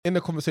in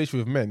the conversation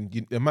with men,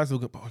 the man's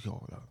looking, oh,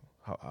 yo,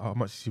 how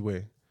much does she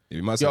weigh? Yeah,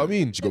 you might You say, know what I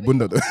mean? She got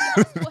bunda though.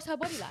 What's her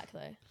body like though?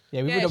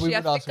 Yeah, we Yeah, would she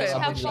has ask thick her.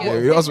 girls. about Yeah,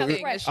 that. we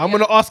also- I'm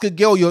gonna ask a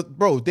girl,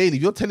 Daily,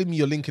 if you're telling me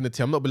you're linking the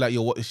T, I'm not be like,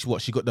 yo,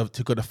 she got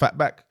the fat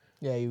back?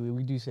 Yeah,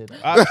 we do say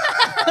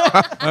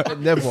that.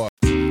 Never.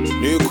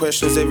 New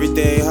questions every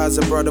day, how's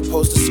a brother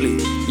supposed to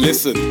sleep?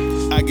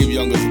 Listen, I give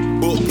youngers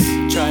books.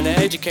 Trying to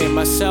educate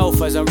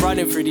myself as I'm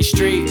running through these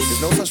streets.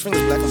 There's no such thing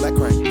as black and black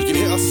crime. You can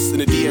hit us in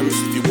the DMs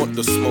if you want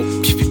the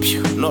smoke. Pew, pew,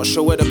 pew. Not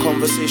sure where the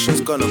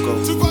conversation's gonna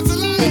go. Tupac's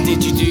alive. But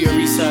did you do your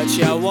research?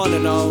 Yeah, I wanna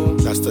know.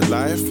 That's the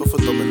life of a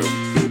domino.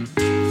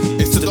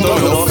 It's the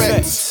domino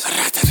effect.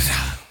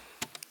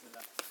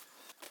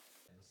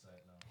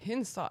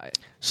 Inside.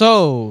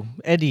 So,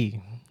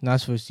 Eddie,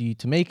 nice for you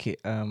to make it.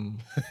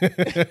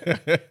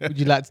 Would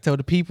you like to tell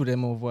the people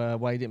then of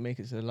why you didn't make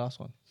it to the last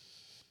one?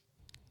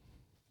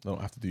 I don't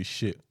have to do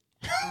shit.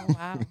 Oh,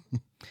 wow.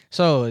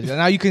 So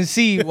now you can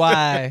see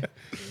why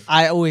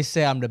I always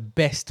say I'm the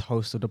best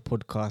host of the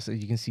podcast, as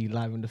you can see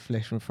live in the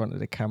flesh in front of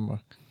the camera.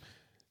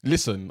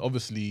 Listen,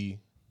 obviously,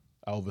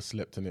 I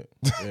overslept in it.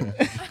 Yeah.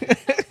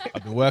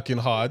 I've been working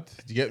hard. Do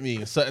you get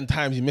me? Certain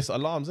times you miss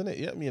alarms, innit?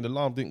 You get me? And the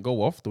alarm didn't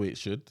go off the way it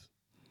should.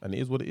 And it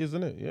is what it is,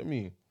 innit? You get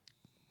me?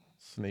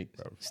 Snake,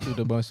 bro. Still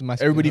the most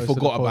massive. Everybody host of the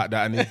forgot pod. about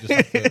that and it's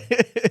just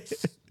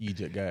like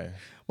Egypt guy.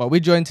 But we're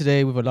joined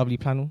today with a lovely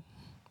panel.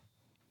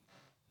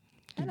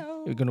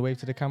 Hello. You're gonna wave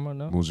to the camera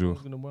now. Bonjour.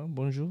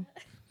 Bonjour.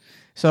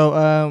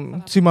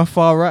 So to my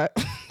far right.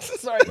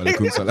 Sorry.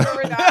 Walaikum salam.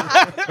 Sorry, now I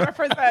have to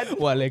represent.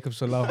 Wa alaikum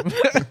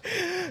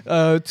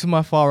salam. To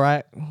my far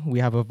right, we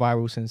have a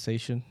viral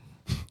sensation.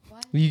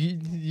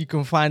 You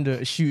can find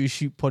a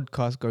shoot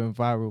podcast going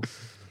viral.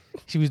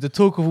 She was the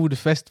talk of all the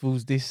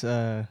festivals this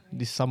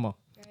summer.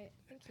 Great,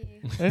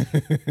 thank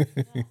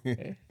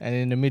you. And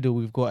in the middle,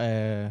 we've got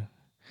a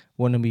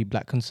wannabe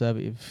black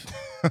conservative,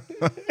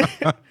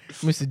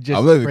 Mr. Jess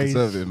I'm not even Praise.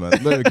 conservative, man.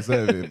 I'm not even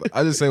conservative.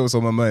 I just say what's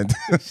on my mind.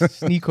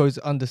 Sneeko's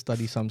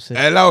understudy, some say.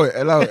 allow it.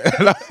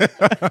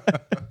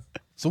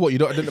 So what, you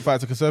don't identify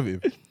as a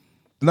conservative?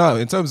 No,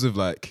 in terms of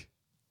like,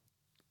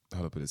 how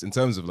do I put this? In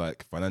terms of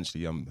like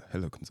financially, I'm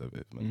hella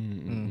conservative,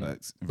 man.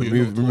 Like, But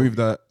you're not remove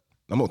that.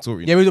 I'm not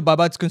Tory. Yeah, but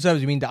by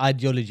conservative, you mean the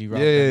ideology,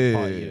 right?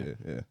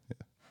 Yeah.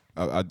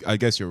 I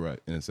guess you're right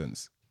in a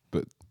sense,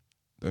 but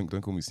don't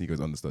call me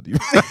Sneako's understudy.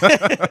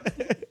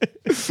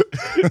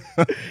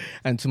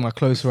 And to my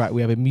close right,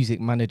 we have a music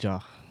manager,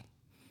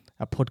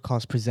 a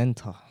podcast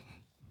presenter.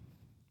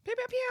 Pew,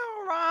 pew,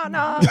 pew,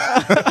 Rana.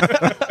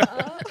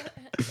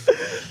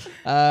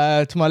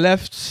 To my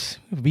left,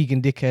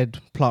 vegan dickhead,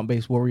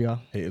 plant-based warrior.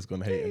 Haters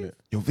gonna hate, innit?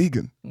 You're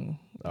vegan.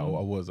 I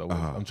was.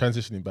 I'm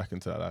transitioning back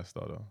into that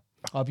lifestyle though.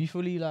 Have you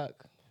fully like?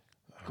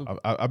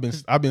 I've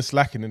been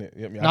slacking in it.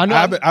 You get me? No,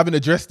 I haven't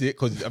addressed it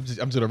because I'm just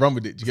gonna run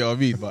with it. Do you get what I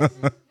mean? But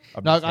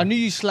I've No, been I knew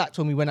you slacked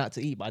when we went out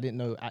to eat, but I didn't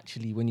know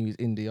actually when you was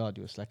in the yard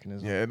you were slacking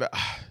as well. yeah,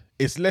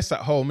 it's less at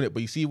home, innit?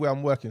 But you see where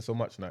I'm working so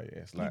much now. Yeah,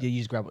 it's like You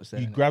just grab what's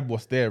there. you innit? grab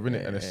what's there,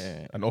 innit?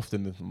 Yeah. And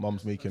often the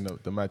mum's making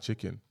the mad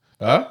chicken.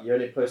 Huh? You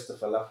only post the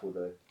falafel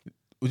though.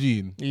 What do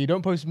you mean? You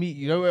don't post meat.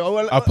 You know. Oh,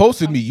 well, I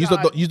posted meat. You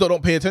done.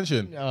 don't pay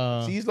attention.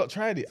 See, he's not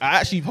tried it. I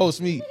actually post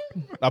meat.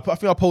 I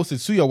think I posted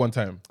suya one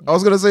time. I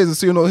was gonna say the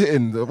suya not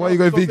hitting. Why are you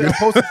going vegan? I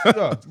posted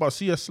suya, but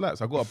suya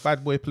slats. I got a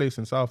bad boy place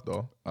in South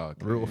though.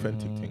 Okay. Real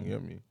authentic thing, you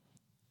get me?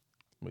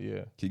 But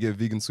yeah, Can you get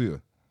vegan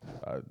suya?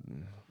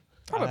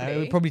 it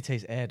would probably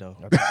taste air though.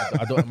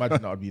 I don't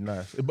imagine that would be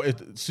nice. But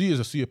suya is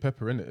a suya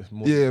pepper, innit? It's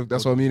more, Yeah,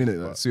 that's what I mean,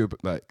 innit? Like suya,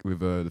 like with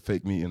the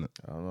fake meat in it.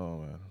 I don't know,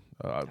 man.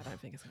 I don't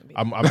think it's going to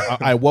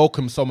be. I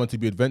welcome someone to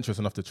be adventurous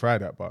enough to try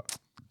that, but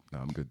Nah,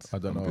 I'm good. I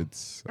don't know. Good.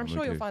 I'm sure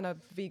okay. you'll find a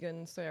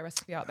vegan soya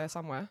recipe out there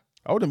somewhere.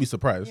 I wouldn't be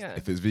surprised. Yeah.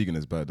 If it's vegan,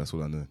 it's bad. That's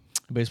all I know.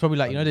 But it's probably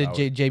like, you know, the I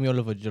would. Jamie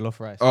Oliver jollof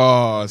rice.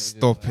 Oh,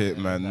 stop it,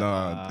 man.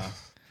 Nah.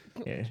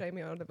 Yeah.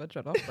 Jamie Oliver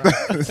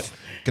jollof rice.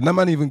 Can that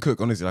man even cook?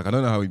 Honestly, like I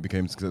don't know how he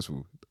became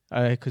successful.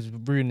 Because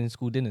ruining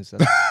school dinners.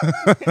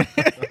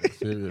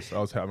 Serious. I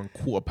was having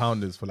quarter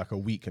pounders for like a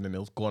week and then it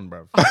was gone,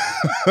 bruv.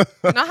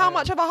 You know how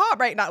much of a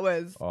heartbreak that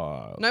was?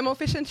 Oh, No more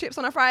fish and chips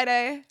on a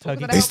Friday. Turkey.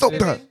 Because of They the stopped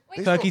health that.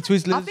 living. Turkey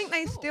Twizzlers. I think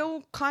they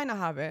still kind of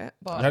have it, how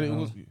but did it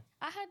was?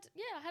 I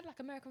had like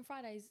American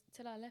Fridays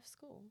till I left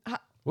school.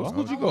 What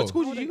school did you go? What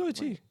school did you go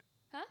to?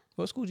 Huh?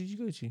 What school did you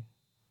go to?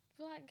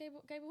 For like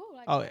Gable Hall.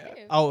 Like, Oh,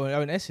 native. oh,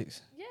 in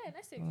Essex. Yeah, in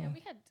Essex. Yeah,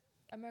 we had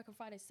American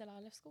Fridays till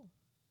I left school.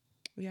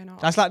 yeah, no.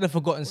 That's like the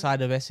forgotten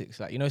side of Essex,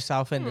 like you know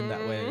Southend and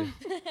that way,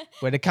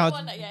 where the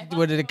one that, yeah,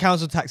 where the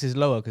council tax is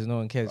lower because no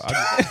one cares.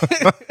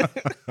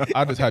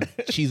 I just had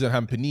cheese and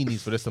ham paninis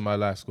for the rest of my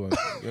life. Going,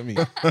 you know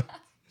what I mean?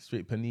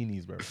 Straight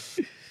paninis, bro.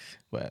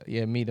 But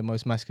yeah, me, the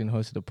most masculine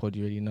host of the pod,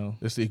 you already know.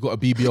 Listen, he got a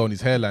BBL on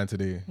his hairline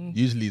today.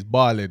 Usually he's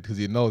bar-led because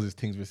he knows his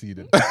thing's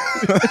receding.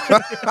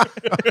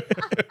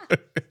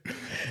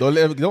 Don't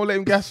let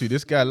him gas you.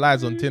 This guy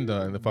lies on Tinder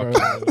and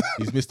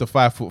he's Mr.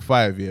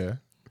 5'5", yeah,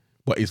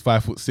 but he's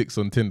 5'6"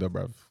 on Tinder,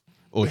 bruv,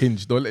 or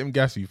Hinge. Don't let him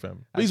gas you,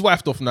 fam. But he's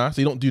wifed off now, so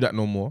you don't do that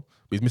no more.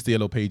 But he's Mr.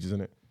 Yellow Pages,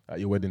 isn't it?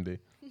 At your wedding day.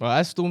 Well,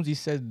 as Stormzy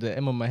said, the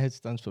M on my head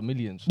stands for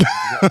millions.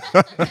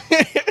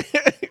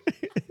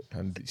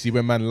 See,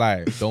 when man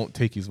lie, don't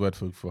take his word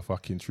for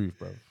fucking truth,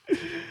 bro.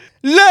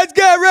 Let's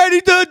get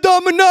ready to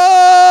domino.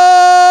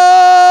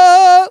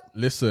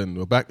 Listen,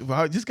 we're back.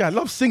 Wow, this guy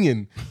loves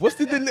singing. What's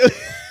the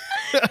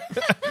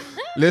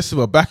Listen,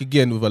 we're back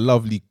again with a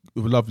lovely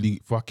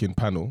fucking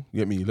panel. You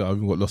get me? Look, I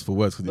even got lost for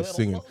words because he's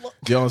singing.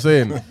 Do you know what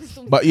I'm saying?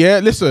 But yeah,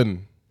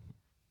 listen.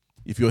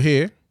 If you're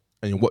here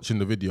and you're watching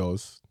the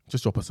videos,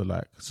 just drop us a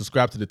like.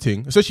 Subscribe to the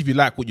thing, especially if you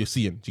like what you're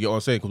seeing. Do you get what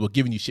I'm saying? Because we're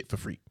giving you shit for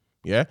free.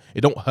 Yeah, it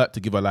don't hurt to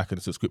give a like and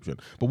a subscription.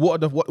 But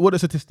what are the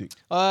statistics?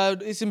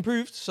 It's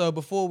improved. So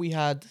before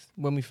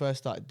when we first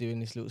started doing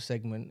this little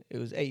segment, it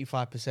was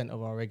 85%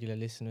 of our regular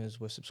listeners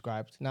were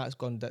subscribed. Now it's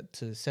gone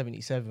to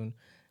 77,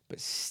 but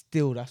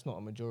still that's not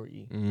a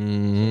majority.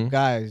 So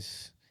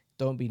guys,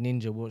 don't be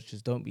ninja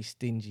watchers. Don't be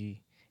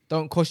stingy.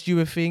 Don't cost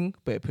you a thing,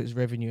 but it puts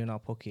revenue in our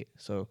pocket.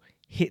 So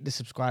hit the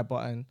subscribe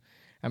button.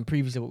 And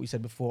previously what we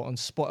said before, on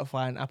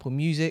Spotify and Apple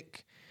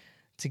Music,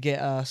 to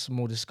get us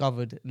more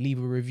discovered, leave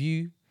a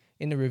review.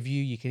 In the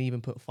review, you can even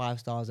put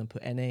 5 stars and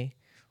put NA,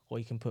 or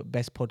you can put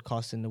best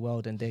podcast in the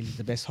world and Daily's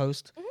the best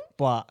host.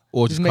 But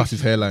or just cuss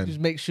his hairline.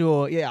 Just make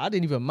sure, I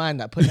didn't even mind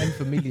that. Put that in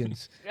for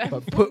millions.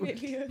 But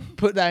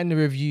put that in the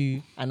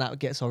review, and that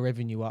gets our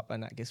revenue up,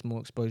 and that gets more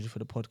exposure for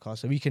the podcast.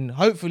 So we can,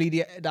 hopefully,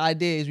 the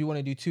idea is we want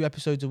to do 2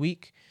 episodes a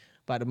week,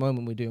 but at the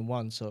moment we're doing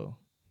 1. So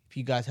if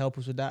you guys help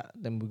us with that,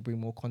 then we'll bring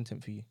more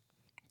content for you.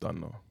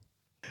 Done now.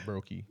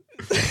 Brokey.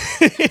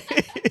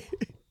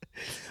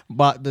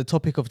 But the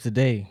topic of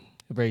today,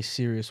 a very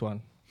serious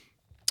one.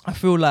 I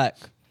feel like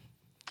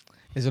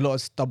there's a lot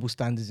of double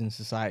standards in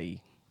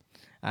society,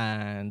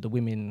 and the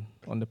women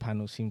on the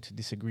panel seem to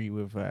disagree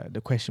with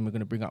the question we're going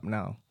to bring up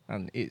now.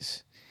 And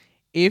it's,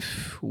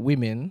 if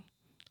women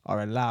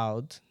are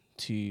allowed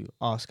to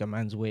ask a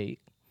man's weight,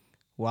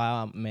 why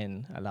aren't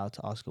men allowed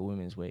to ask a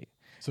woman's weight?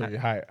 Sorry,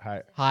 height.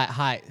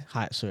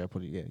 Height. Sorry, I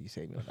probably, you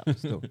saved me on that one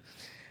still.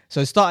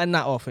 So starting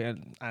that off,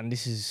 and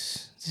this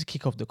is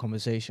kick off the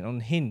conversation on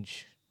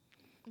Hinge.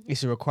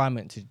 It's a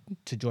requirement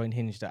to join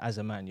Hinge that as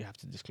a man you have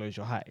to disclose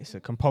your height. It's a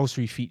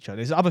compulsory feature.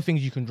 There's other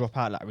things you can drop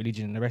out like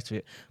religion and the rest of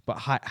it, but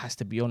height has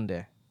to be on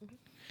there.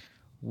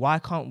 Why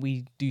can't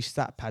we do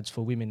stat pads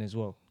for women as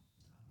well?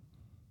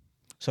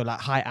 So like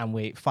height and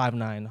weight, 5'9",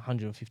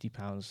 150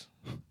 pounds.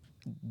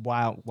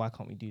 Why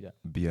can't we do that?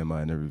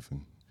 BMI and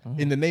everything.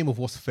 In the name of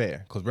what's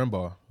fair, because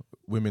remember,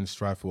 women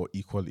strive for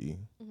equality.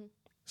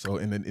 So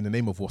in the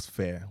name of what's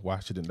fair, why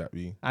shouldn't that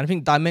be? And I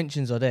think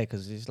dimensions are there,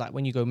 because it's like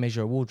when you go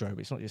measure a wardrobe,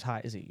 it's not just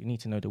height, is it? You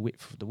need to know the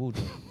width of the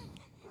wardrobe.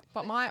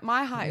 But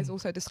my height is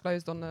also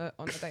disclosed on the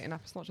dating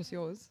app. It's not just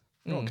yours.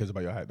 No one cares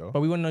about your height though.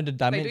 But we want to know the They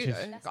dimensions. do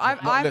though.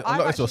 Unless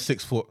you're actually-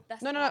 6 foot.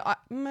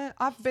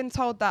 I've been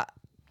told that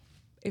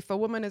if a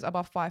woman is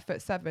above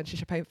 5'7", she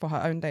should pay for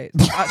her own dates.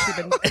 I've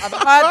heard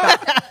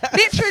that.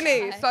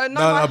 Literally. So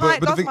my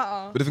height does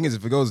matter. But the thing is,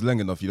 if it goes long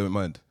enough, you don't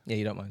mind. Yeah,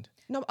 you don't mind.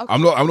 No, okay.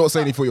 I'm not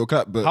saying it for your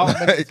cap, but How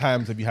many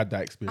times have you had that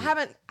I experience?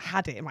 haven't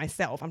had it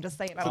myself. I'm just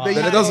saying. Like,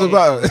 then it doesn't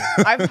matter.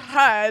 I've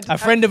heard A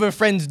friend of a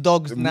friend's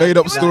dog's Made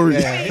up story.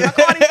 I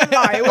can't even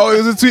lie. Oh,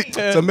 it was a tweet.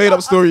 It's a made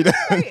up story.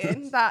 I'm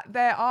saying that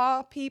there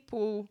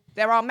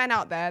are men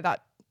out there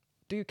that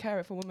do care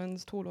if a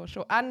woman's tall or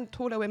short, and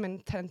taller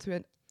women tend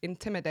to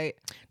intimidate.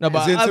 No,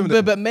 Is it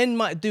intimidating? but men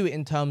might do it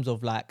in terms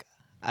of like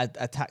a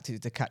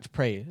tactic to catch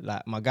prey.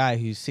 Like my guy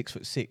who's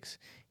 6'6",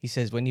 he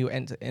says when you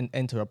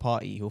enter a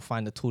party, he'll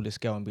find the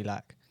tallest girl and be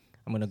like,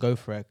 I'm gonna go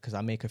for her because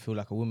I make her feel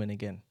like a woman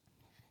again.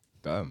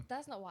 Damn.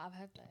 That's not what I've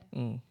heard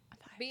though.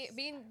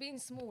 Being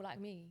small like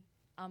me,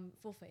 I'm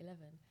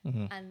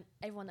 4'11", and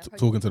everyone that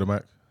Talking to the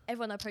mic.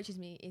 everyone that approaches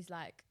me is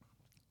like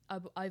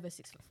over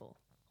 6'4".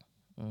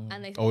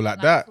 And they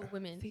like that? tall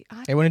women.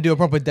 They want to do a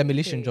proper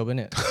demolition job,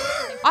 innit?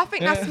 I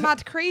think that's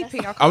mad creepy.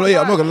 I'm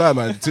not gonna lie,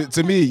 man.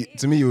 To me,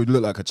 you would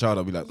look like a child.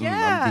 I'd be like,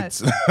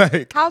 Yes. I'm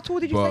good. How tall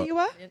did you say you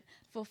were?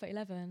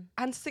 4'11".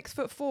 And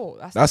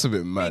 6'4". That's a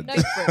bit mad. No,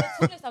 the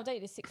tallest I've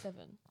dated is 6'7".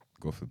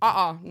 Go for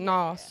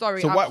No,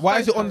 sorry. So I'm why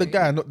is it on the sorry.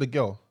 guy, not the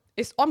girl?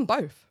 It's on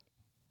both.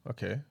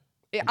 Okay.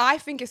 I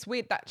think it's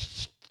weird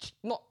that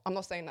I'm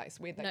not saying that it's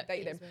weird that you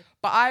dated him,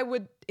 but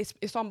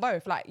it's on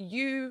both. Like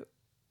you,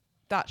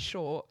 that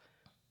short,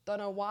 don't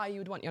know why you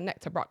would want your neck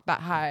to rock that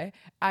high,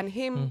 and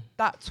him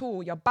that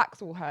tall, your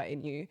back's all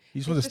hurting you. He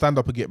just wants to stand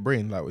up and get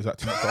brain. Like, is that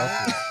too much to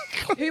ask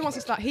for? Who wants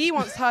to start? He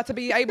wants her to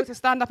be able to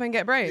stand up and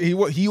get brain. He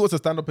wants to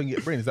stand up and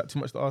get brain. Is that too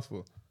much to ask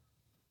for?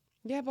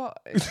 Yeah, but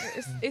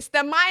it's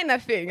the minor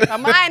thing. It's a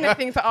minor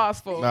thing to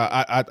ask for.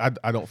 Nah,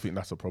 I don't think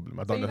that's a problem.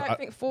 I So don't you know. don't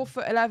think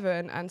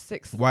 4'11" and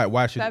 6'7"?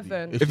 Why should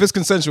it be? If it's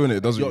consensual,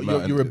 it doesn't You're-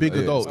 matter. you're a big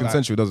Yeah, adult, It's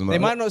consensual, it doesn't matter.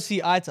 They might not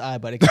see eye to eye,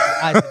 but they can see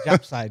eye to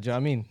Jap side. Do you know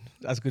what I mean?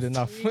 That's good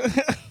enough.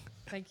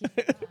 Thank you.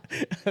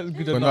 That's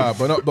good But enough.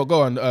 but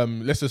go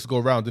on. Let's just go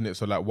around, innit?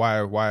 So like,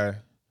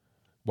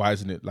 why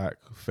isn't it like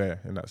fair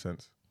in that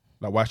sense?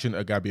 Like, why shouldn't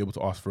a guy be able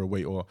to ask for a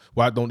weight, or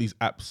why don't these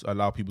apps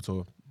allow people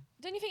to?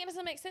 Don't you think it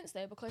doesn't make sense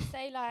though? Because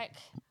say like,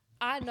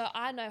 I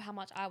know how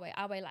much I weigh.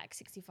 I weigh like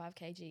 65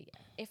 kg.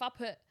 If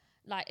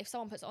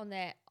someone puts on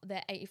their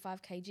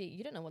 85 kg,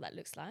 you don't know what that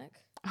looks like.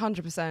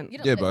 100%. You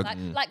don't Yeah, look but-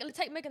 like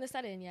take Megan Thee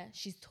Stallion. Yeah,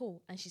 she's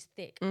tall and she's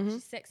thick. And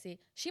she's sexy.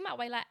 She might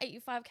weigh like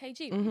 85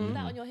 kg. Put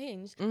that on your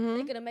Hinge.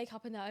 They're gonna make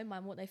up in their own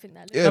mind what they think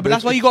that looks. Yeah, No, but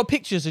that's but why you got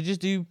pictures. So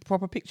just do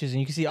proper pictures, and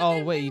you can see. Oh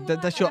then wait, people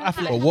that's like your that.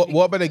 athletic. But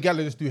what about the gal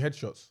that just do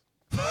headshots?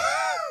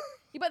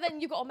 Yeah, but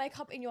then you got to make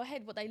up in your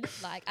head what they look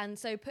like, and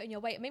so put in your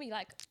weight, maybe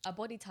like a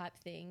body type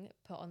thing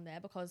put on there.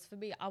 Because for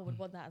me, I would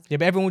want that as Yeah,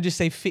 but everyone would just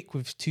say thick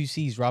with 2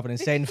 C's rather than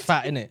saying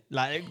fat in it.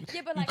 Like,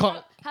 yeah, but you like,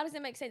 can't. how does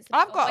it make sense? To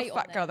I've put got a weight on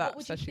fat there? girl that What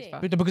would says you she's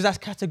think? fat. Because that's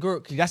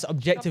categorically, that's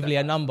objectively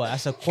a number.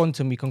 That's a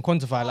quantum we can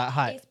quantify, like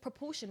height. It's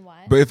proportion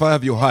wise. But if I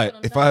have your height,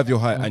 on if I have your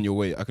numbers. height and your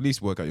weight, I can at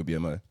least work out your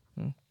BMI.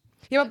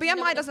 Yeah, but Do you know BMI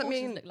what the doesn't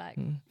proportions mean. look like. I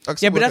can Yeah,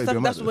 still but work out your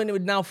BMI that's though. when it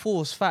would now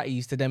force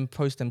fatties to then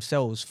post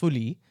themselves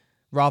fully,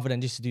 rather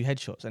than just to do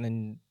headshots, and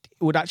then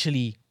it would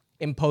actually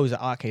impose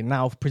that. Okay,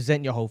 now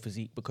present your whole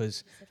physique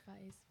because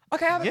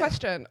Okay, I have a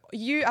question.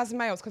 You as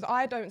males, because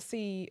I don't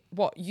see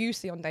what you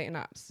see on dating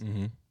apps.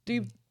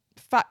 Do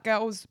fat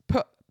girls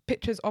put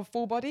pictures of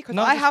full body? Because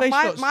No, I just have face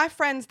shots. my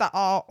friends that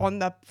are on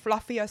the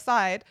fluffier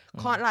side,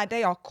 can't lie,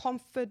 they are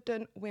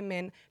confident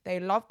women. They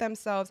love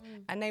themselves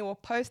and they will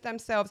post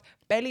themselves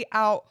belly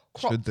out,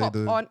 crop Should they top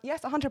though? on.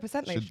 Yes,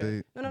 100% they Should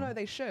should. they? No,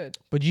 they should.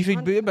 But do you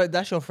think? 100%. But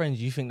that's your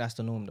friends. You think that's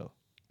the norm, though?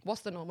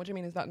 What's the norm? What do you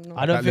mean is that the norm?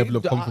 I don't That think. level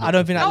of confidence. I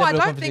don't think that No, I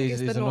level of don't think confidence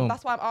it's is the the norm. norm.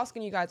 That's why I'm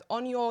asking you guys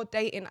on your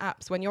dating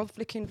apps when you're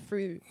flicking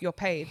through your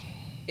page.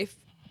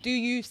 Do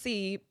you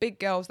see big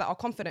girls that are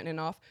confident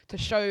enough to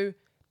show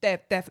their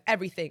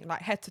everything,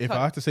 like head to If toe?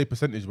 I had to say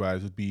percentage wise,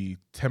 it'd be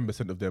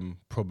 10% of them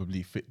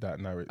probably fit that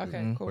narrative.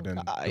 Okay, cool. But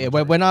then Yeah,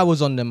 when I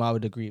was on them, I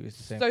would agree with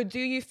the same. So do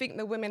you think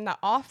the women that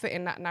are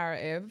fitting that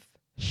narrative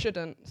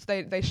shouldn't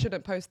they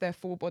shouldn't post their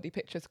full body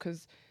pictures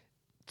because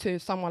to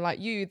someone like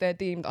you they're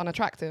deemed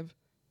unattractive?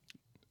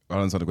 I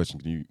don't understand the question.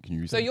 Can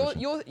you So restate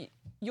the question?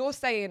 you're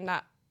saying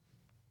that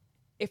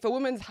if a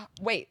woman's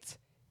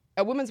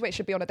weight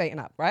should be on a dating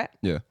app, right?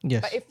 Yeah.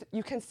 Yes. But if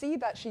you can see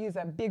that she is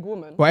a big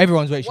woman, Well,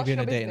 everyone's weight should what's be on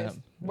your a dating business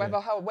app. whether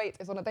her weight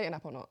is on a dating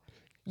app or not?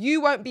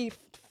 You won't be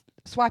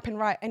swiping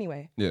right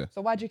anyway. Yeah.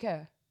 So why do you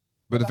care?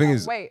 But the Whether thing her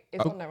is, weight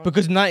is on there. or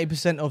Because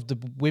 90% of the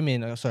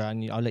women,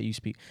 I'll let you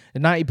speak.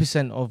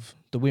 90% of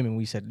the women,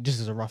 we said, just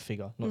as a rough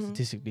figure, not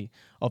statistically,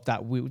 of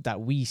that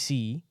we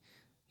see,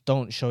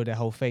 don't show their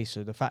whole face.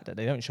 So the fact that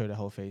they don't show their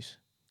whole face,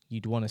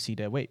 you'd want to see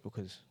their weight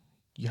because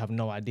you have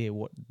no idea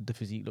what the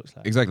physique looks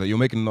like. exactly, you're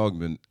making an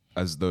argument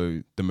as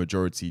though the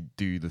majority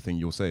do the thing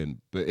you're saying.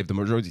 But if the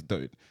majority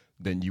don't,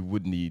 then you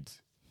would need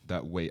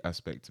that weight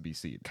aspect to be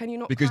seen. Can you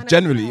not? Because kinda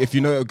generally, tell? if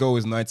you know a girl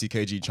is 90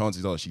 kg,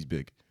 chances are she's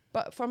big.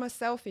 But from a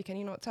selfie, can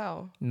you not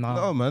tell?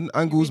 No, man.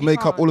 Angles, really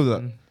makeup, all of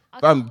that. I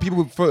Fam, can't people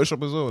lie. with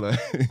Photoshop as well. Like.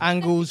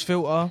 Angles,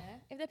 filter.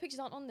 If their pictures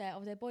aren't on there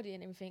of their body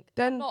and everything,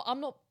 Then- I'm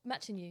not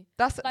matching you.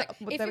 That's Like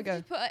but if there you, we go.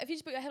 just put, if you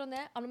just put your head on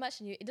there, I'm not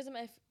matching you. It doesn't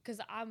matter because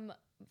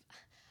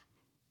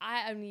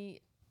I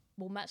only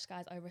will match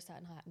guys over a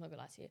certain height. I'm not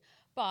gonna lie to you,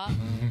 but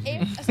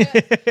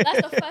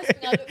that's the first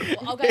thing I look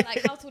for. I'll go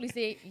like, how tall is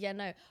he? Yeah,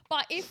 no.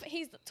 But if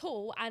he's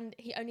tall and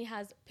he only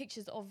has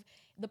pictures of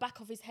the back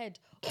of his head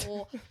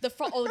or the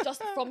front or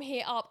just from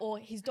here up or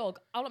his dog,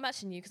 I'm not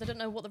matching you because I don't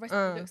know what the rest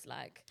of it looks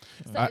like.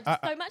 So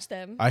just don't match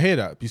them. I hear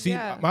that. You see,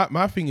 Yeah.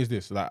 my thing is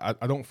this: like,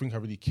 I don't think I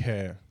really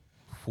care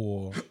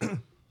for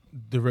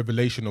the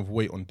revelation of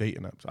weight on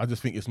dating apps. I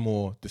just think it's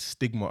more the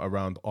stigma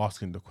around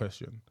asking the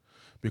question.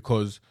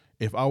 Because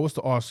if I was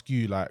to ask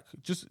you, like,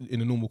 just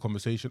in a normal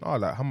conversation,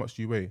 like, how much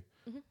do you weigh?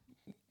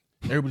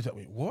 Everybody's like,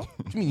 wait, what?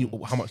 What do you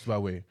mean, how much do I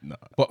weigh? Nah.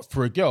 But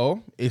for a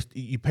girl, it's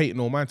you pay it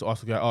no mind to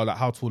ask a guy, like,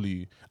 how tall are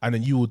you? And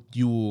then you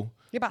will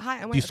Yeah, but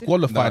height and weight.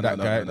 disqualify No, that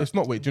no, guy. no, no. It's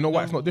not weight. Do you know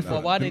why it's not different?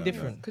 Well, why are they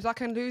different? Because I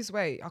can lose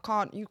weight. I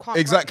can't. You can't.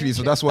 Exactly.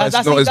 So that's why it's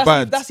That's not e- as that's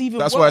bad. e- that's even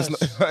That's why it's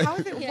worse. not. How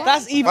is it? Yeah.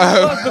 That's even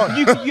worse. But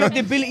you have the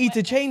ability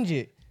to change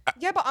it.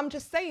 Yeah, but I'm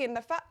just saying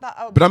the fact that.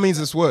 But that means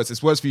it's worse.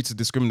 It's worse for you to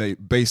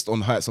discriminate based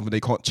on height, something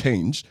they can't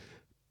change,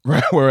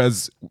 right?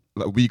 Whereas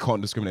like, we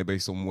can't discriminate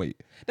based on weight.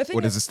 The thing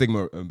Or there's is- a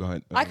stigma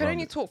behind. I can around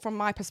only it. talk from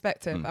my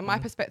perspective, and my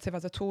perspective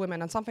as a tall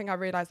woman, and something I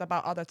realized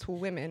about other tall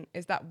women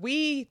is that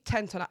we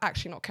tend to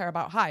actually not care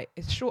about height.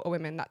 It's shorter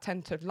women that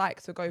tend to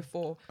like to go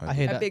for I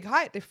hear a that. big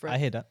height difference. I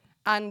hear that.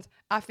 And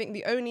I think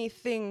the only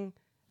thing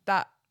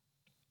that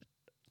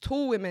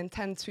tall women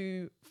tend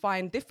to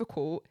find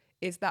difficult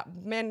is that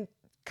men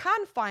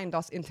can find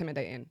us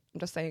intimidating. I'm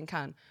just saying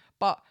can.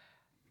 But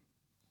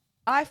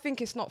I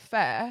think it's not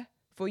fair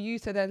for you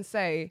to then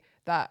say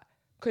that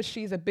because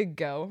she's a big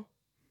girl,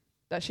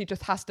 that she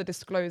just has to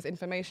disclose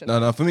information.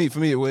 No. For me,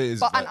 the way it is.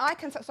 But like, and I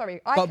can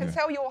can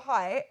tell your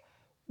height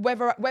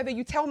whether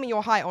you tell me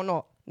your height or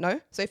not. No.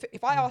 So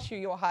if I ask you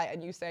your height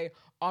and you say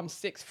I'm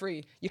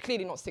 6'3", you're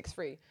clearly not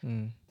 6'3".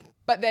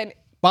 But then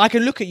But I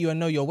can look at you and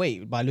know your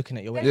weight by looking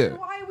at your weight. Then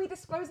why are we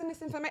disclosing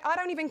this information? I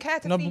don't even care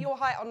to see your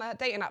height on the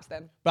dating apps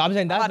then. But I'm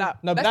saying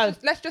that. No, but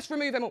let's just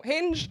remove them all.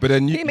 Hinge. But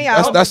then hear me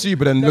out. that's you.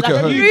 But then look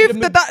at her. Remove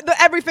the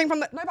everything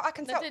from the. No, but I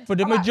can tell. But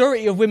the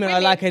majority of women are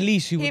Women, like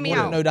Elise who hear me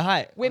wouldn't out. know the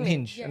height on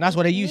Hinge. And that's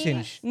why they use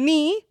Hinge.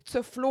 Knee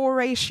to floor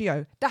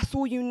ratio. That's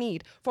all you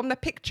need. From the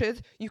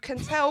pictures, you can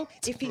tell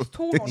if he's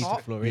tall or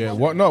not. Yeah,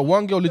 what? No,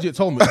 one girl legit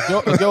told me.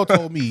 A girl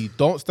told me,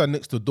 don't stand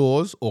next to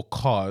doors or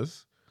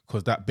cars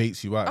because that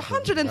baits you out.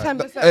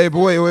 110%. Hey, but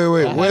wait.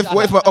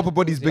 What if my upper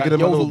body's bigger than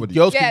my lower body?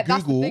 Girls Yeah, can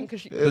that's the Google thing,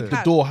 'cause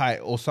the door height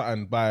or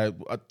something by.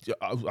 What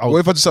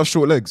if I just have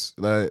short legs?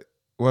 Like,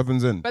 what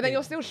happens then? But then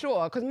you're still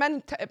short because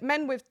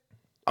men with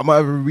I might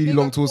have a really bigger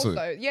long torso.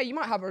 Yeah, you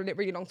might have a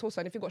really long torso,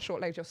 and if you've got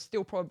short legs, you're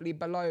still probably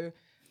below.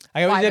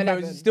 I always say,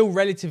 5'11". it's still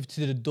relative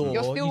to the door.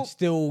 You're You'd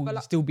still-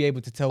 still be able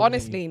to tell.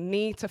 Honestly,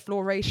 knee to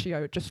floor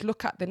ratio. Just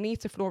look at the knee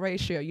to floor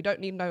ratio. You don't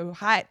need no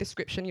height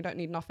description. You don't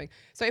need nothing.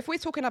 So if we're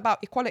talking about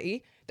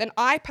equality, then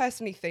I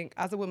personally think,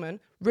 as a woman,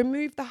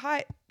 remove the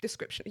height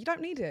description. You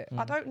don't need it.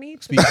 I don't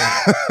need. Speak on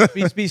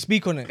it.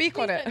 Speak on it. Speak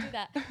on it. Don't do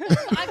that.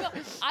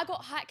 I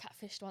got height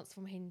catfished once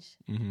from Hinge.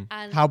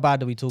 And How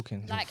bad are we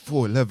talking? like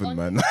 4'11",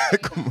 man.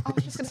 Come on. I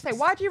was just gonna say,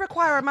 why do you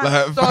require a man?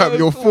 Like, so fam,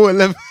 you're tall?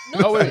 4'11".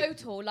 not Oh, wait. so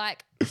tall,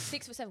 like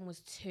 6'7"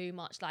 was too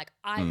much. Like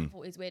I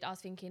thought it was weird. I was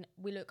thinking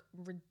we look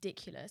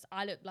ridiculous.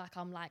 I look like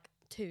I'm like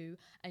 2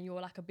 and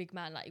you're like a big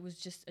man. Like it was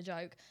just a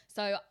joke.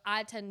 So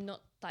I tend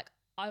not like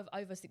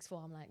over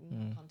 6'4". I'm like,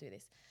 I can't do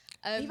this.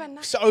 Even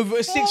that. So over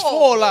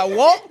 6'4", like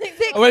what?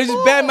 Well, there's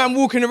a bare man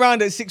walking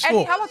around at 6'4".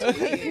 Eddie, how tall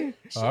are you?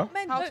 Short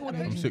men How don't tall know.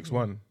 are I'm you?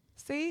 6'1".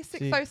 See,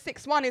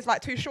 6'1" is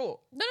like too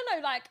short. No,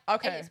 like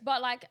Okay. it's,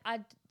 but like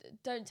I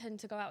don't tend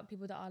to go out with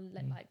people that are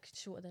like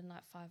shorter than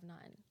like 5'9".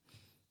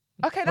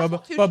 Okay, that's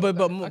not too But short.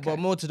 though. but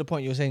more to the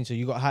point you're saying. So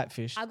you got height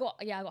fish. I got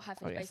high fish yeah,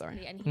 basically,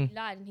 sorry. and he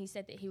lied and he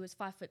said that he was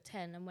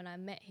 5'10", and when I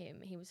met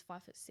him, he was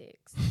 5'6".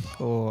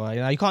 Oh,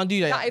 you can't do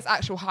that. That is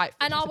actual height.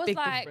 And It's I a was big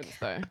like- difference,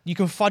 though. You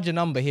can fudge a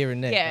number here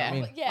and there. Yeah. You know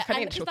what I mean? Yeah, Like an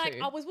and inch it's or like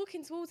two. I was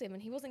walking towards him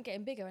and he wasn't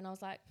getting bigger, and I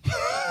was like,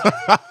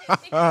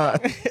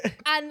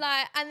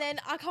 and then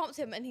I come up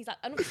to him and he's like,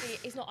 and obviously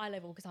it's not eye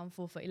level because I'm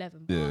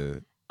 4'11". But Yeah.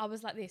 I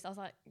was like this. I was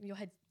like, your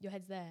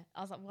head's there.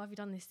 I was like, why have you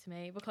done this to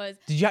me? Because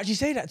Did you actually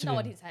say that to no, him?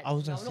 I didn't say it. I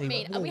was No, gonna not say,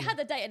 me. And we whoa. had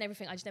the date and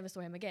everything. I just never saw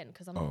him again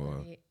because I'm not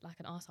gonna be like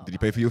an asshole. Did you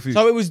pay for your food?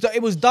 So it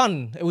was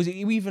done. It was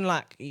even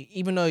like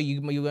even though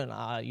you went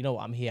you know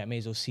what, I'm here. I may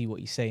as well see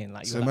what he's saying.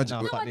 Like you So were like, imagine-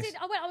 nah, No, fuck I this. did.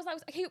 I went. I was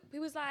like, he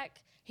was like,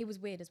 he was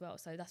weird as well.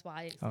 So that's why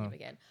I didn't see him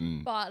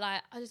again. But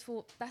like, I just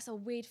thought that's a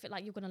weird fit.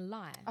 Like you're gonna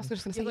lie. I was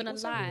just gonna say, You're you gonna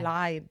also lie.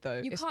 lied though.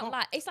 You It's can't not-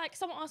 lie. It's like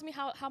someone asked me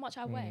how much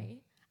I weigh,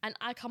 and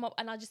I come up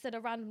and I just said a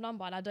random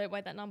number and I don't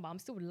weigh that number. I'm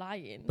still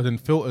lying. But then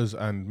filters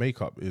and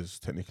makeup is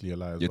technically a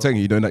lie. As You're well. telling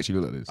me you don't actually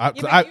look like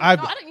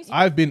this.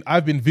 I've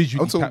been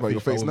visually. I'm talking about your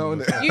catfished by face now,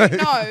 women.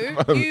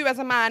 innit? You know, you as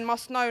a man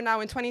must know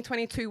now in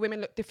 2022 women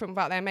look different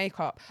about their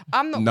makeup.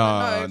 I'm not No,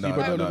 gonna know. no, if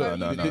you no, don't no,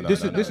 look- no, no,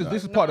 This no, is no,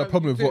 this is no. part of the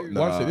problem with you what do.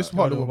 one second, this is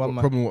part of the One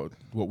man. problem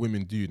what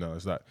women do now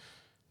is that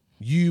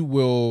you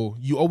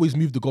always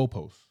move the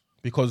goalposts.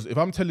 Because if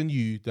I'm telling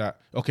you that,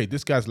 okay,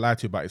 this guy's lied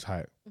to you about his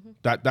height,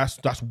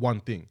 that's one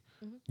thing.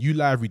 You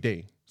lie every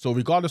day. So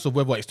regardless of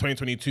whether it's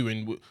 2022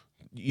 and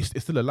it's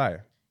still a lie.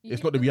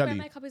 It's not the reality.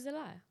 Makeup is a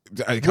lie.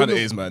 It kind of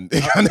is, man.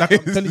 Like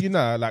I'm telling you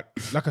now, like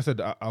I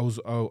said, I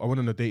went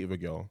on a date with a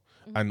girl,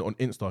 and on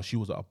Insta she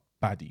was a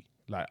baddie.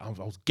 Like I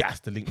was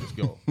gassed to link this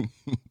girl,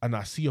 and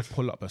I see her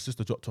pull up. Her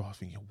sister dropped to her. I was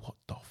thinking, what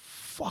the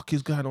fuck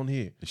is going on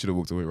here? You should have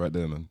walked away right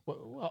there, man. But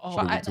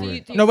do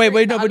you No, wait,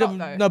 experience no, that but a lot,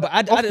 though? no, but I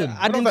Often, didn't.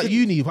 when I was at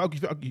uni,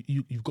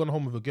 you've gone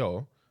home with a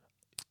girl,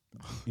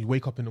 you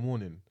wake up in the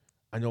morning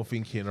and you're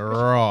thinking,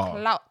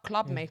 raw,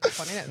 club makeup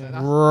on it.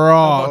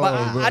 raw.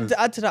 But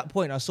add to that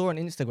point, I saw on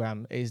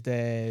Instagram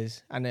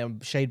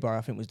and Shade Bar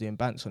I think was doing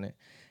bants on it.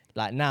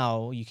 Like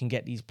now you can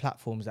get these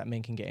platforms that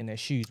men can get in their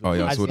shoes. Oh,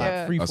 yeah, I adds saw like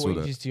that. 3-4 I saw that.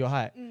 inches to your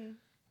height.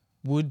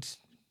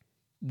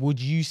 Would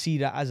you see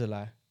that as a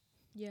lie?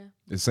 Yeah.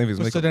 It's the same as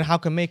So makeup. then how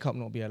can makeup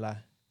not be a lie?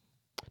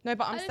 No,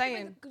 but I I'm don't think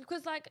saying. it's-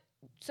 because like,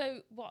 so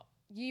what?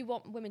 You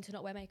want women to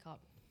not wear makeup?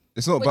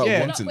 It's not Would about you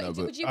not- wanting that,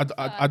 would but you I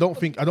prefer don't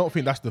think women to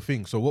wear that's the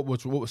thing. So what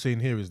we're saying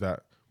here is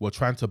that we're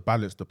trying to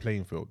balance the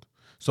playing field.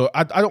 So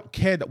I don't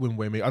care that women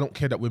wear makeup. I don't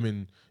care that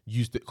women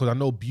use it because I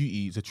know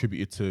beauty is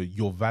attributed to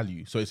your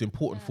value. So it's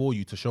important for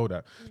you to show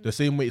that. The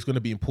same way it's going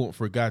to be important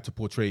for a guy to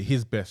portray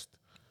his best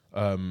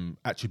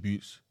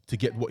attributes to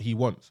get what he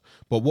wants.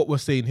 But what we're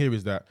saying here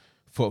is that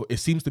it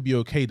seems to be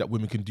okay that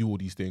women can do all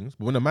these things,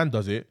 but when a man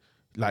does it,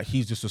 like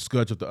he's just a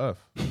scourge of the earth.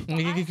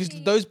 Because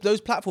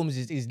those platforms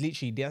is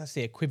literally that's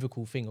the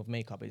equivocal thing of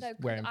makeup is No,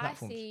 'cause wearing I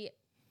platforms. see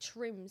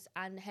trims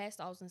and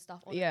hairstyles and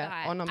stuff on Yeah, the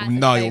guy. on a- as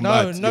no, a you're lady. No,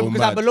 mad. no, You're because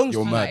that mad. belongs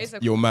You're to you. mad. It's a-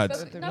 You're mad.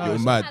 But no, You're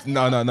it's mad.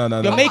 not.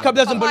 No. Your makeup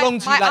doesn't But belong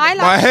to you. my Like,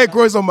 My hair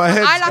grows on my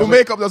head. eyelash- Your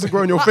makeup doesn't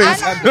grow on your My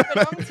face. eyelashes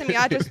belong to me.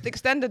 I just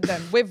extended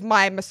them with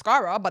my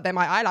mascara, but they're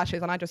my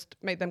eyelashes, and I just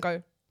made them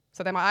go.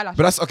 So they're my eyelashes.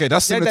 But that's okay.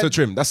 That's similar that- to a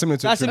trim. That's similar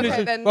to a That's trim. similar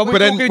Okay, to- then- but But we're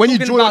then talking- when you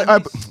talking draw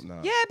about it, this- nah.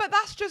 Yeah, but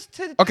that's just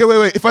to. Okay,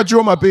 wait. If I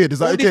draw my beard,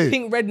 is all that this okay?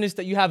 pink redness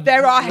that you have.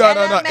 There are No.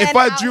 men If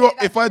I drew, out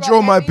there if I that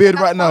draw my heavy, beard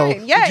that's right now,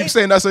 fine. Yeah, would you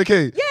saying that's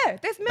okay? Yeah,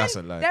 there's men. That's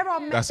a lie. There are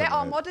men. That's a There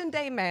are lie. modern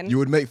day men. You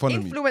would make fun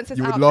of me. Influencers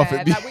You would out laugh there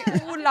at me.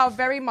 that we all love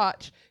very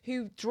much,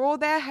 who draw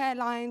their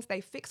hairlines,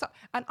 they fix up,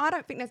 and I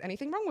don't think there's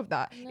anything wrong with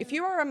that. If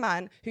you are a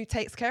man who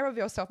takes care of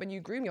yourself and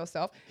you groom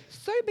yourself,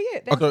 so be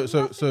it. There's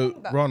So nothing wrong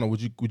with that. Rana,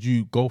 would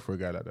you go for a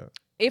guy like that?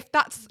 If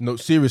that's No,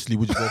 seriously,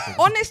 would you go for?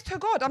 honest to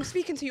God, I'm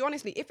speaking to you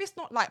honestly. If it's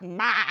not like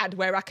mad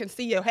where I can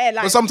see your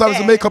hairline, But sometimes the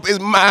there, makeup is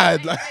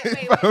mad. Like,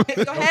 Wait.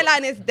 If your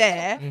hairline is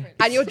there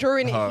and you're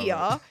drawing it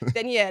here,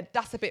 then yeah,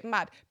 that's a bit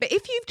mad. But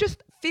if you've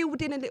just filled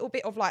in a little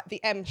bit of like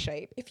the M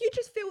shape, if you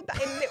just filled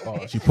that in a little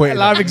bit, She pointed.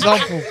 Live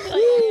example.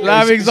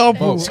 Live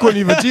example.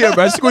 Squatty Vegeta,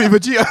 man. Squatty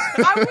Vegeta.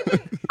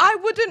 I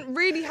wouldn't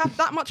really have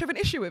that much of an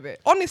issue with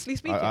it. Honestly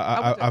speaking,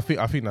 I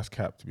think that's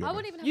capped. To be I honest.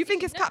 wouldn't even. Have you an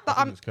think issue it's cap that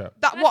I I'm think it's cap.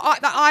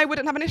 that I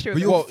wouldn't have an issue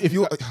with it. Well, if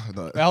you,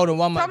 no. Wait, hold on,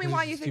 one Tell minute. me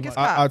why you think it's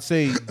I, cap. I'd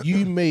say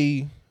you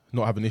may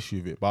not have an issue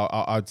with it, but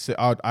I'd say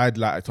I'd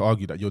like to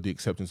argue that you're the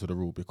exception to the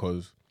rule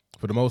because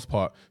for the most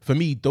part, for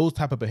me, those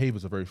type of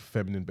behaviors are very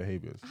feminine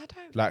behaviors. I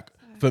don't Like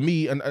for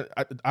me, and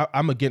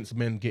I'm against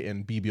men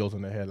getting BBLs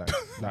on their hairline.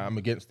 Like I'm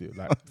against it,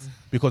 like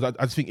because I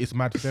just think it's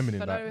mad feminine.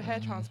 But Like, no hair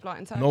transplant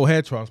in Turkey. no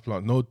hair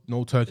transplant,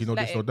 no turkey, Just no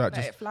let this it- or that. let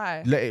Just it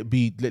fly. let it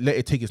be. Let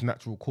it take its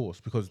natural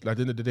course. Because at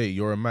the end of the day,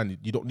 you're a man.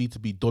 You don't need to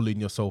be dolling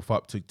yourself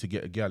up to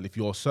get a gal. If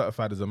you're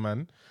certified as a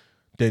man,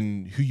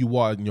 then who you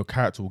are and your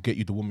character will get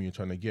you the woman you're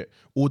trying to get.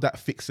 All that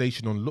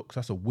fixation on looks,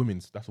 that's a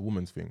woman's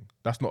thing.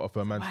 That's not a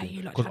for a man's Why are thing.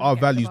 you lot Because trying to our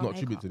get value's about not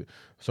attributed to makeup?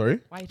 it. Sorry?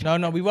 Why are you No,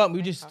 trying no, to we get weren't. We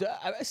makeup?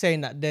 just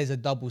saying that there's a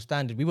double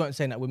standard. We weren't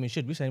saying that women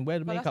should. We're saying wear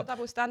the But that's a makeup.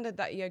 double standard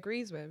that he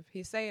agrees with.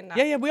 He's saying that.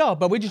 Yeah, we are.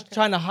 But we're just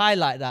trying to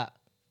highlight that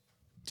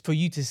for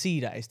you to see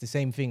that it's the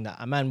same thing that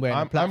a man wearing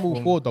a I'm platform.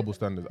 all for double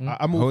standards. I'm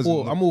How all is it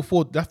for. not? I'm all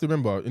for. You have to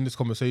remember in this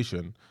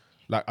conversation,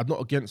 like I'm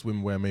not against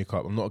women wearing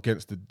makeup. I'm not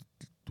against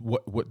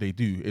what they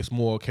do. It's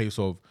more a case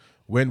of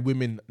when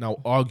women now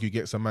argue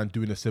against a man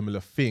doing a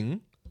similar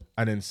thing,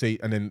 and then say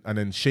and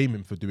then shame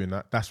him for doing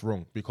that. That's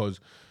wrong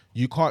because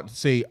you can't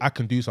say I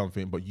can do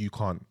something but you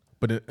can't.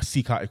 But then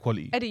seek out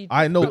equality. Eddie, you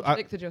I know.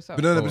 contradicted yourself.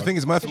 But no, but the thing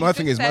is, my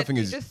thing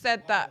is, You just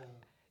said that.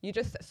 You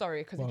just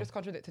sorry because you just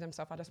contradicted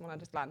himself. I just want to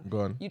just land.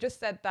 Go on. You just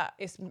said that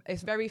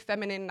it's very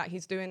feminine that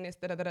he's doing this,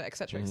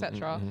 etc.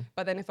 etc.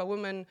 But then if a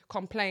woman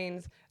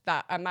complains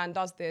that a man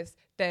does this,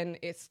 then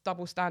it's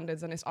double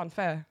standards and it's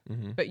unfair.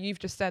 But you've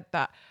just said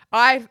that.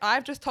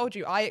 I've just told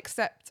you I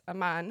accept a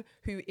man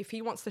who, if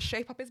he wants to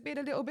shape up his beard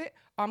a little bit,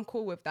 I'm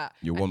cool with that.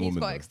 You're and one he's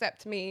woman, got to though.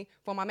 accept me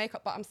for my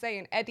makeup. But I'm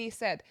saying Eddie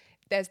said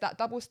there's that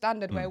double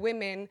standard where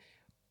women,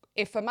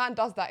 if a man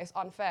does that, it's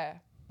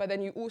unfair. But then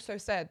you also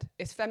said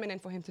it's feminine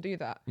for him to do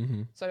that.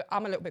 So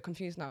I'm a little bit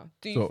confused now.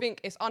 Do you So-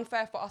 think it's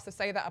unfair for us to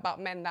say that about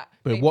men that?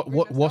 But they what's groom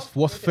themselves, or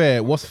what's is it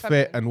fair? more What's to fair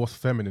feminine? and what's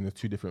feminine are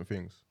two different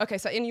things. Okay,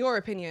 so in your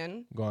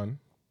opinion, Go on.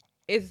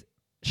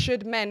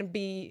 should men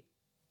be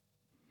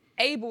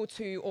able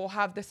to or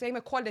have the same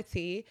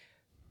equality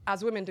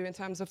as women do in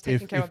terms of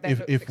taking care of their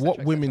looks, If etc.,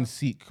 what women etc.?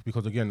 seek,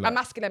 because again, A like,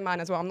 masculine man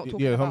as well. I'm not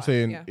talking yeah, about. I'm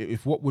saying yeah.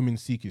 if what women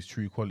seek is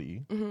true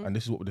equality, and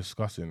this is what we're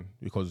discussing,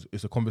 because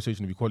it's a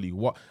conversation of equality.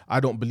 What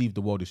I don't believe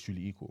the world is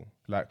truly equal.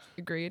 Like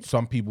Agreed.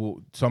 some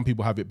people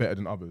have it better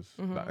than others,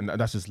 like, and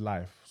that's just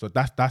life. So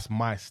that's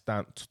my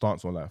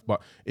stance on life.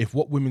 But if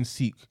what women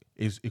seek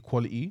is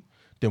equality,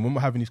 then when we're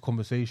having these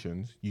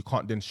conversations, you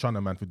can't then shun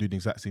a man for doing the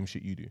exact same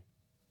shit you do.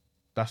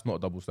 That's not a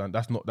double stand.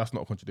 That's not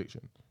a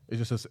contradiction.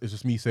 It's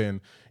just me saying,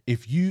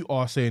 if you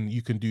are saying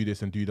you can do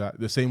this and do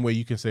that, the same way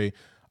you can say,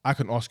 I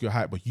can ask your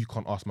height, but you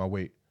can't ask my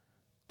weight.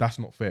 That's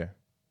not fair.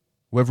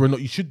 Whether or not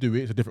you should do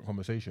it is a different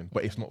conversation,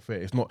 but it's not fair.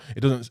 It's not.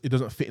 It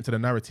doesn't fit into the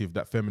narrative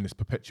that feminists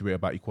perpetuate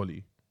about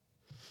equality.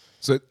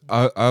 So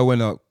I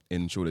went out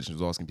in Shoreditch and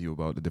was asking people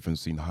about the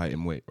difference between height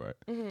and weight, right?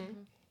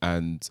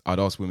 And I'd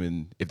ask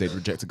women if they'd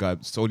reject a guy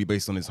solely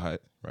based on his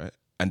height, right?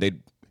 And they'd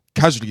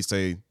casually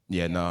say,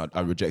 yeah, nah,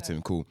 I reject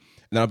him, cool.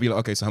 And then I'd be like,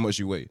 okay, so how much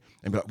do you weigh?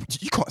 And be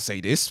like, you can't say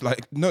this.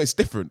 Like, no, it's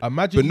different.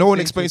 Imagine but no you one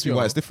saying explains to me a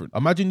why girl- it's different.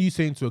 Imagine you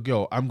saying to a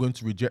girl, I'm going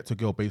to reject a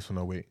girl based on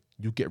her weight.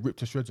 You get ripped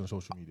to shreds on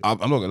social media. I'm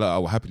not gonna lie, I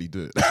will happily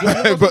do it.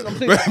 I'm but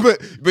saying-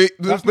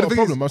 That's the not a thing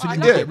problem. is- I said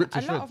you A get lot, ripped to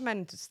a lot shreds. of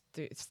men just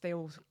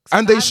still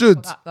And they stand should.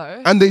 for that,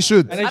 though. And they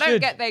should. And they I don't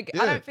should. get I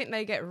Yeah. don't think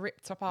they get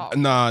ripped apart.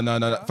 Nah.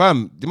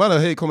 Fam, the amount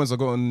of hate comments I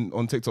got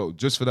on TikTok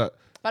just for that.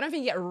 But I don't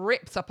think you get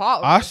ripped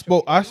apart. I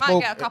spoke You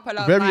might get a couple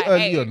of,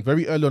 like,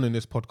 very early on in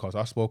this podcast.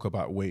 I spoke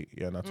about weight,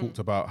 yeah, and I talked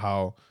about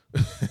how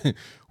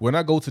when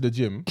I go to the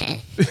gym,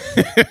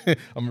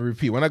 I'm gonna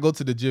repeat. When I go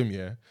to the gym,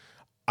 yeah,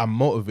 I'm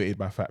motivated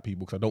by fat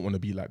people because I don't want to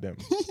be like them.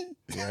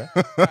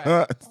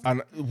 Yeah,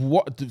 and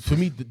what for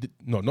me?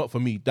 No, not for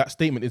me. That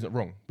statement isn't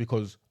wrong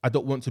because I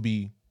don't want to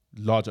be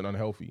large and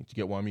unhealthy. Do you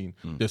get what I mean?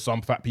 There's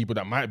some fat people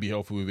that might be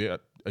healthy with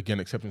it.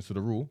 Again, exceptions to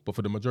the rule, but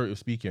for the majority of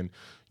speaking,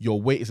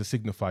 your weight is a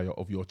signifier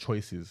of your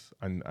choices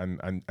and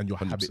your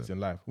habits in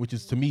life, which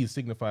is to me a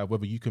signifier of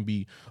whether you can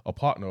be a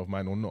partner of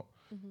mine or not.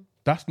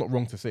 That's not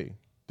wrong to say.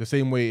 The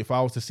same way, if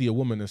I was to see a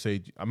woman and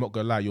say, I'm not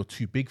gonna lie, you're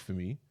too big for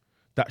me,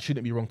 that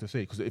shouldn't be wrong to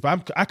say. Because if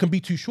I can be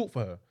too short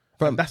for her,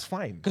 and that's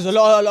fine. Because a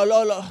lot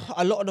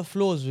of the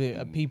flaws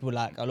with people,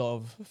 like a lot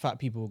of fat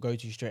people will go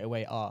to straight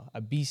away, are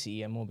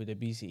obesity, and morbid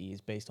obesity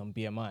is based on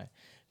BMI.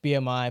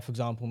 BMI, for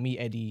example, me,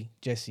 Eddie,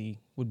 Jesse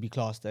would be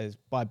classed as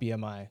by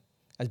BMI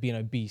as being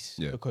obese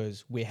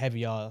because we're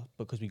heavier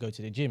because we go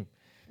to the gym.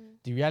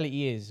 The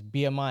reality is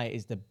BMI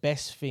is the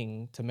best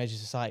thing to measure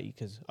society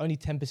because only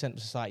 10% of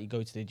society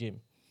go to the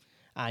gym.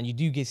 And you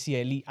do see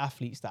elite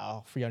athletes that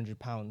are 300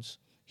 pounds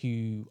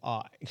who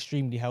are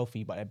extremely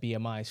healthy, but their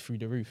BMI is through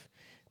the roof.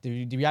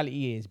 The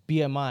reality is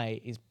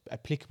BMI is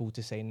applicable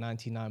to, say,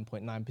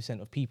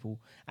 99.9% of people,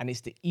 and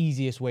it's the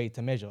easiest way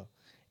to measure.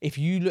 If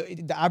you look,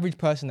 the average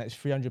person that's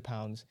 300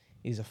 pounds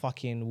is a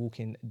fucking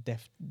walking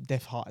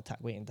death heart attack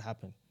waiting to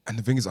happen. And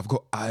the thing is, I've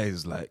got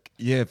eyes. Like,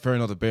 yeah, fair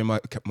enough. The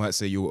BMI might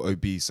say you're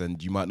obese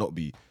and you might not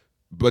be.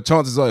 But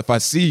chances are, if I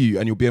see you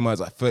and your BMI is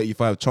like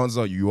 35, chances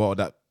are you are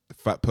that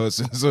fat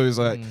person. So it's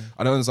like,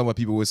 I don't understand why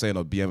people always saying,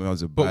 BMI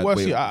is a bad way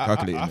of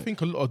calculating I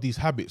think a lot of these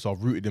habits are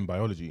rooted in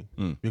biology.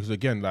 Because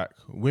again, like,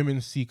 women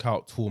seek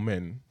out tall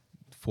men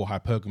for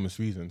hypergamous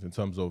reasons in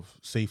terms of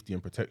safety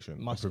and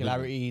protection.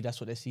 Muscularity,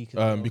 that's what they're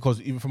seeking. Because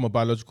even from a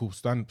biological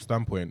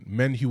standpoint,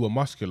 men who are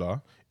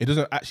muscular, it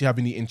doesn't actually have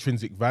any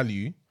intrinsic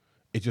value.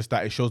 It's just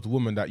that it shows the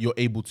woman that you're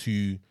able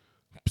to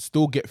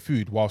still get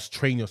food whilst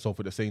train yourself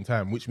at the same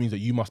time, which means that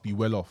you must be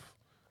well off.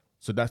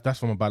 So that's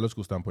from a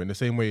biological standpoint. In the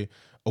same way,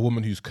 a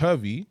woman who's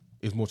curvy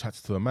is more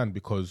attracted to a man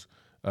because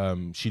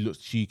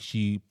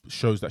she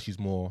shows that she's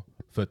more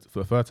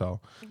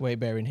fertile. Weight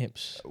bearing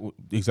hips.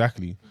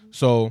 Exactly.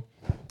 So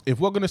if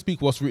we're going to speak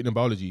what's written in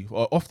biology,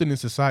 or often in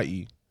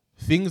society,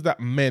 things that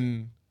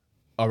men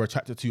are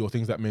attracted to or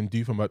things that men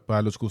do from a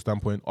biological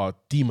standpoint are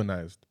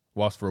demonized,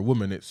 whilst for a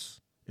woman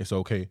it's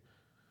okay.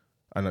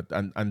 And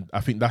I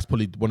think that's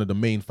probably one of the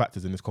main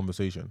factors in this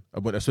conversation,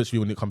 especially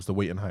when it comes to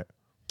weight and height.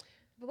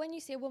 But when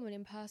you see a woman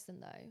in person,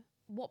 though,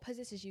 what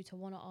possesses you to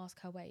want to ask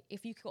her weight?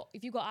 If you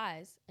got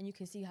eyes and you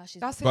can see how she's.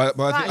 That's but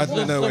I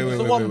don't know.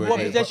 Wait. What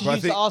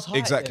possesses you to ask height?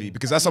 Exactly, then?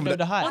 because that's something.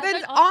 Well,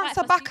 then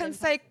answer back and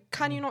say,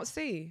 "Can you not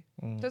see?"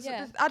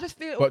 I just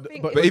feel.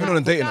 But even on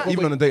a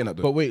dating app,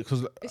 though. But wait,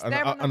 because and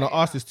I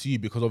asked this app. to you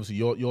because obviously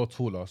you're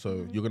taller,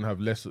 so you're gonna have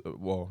less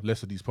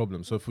of these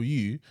problems. So for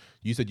you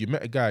said you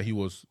met a guy who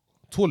was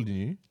taller than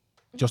you,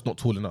 just not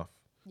tall enough.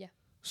 Yeah.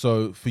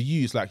 So for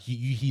you, it's like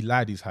he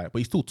lied his height, but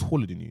he's still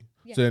taller than you.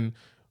 Yeah. So then,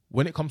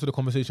 when it comes to the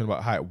conversation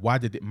about height, why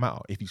did it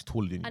matter if he's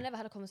taller than you? I never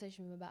had a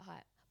conversation with him about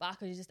height, but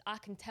I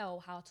can tell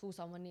how tall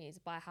someone is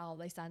by how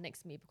they stand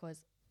next to me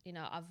because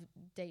I've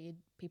dated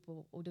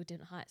people all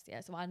different heights. Yeah,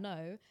 so I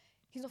know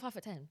he's not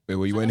 5'10". Wait,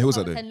 were you wearing heels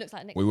that day?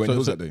 Were you wearing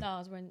heels that day? No, I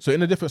was wearing. So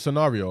in a different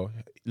scenario,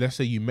 let's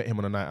say you met him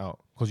on a night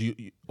out, because you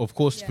of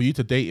course, for you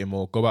to date him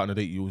or go out on a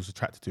date, you was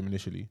attracted to him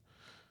initially.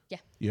 Yeah.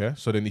 Yeah.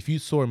 So then, if you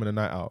saw him on a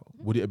night out,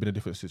 would it have been a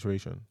different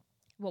situation?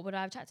 What would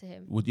I have chatted to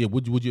him? Would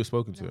you have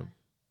spoken to him?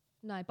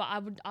 No, but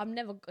I'm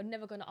never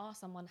going to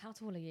ask someone, how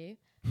tall are you,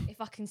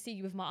 if I can see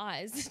you with my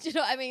eyes. Do you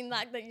know what I mean?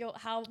 Like that you're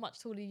how much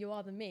taller you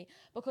are than me.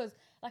 Because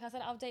like I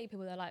said, I've dated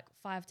people that are like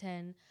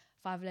 5'10",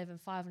 5'11",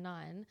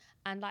 5'9",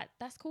 and like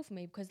that's cool for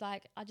me because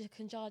like I just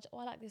can judge.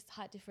 I like this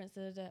height difference.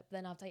 But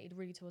then I've dated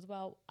really tall as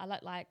well. I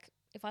like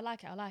if I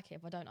like it, I like it.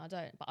 If I don't, I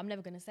don't. But I'm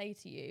never going to say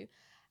to you,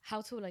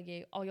 how tall are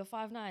you? Oh, you're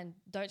 5'9".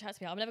 Don't chat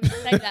to me. I'm never going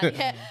to say that.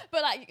 Yeah.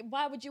 But like,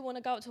 why would you want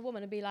to go up to a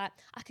woman and be like,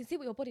 I can see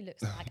what your body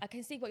looks like. I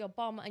can see what your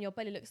bum and your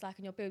belly looks like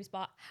and your boobs.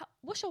 But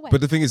what's your weight?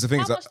 But the thing is, how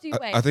much do you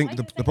weigh? I think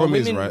the problem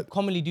is, right?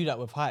 Commonly do that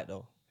with height,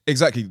 though.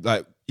 Exactly.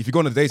 Like, if you go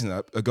on a dating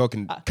app, a girl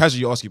can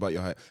casually ask you about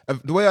your height.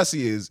 The way I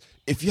see it is,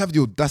 if you have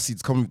the audacity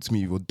to come to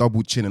me with a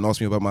double chin and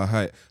ask me about my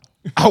height,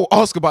 I'll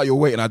ask about your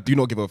weight and I do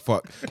not give a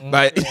fuck.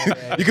 Like,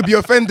 you could be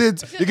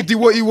offended, you can do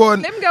what you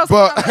want, Them girls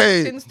but have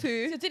hey, chins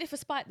too. So did it for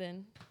spite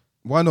then?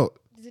 why not?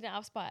 You did it out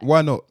of spite?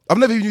 Why not? I've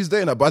never even used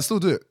dating app, but I still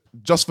do it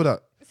just for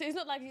that. So it's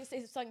not like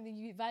it's something that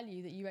you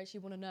value that you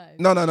actually want to know.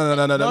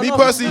 No. Me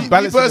personally,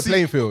 Balancing the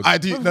playing field. I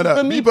do.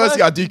 No. Me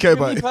personally, I do care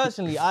about Me it.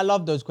 personally, I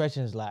love those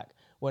questions. Like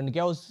when the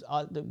girls,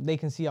 they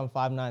can see I'm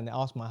 5'9", they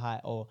ask my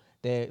height, or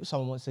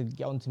someone wants to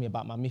get on to me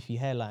about my Miffy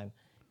hairline.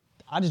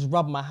 I just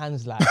rub my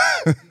hands like,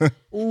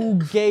 all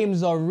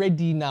games are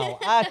ready now.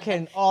 I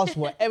can ask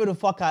whatever the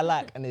fuck I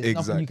like, and there's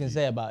nothing you can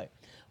say about it.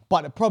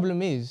 But the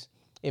problem is,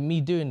 in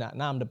me doing that,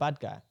 now I'm the bad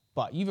guy.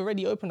 But you've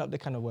already opened up the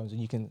can of worms,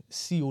 and you can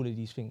see all of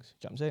these things.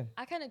 Do you know what I'm saying?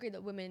 I can agree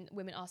that women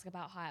ask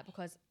about height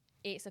because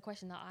it's a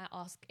question that I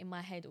ask in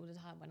my head all the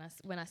time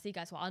when I see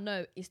guys. So I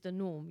know it's the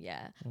norm,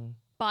 yeah.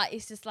 But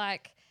it's just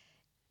like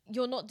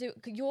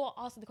you're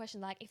asking the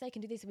question like, if they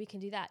can do this, we can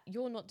do that.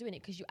 You're not doing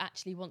it because you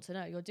actually want to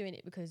know. You're doing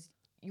it because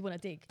you want to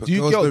dig. Do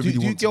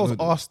you girls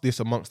ask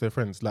this amongst their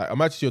friends? Like,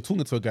 imagine you're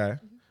talking to a guy.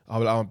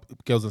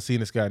 Girls are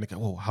seeing this guy and they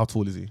go, "Oh, how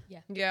tall is he?"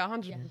 Yeah,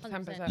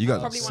 110%. You guys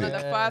probably are one of the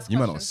sick. first You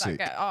man are questions that sick.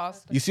 get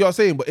asked. You see what I'm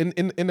saying? But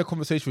in the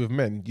conversation with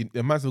men,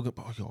 a man's will go,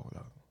 "Oh, yo,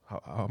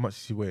 how much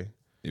does he weigh?"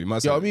 You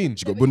might You know what I say mean?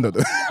 she got bunda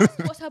though.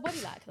 What's her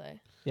body like though?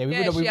 Yeah, we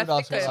Yeah, would she have has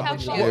asked thick her.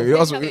 lips. How Yeah, short? you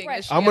ask How me-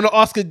 fresh? I'm gonna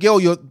ask a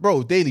girl,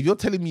 bro, Daily, if you're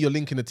telling me you're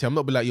linking the T, I'm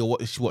not be like, yo,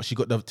 what she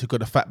got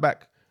the fat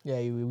back. Yeah,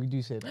 we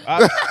do say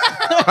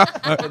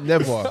that.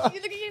 Never. You look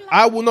at you like,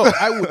 I will not.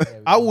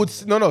 I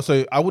would. No.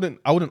 So I wouldn't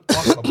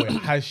ask her, boy,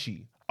 has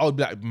she? I would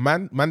be like,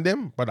 man,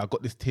 them, but I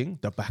got this thing.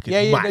 The back is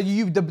Yeah,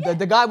 mad.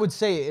 the guy would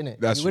say it, innit?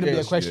 That's It wouldn't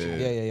true. be a question.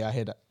 Yeah. Yeah, I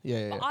hear that.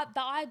 Yeah. but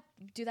I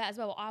do that as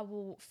well. I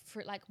will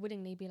like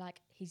willingly be like,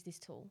 he's this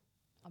tall.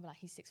 I'm like,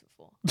 he's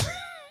 6'4".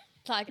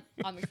 Like,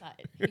 I'm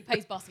excited. He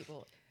plays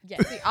basketball. Yeah.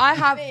 I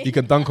have He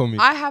can dunk on me.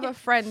 I have a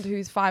friend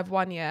who's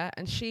 5'1", yeah,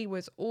 and she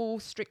was all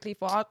strictly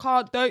for I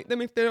can't date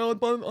them if they're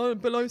below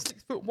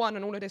 6'1"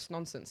 and all of this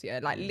nonsense, yeah,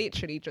 like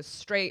literally just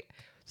straight.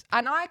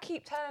 And I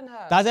keep telling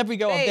her, That's every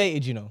girl I've babe,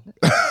 dated, you know.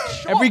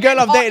 short Every girl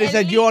men I've are dated has said,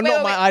 elite. "You are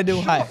not my ideal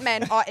short height."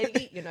 men are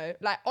elite, you know,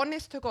 like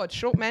honest to God,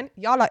 short men,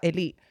 y'all are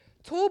elite.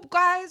 Tall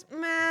guys,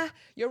 meh,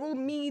 you're all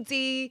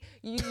meaty.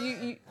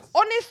 You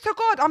honest to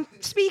God, I'm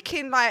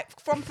speaking like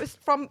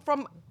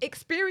from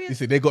experience. You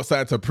see, they got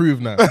something to prove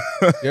now.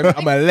 Yeah,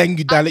 I'm gonna lend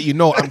you down, let you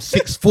know I'm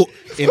 6 foot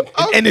in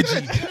energy.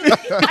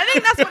 I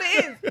think that's what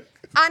it is.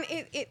 And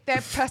their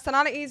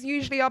personalities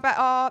usually are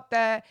better.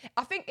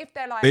 I think if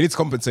they're like They need to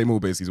compensate more,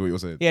 basically, is what you're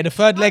saying. Yeah, the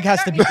third leg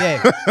has to be there.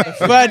 The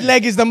The third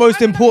leg is the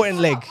most important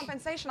leg.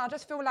 Compensation. I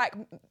just feel like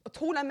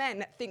taller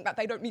men think that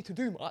they don't need to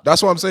do much.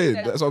 That's what I'm saying.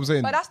 That's what I'm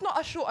saying. But that's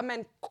not a shorter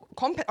man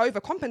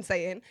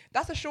overcompensating.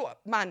 That's a short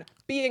man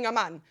being a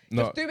man,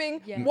 No. just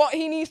doing Yeah. what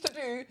he needs to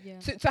do Yeah.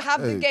 to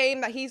have the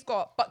game that he's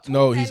got. But tall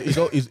No, men he's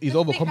just think that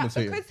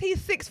overcompensating. because he's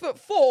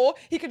 6'4",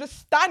 he can just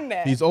stand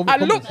there He's and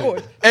look overcompensating.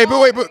 good. Hey,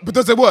 but wait, but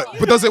does it work?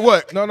 But does it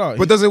work? No.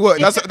 But does it work?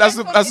 It That's depends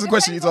the on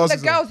question he's the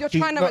asking. girls you're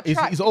trying to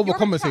attract. He's If you're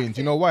overcompensating.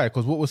 Do you know why?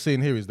 Because what we're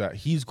saying here is that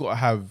he's got to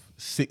have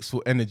 6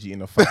 foot energy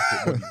in a 5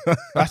 foot body.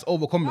 That's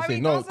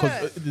overcompensating. No, No,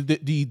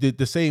 he because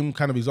the same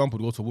kind of example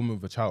goes to a woman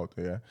with a child.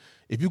 Yeah,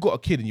 if you've got a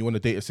kid and you want to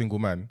date a single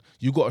man,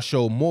 you got to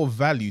show more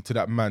value to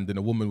that man than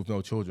a woman with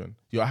no children.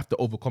 You have to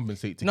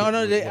overcompensate. To get what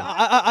you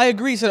want. I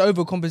agree. Said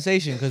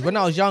overcompensation because when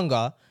I was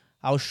younger,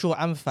 I was short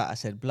and fat. I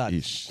said, blood,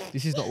 Yeesh.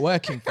 this is not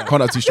working. Fam.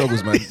 Can't have two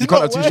struggles, man. You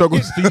can't have two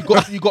struggles. So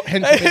you got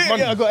hench made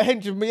money. Yeah, I got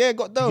henchman. Yeah,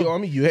 got dough. You know what I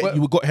mean?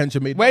 You got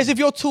hench made. Whereas money. if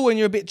you're tall and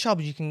you're a bit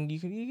chubby, you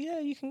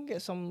can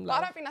get some. But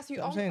I don't think that's you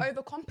know what I'm saying?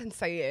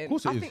 overcompensating. Of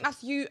course it I is. think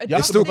that's you.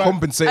 You're still adjusting-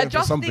 compensating for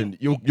adjusting- something.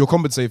 You're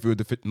compensating for your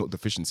not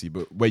deficiency,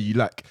 but where you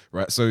lack,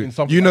 right? So In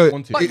something you that's know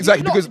wanted. But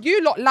exactly you because lot,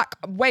 you lot lack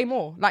way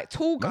more. Like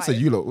tall I guys. said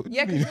you lot. What do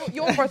Yeah, you mean? because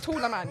you're for a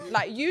taller man.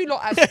 Like you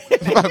lot as.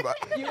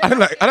 I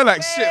don't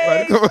like shit,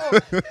 man. Come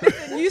on.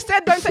 Listen, you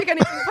said don't take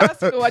anything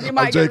personal, and you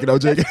might. joking, Get, I'm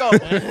joking.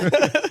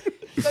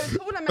 So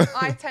taller men,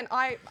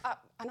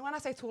 and when I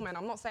say tall men,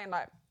 I'm not saying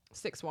like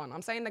 6'1".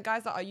 I'm saying the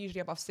guys that are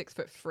usually above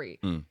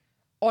 6'3".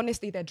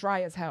 Honestly, they're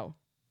dry as hell.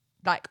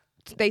 Like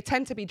they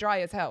tend to be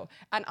dry as hell,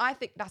 and I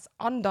think that's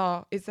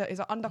is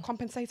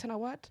undercompensating a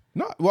word?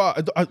 No, well,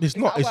 it's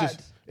not. that a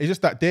It's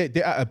just that they're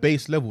at a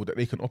base level that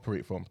they can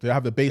operate from. They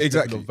have a base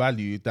Exactly. level of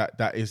value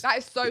that is. That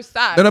is so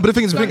sad. No, but the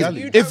thing is, So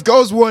you if don't-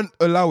 girls weren't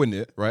allowing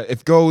it, right?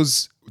 If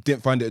girls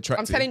didn't find it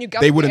attractive, I'm telling you,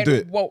 girls they are wouldn't do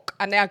getting it. woke,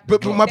 and they're.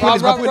 But my point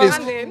is,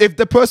 Standing. if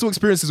the personal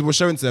experiences were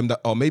showing to them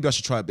that, oh, maybe I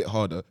should try a bit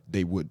harder,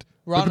 they would.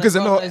 But because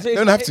they're not, they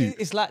don't have to.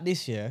 It's like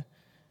this year.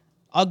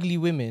 Ugly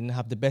women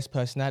have the best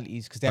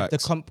personalities because they have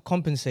Facts. to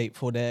compensate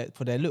for their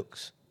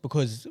looks.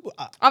 Because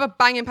I have a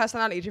banging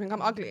personality. Do you think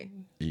I'm ugly?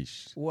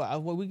 Eesh.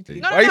 what we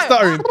No, Why are you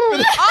stuttering? Answer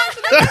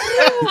the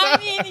question. I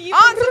mean, you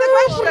Answer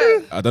the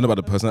question. I don't know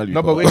about the personality.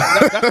 No, but wait,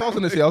 that's what I was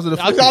gonna say. I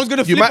was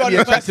gonna flip You might on be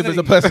the attractive as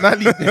a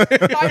personality. personality.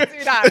 Don't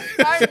do that.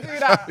 Don't do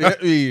that. Yeah,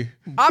 we-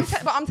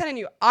 But I'm telling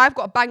you, I've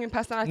got a banging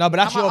personality. No, but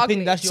that's Am I your ugly?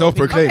 opinion. That's your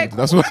opinion. Self-proclaimed. Okay, cool.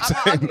 That's what I'm Am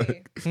I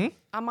saying. ugly?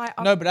 Am I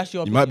ugly? No, but that's your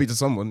You opinion. might be to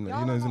someone, Y'all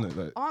you know, are isn't not it?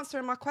 Like,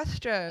 answering my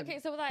question. Okay,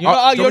 so like, You're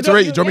not- do you want me to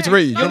rate you? Do you want me to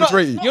rate you? Do you want me to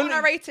rate you? Not on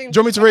a rating. Do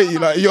you want me to rate you?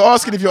 Like, you're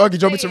asking if you're ugly.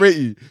 Do you want me to rate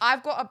you?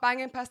 I've got a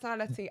banging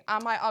personality.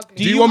 Am I ugly?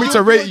 Do you want me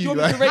to rate you?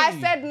 Like, I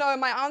said no.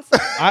 My answer.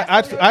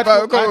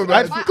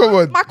 is come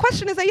on. My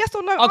question is a yes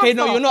or no. Okay,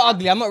 no, answer. you're not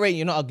ugly. I'm not rating.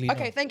 You're not ugly. no.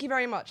 Okay, thank you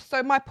very much.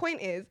 So my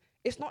point is,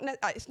 it's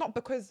not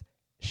because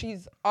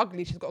she's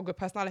ugly, she's got a good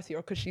personality,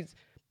 or because she's.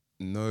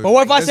 No. But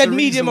what if I there's said a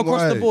medium reason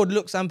across the why. board,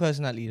 looks and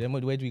personality? Then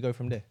where do we go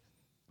from there?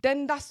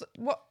 Then that's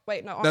what.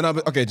 Wait, no. No,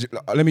 but okay,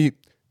 let me.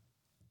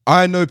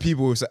 I know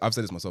people who say, I've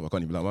said this myself, I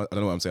can't even lie. I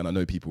don't know what I'm saying. I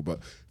know people, but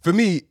for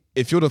me,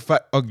 if you're the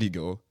fat, ugly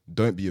girl,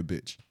 don't be a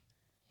bitch.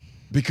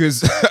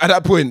 Because at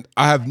that point,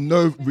 I have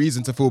no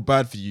reason to feel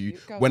bad for you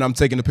when I'm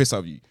taking the piss out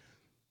of you.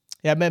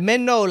 Yeah,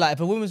 men know like if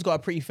a woman's got a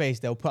pretty face,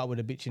 they'll put up with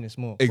a bitchiness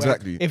more.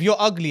 Exactly. Whereas if you're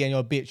ugly and you're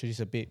a bitch, you're just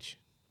a bitch.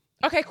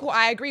 Okay, cool.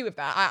 I agree with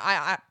that.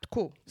 I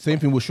cool. Same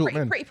thing with short Pretty,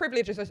 men. pretty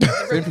privilege is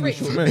Same thing with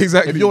short men.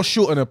 Exactly. If you're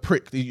short and a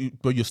prick,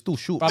 but you're still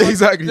short.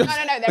 Exactly. No,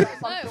 there is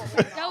some no, short men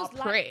that girls are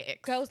like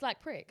pricks. girls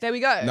like pricks. There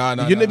we go. No.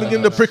 You're never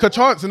giving the prick a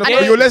chance. And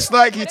But you're less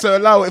likely to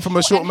allow it from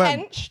a short and man.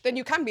 hench, then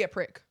you can be a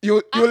prick.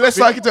 You're less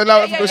likely to allow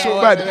it from Yeah, a short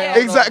yeah, man. yeah,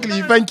 yeah.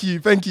 Exactly. Thank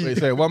you. Wait,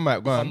 say one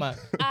mic, go on. I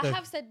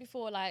have said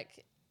before, like,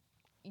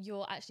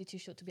 you're actually too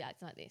short to be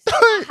acting like this.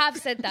 I have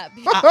said that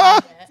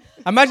before.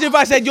 Imagine if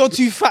I said you're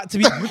too fat to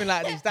be moving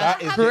like this.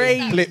 That is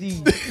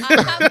crazy.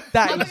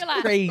 That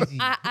is crazy.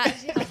 I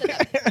actually have said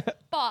that before.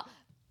 But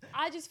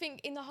I just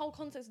think in the whole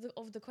context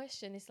of the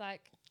question, it's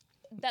like,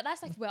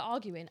 that's like we're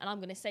arguing and I'm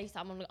going to say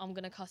something, I'm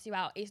going to cuss you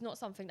out. It's not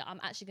something that I'm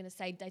actually going to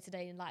say day to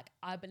day and like,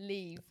 I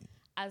believe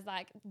as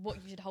like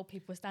what you should hold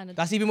people's standards.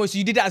 That's even more. So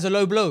you did that as a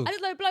low blow. I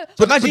did low blow.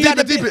 But deep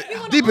it. You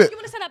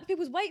want to set up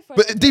people's weight for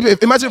But deep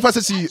it. Imagine if I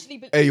said to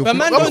you, hey, your But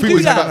man your don't food do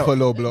was that. back for a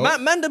low blow.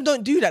 Man, them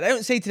don't do that. They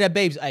don't say to their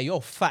babes, hey,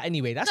 you're fat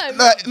anyway. That's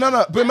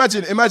No. But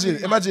imagine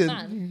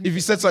Man. if you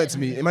said something to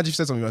me. Imagine if you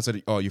said something and I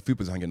said, oh, your food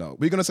was hanging out.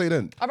 What are you gonna say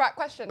then? All right,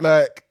 question.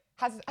 Like,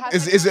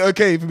 Has is it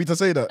okay for me to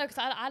say that? No, because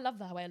I love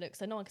the way I look,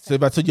 so no one can say So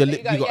if I told you, There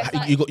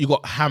you go, you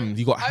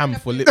got ham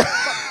for lips.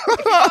 If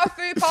you got a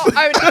food part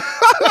owner.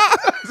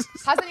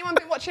 Has anyone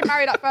been watching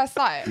Married at First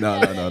Sight?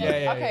 No.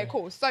 Okay,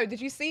 cool. So did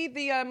you see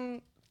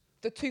the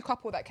two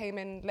couple that came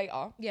in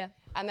later? Yeah.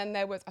 And then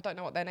there was, I don't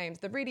know what their names,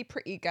 the really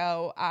pretty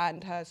girl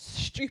and her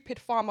stupid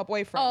farmer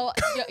boyfriend. Oh,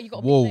 you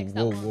got Whoa, big legs.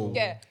 that one. whoa.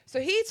 Yeah. So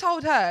he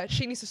told her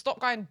she needs to stop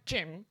going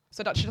gym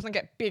so that she doesn't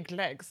get big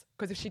legs.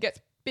 Because if she gets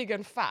big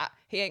and fat,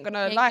 he ain't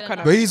gonna Ain't like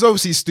gonna her. But he's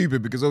obviously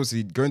stupid because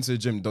obviously going to the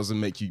gym doesn't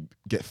make you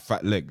get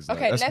fat legs. Like,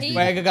 Okay, that's let's- the-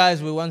 Wait,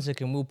 guys, wait 1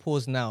 second. We'll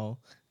pause now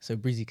so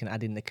Breezy can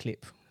add in the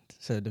clip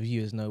so the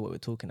viewers know what we're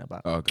talking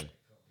about. Oh, okay.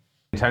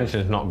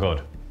 Intention's not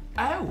good.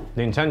 Oh.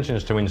 The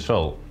intention's to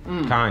insult,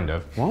 kind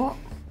of. What?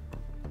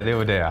 The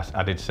other day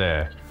I did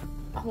say,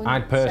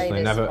 I'd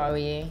personally never.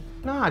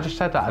 No, I just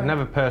said that I'd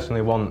never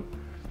personally want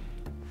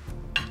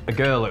a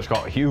girl that's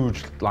got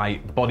huge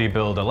like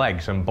bodybuilder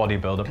legs and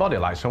bodybuilder body,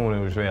 like someone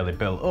who's really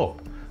built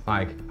up.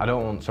 Like I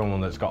don't want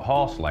someone that's got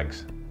horse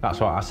legs. That's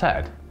what I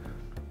said.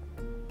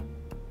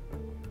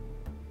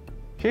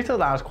 She thought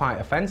that was quite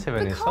offensive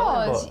and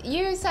insulting. Because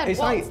you said it's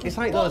like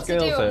what those to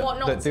girls do and what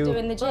that not to do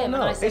in the gym,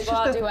 No, and I said, it's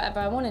well, just I'll a- do whatever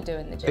I want to do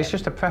in the gym. It's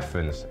just a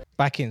preference.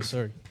 Back in,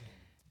 sorry.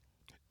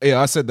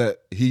 Yeah, I said that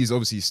he's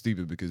obviously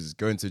stupid because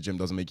going to the gym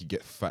doesn't make you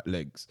get fat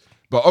legs.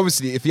 But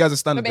obviously, if he has a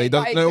standard, But where he mate,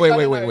 does, no,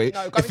 no, wait.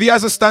 no, If going he to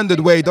has a the standard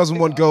gym where he makes doesn't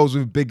you want bigger. girls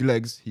with big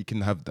legs, he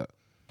can have that.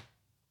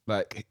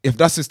 Like, if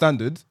that's his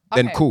standard,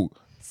 then Okay. cool.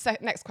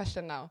 Next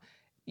question now.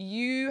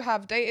 You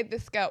have dated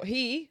this girl.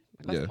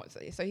 Yeah.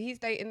 So he's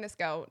dating this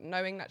girl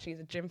knowing that she's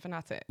a gym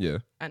fanatic. Yeah.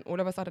 And all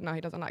of a sudden now he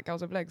doesn't like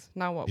girls with legs.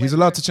 Now what? He's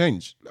allowed to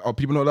change. Are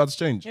people not allowed to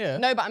change? Yeah.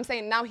 No, but I'm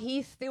saying now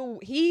he's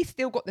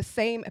still got the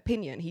same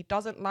opinion. He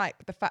doesn't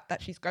like the fact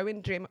that she's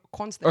going gym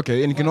constantly.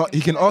 Okay, and he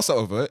can ask that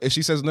of her. If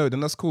she says no, then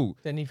that's cool.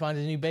 Then he finds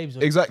his new babes.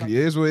 or Exactly,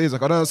 it is what it is.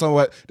 Like I don't understand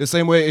why. The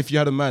same way if you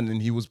had a man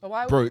and he was But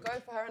why would broke. you go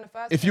for her in the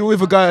first If place? you were with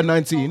a Why guy would at you go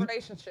 19, for a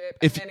relationship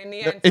if and then in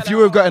the end if tell you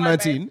her, were with a guy "Oh, at my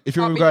 19, babe, if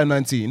you were I'll with a be guy at the-"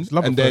 19,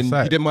 love at and first then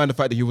sight. you didn't mind the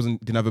fact that he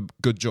didn't have a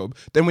good job,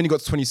 then when you got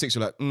to 26,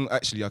 you're like,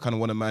 actually, I kind of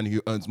want a man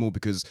who earns more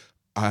because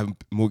I have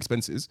more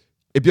expenses.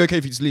 It'd be okay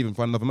if you just leave and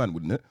find another man,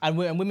 wouldn't it? And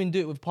women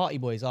do it with party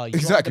boys. Oh, you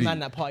Exactly. want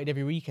the man that partied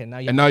every weekend. Now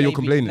you And have now a you're baby.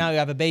 complaining. Now you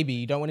have a baby.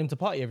 You don't want him to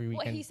party every What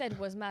weekend. he said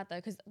was mad though,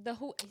 because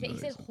he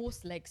said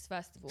horse legs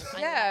first of all.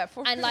 And Yeah,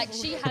 and like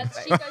she goes to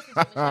the gym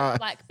and she has,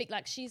 like big,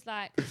 like she's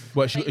like.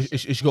 But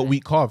she got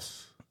weak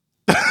calves.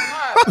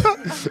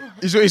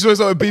 He's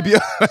always on a BBL.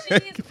 She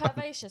is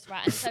curvaceous,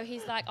 right? And so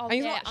he's like, oh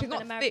And yeah, she's I'm gonna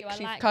not marry thick, you. I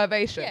she's like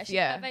curvaceous, Yeah, she's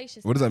yeah.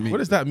 curvaceous. What does that mean? What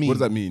does that mean? What does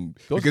that mean?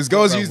 Girls Because talk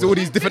girls about use what- all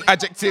these different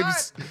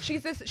adjectives.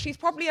 She's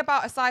probably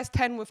about a size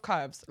 10 with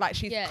curves. Like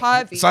she's Yeah.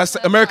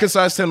 curvy. American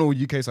size 10 or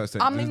UK size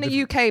 10? I'm There's in the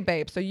different- UK,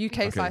 babe. So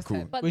UK size cool.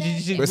 10. But Would,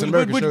 then, you, But it's would,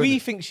 American would show, we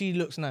innit? think she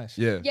looks nice?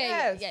 Yeah.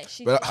 yeah.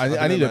 She's But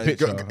I need a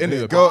picture. I need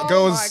a picture. Girls,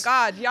 Oh my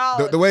God,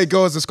 y'all. the way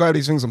girls describe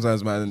these things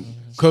sometimes, man.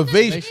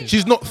 Curvaceous.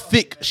 She's not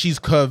thick. She's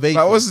curvaceous.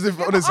 Like, what's the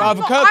difference? I'm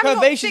the not- curve- I'm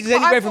not curvaceous thick, is but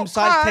anywhere I've from got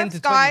size 10 curves,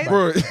 to 20, guys.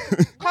 Bro,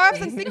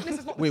 Curves and thickness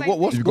is not the Wait, same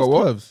what's You got what's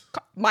what? curves?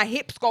 My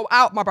hips go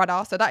out, my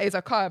brother. So that is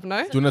a curve,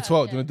 no? Do you want a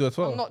 12? Do you want to do a I'm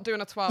 12? not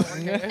doing a 12.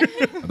 Okay. I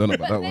don't know about But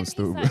that then one he's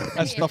still. like, bro. That's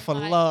saying, stuff a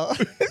like, lot.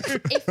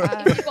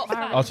 If you got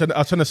fat, I was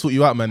trying to sort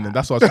you out, man. Then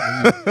that's what I was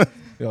trying to use.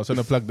 Yeah, I was trying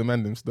to plug the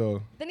man them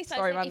still. then he starts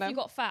Sorry, saying, if man, you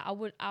got fat, I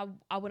wouldn't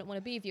want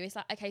to be with you. It's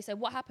like, okay, so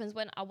what happens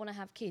when I want to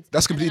have kids?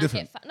 That's And then completely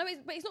I get different. fat?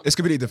 No, but it's not. It's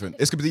completely different.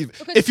 It's completely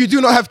different. Because If you do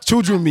not have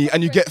children with me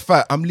and you get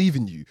fat, I'm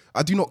leaving you.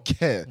 I do not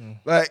care.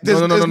 Like, there's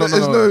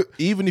no.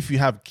 Even if you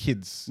have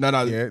kids. No,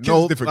 Yeah, kids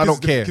no, is different. I Kids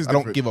don't care. is I don't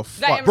different. give a Let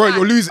fuck. him Bro, rant.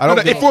 you're losing. I don't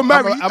No, give if we're a-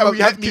 married I'm a- and we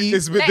have let me- kids,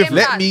 it's a bit Let him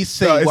different. Let me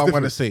say No, it's what I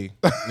want to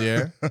different. say.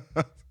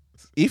 Yeah.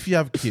 If you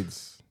have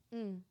kids,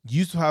 you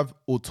used to have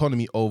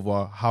autonomy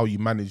over how you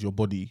manage your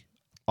body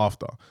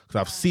after. Because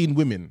I've seen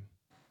women,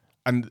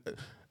 and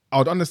I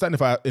would understand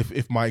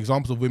if my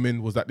examples of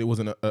women was that it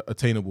wasn't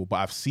attainable. But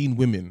I've seen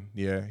women,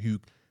 who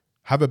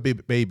have a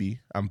baby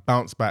and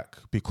bounce back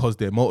because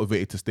they're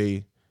motivated to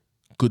stay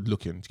good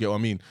looking. Do you get what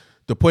I mean?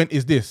 The point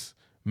is this: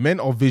 men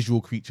are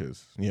visual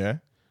creatures. Yeah.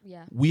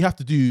 Yeah. We have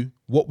to do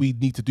what we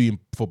need to do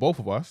for both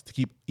of us to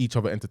keep each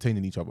other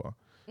entertaining each other.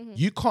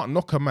 You can't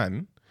knock a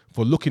man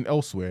for looking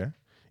elsewhere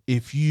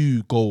if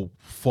you go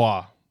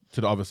far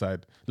to the other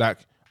side. Like,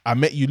 I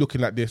met you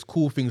looking like this,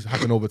 cool things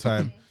happen over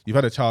time. You've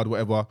had a child,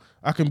 whatever.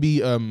 I can be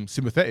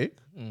sympathetic.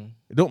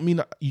 It don't mean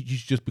that you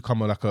should just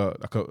become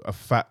a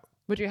fat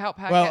Would you help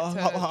her Well,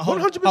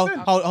 get to... 100%.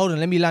 hold on.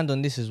 Let me land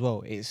on this as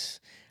well.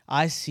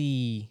 I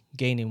see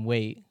gaining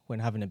weight when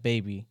having a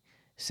baby,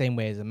 same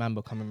way as a man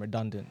becoming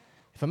redundant.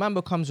 If a man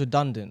becomes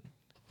redundant,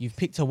 you've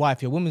picked a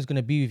wife, your woman's going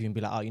to be with you and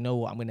be like, oh, you know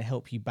what, I'm going to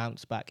help you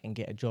bounce back and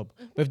get a job.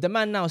 But if the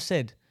man now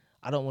said,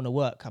 I don't want to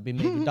work, I've been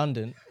made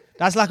redundant,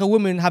 that's like a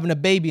woman having a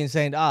baby and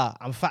saying,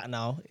 I'm fat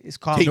now, it's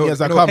calm. Take me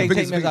as I come.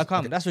 Take me as I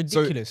come. That's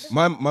ridiculous. So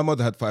my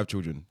mother had 5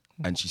 children,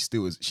 and she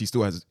still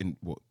has in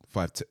what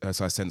 5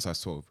 size 10, size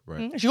 12,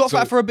 right? She got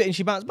fat for a bit and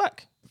she bounced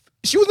back.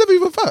 She was never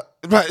even fat,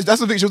 right?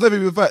 That's the thing. She was never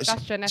even fat.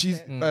 That's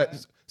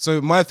genetic.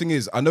 So my thing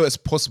is, I know it's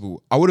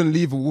possible. I wouldn't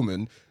leave a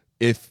woman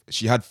if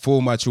she had 4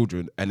 of my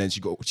children and then she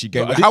gained. I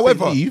didn't say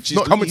However, leave, she's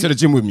not coming leave. to the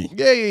gym with me.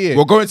 Yeah.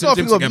 We're going It's to the not a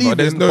gym thing of together.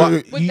 There's leaving,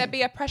 no. but Would there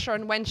be a pressure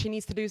on when she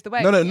needs to lose the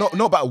weight? No, not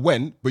about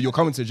when, but you're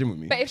coming to the gym with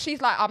me. But if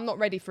she's like, I'm not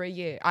ready for a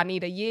year, I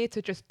need a year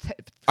to just...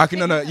 I can,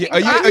 no. Yeah,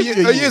 a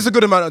year is a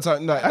good amount of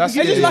time. No, that's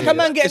It's just like a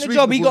man getting It's a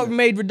job, he got reasonable.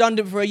 made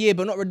redundant for a year,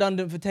 but not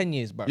redundant for 10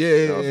 years, bro. Yeah.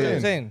 You know what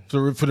I'm saying?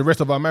 So for the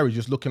rest of our marriage,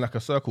 just looking like a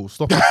circle.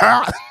 Stop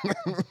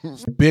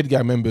it. Beard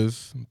guy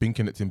members been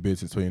connecting beard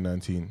since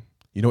 2019.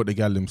 You know what the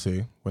gal them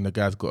say? When the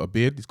guy's got a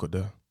beard, he's got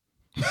the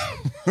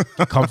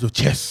comes with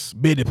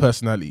chest, bearded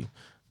personality.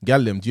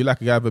 Gal them, do you like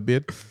a guy with a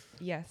beard?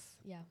 Yes.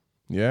 Yeah.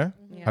 Yeah?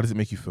 Yeah. How does it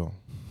make you feel?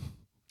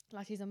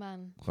 Like he's a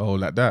man. Oh,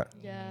 like that.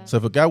 Yeah. So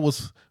if a guy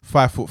was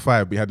 5'5",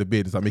 but he had a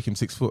beard, does that make him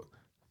 6 foot?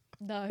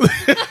 No.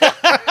 It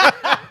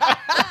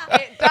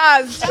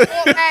does.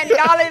 Short man,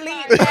 y'all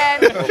elite,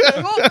 man.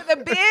 Short with a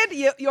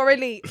beard, you're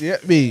elite. Yeah,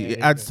 me. It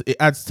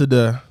adds to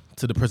the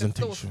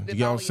presentation. the You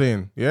get what I'm value.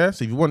 saying? Yeah.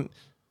 So if you want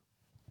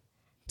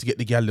to get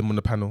the gal them on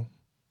the panel,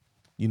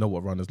 you know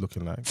what Rana's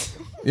looking like.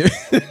 Yeah.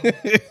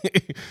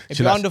 If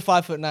you're under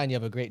 5'9", you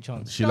have a great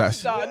chance. She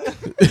likes Done.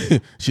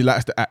 she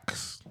likes the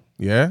axe,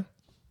 yeah,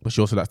 but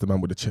she also likes the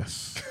man with the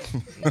chest.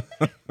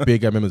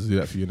 Big guy members do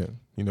that for you, innit?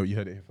 You know, you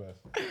heard it here first.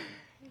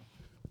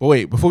 But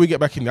wait, before we get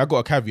back in, I got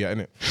a caveat,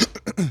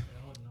 innit?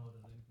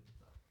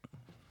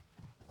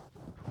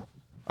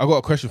 I got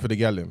a question for the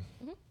gal them.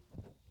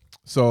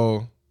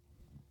 So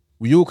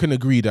we all can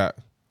agree that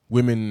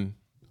women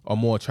are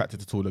more attracted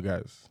to taller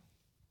guys.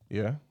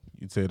 Yeah,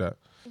 you'd say that.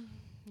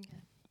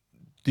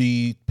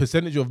 The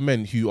percentage of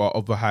men who are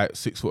of a height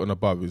 6 foot and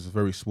above is a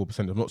very small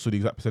percentage. I'm not sure the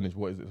exact percentage.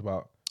 What is it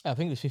about? I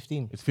think it's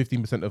 15. It's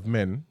 15% of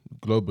men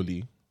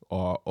globally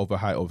are of a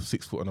height of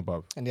 6 foot and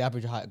above. And the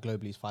average height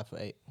globally is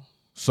 5'8".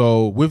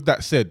 So with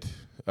that said,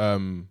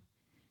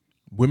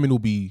 women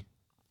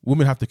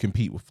have to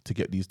compete to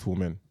get these tall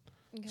men.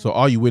 Okay. So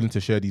are you willing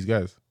to share these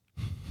guys?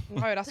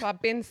 No, that's what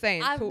I've been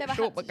saying. I've never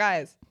Short had but to-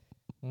 guys.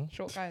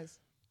 Short guys.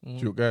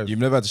 Short guys. You've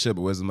never had to share,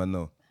 but where's the man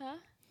now? Huh?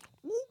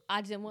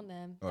 I didn't want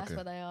them. That's Okay.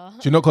 what they are. Do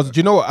you know? Because do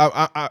you know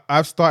what?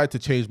 I've started to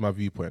change my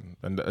viewpoint,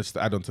 and just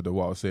to add on to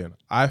what I was saying.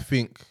 I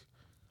think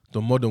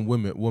the modern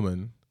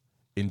woman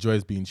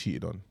enjoys being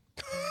cheated on.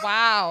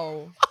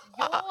 Wow.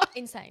 You're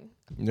insane.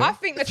 Yeah? I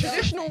think the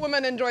traditional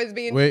woman enjoys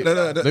being... Wait,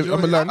 No, I'm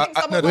gonna land. I think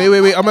some of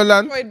Wait. our I'm gonna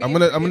land. enjoyed I'm being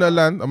gonna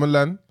cheated on.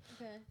 land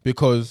Okay.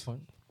 because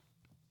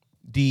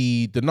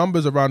the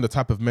numbers around the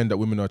type of men that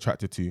women are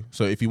attracted to.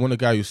 So if you want a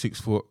guy who's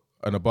 6 foot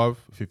and above,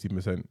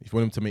 15%. If you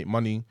want him to make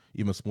money,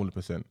 even smaller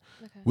percent.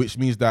 Okay. Which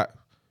means that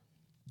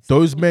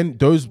those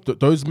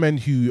men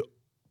who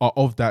are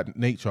of that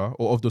nature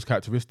or of those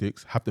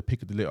characteristics have the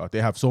pick of the litter.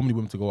 They have so many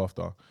women to go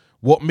after.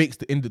 What makes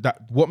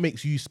what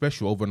makes you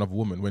special over another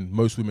woman when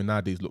most women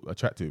nowadays look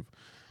attractive?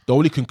 The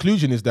only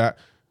conclusion is that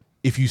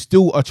if you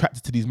still are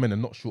attracted to these men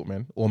and not short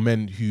men or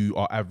men who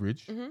are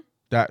average,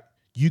 that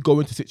you go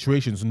into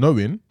situations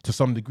knowing to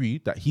some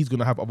degree that he's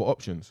gonna have other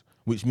options,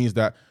 which means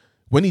that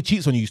when he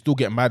cheats on you, you still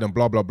get mad and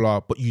blah blah blah,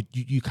 but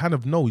you kind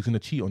of know he's gonna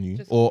cheat on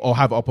you or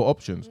have other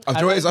options. Do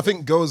you know what it is? I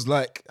think girls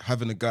like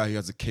having a guy who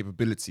has the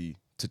capability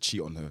to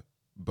cheat on her,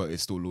 but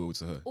is still loyal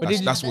to her.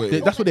 That's what it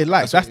is. That's what they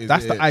like. That's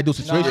the ideal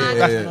situation.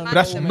 But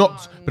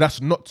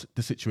that's not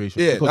the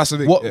situation. Yeah, because that's the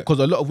thing, yeah. Because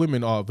a lot of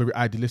women are very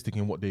idealistic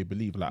in what they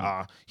believe.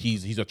 Like,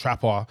 he's a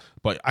trapper,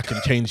 but I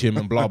can change him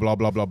and blah blah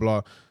blah blah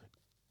blah.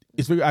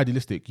 It's very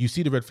idealistic. You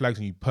see the red flags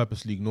and you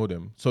purposely ignore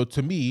them. So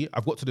to me,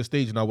 I've got to the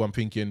stage now where I'm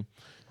thinking,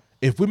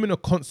 if women are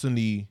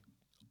constantly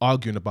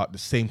arguing about the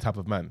same type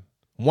of man,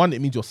 one,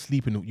 it means you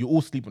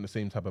all sleep on the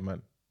same type of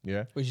man.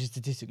 Yeah. Which is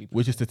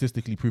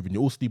statistically proven. You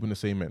all sleep on the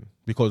same men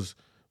because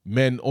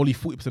men, only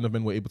 40% of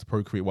men were able to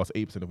procreate, whilst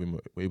 8% of women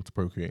were able to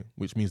procreate,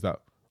 which means that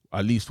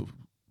at least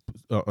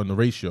on the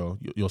ratio,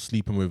 you're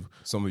sleeping with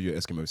some of your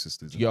Eskimo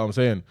sisters. You get what I'm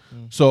saying?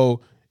 So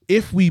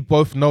if we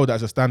both know that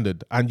as a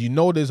standard, and you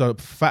know there's a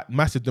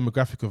massive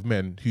demographic of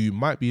men who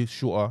might be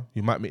shorter,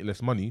 who might make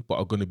less money, but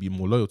are going to be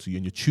more loyal to you,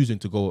 and you're choosing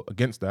to go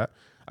against that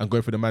and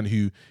going for the man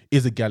who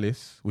is a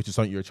gallus, which is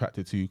something you're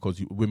attracted to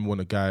because women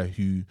want a guy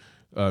who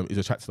is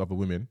attracted to other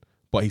women,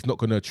 but he's not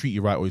going to treat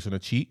you right or he's going to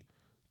cheat.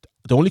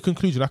 The only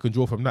conclusion I can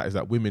draw from that is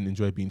that women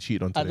enjoy being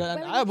cheated on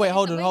today. Wait,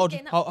 hold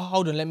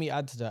on. Let me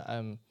add to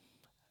that.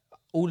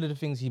 All of the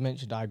things he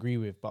mentioned, I agree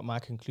with, but my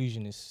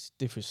conclusion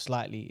differs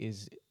slightly.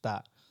 Is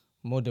that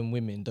modern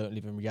women don't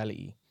live in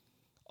reality.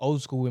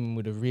 Old school women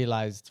would have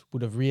realized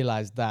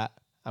that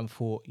and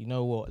thought, you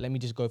know what, let me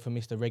just go for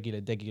Mr.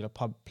 Regular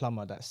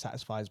plumber that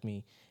satisfies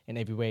me in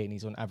every way, and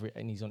he's on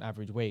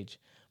average wage.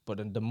 But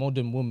then the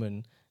modern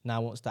woman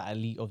now wants that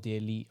elite of the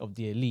elite of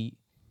the elite,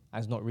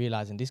 and is not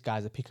realizing this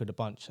guy's a pick of the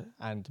bunch,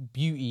 and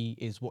beauty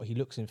is what he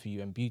looks in for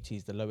you, and beauty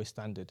is the lowest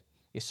standard.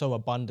 It's so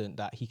abundant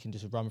that he can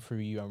just run through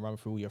you and run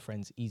through all your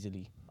friends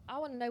easily. I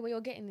want to know where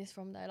you're getting this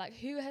from though. Like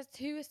who's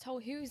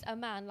a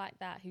man like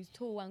that who's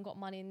tall and got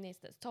money in this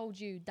that's told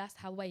you that's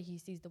how way he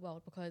sees the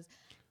world? Because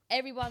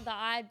everyone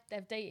that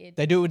they've dated,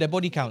 they do it with their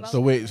body count. So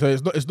wait, so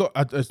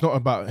it's not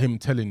about him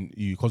telling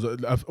you, because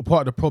a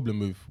part of the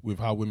problem with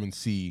how women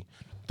see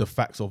the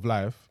facts of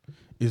life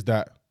is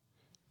that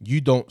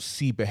you don't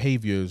see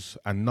behaviors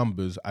and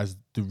numbers as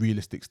the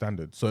realistic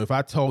standard. So if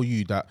I tell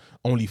you that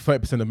only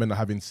 30% of men are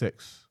having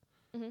sex,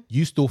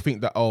 you still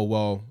think that, oh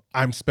well,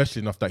 I'm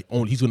special enough that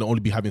he's gonna only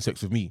be having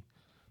sex with me.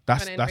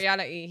 That's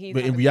reality,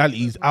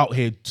 he's out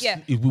here.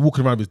 He's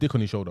walking around with his dick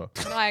on his shoulder.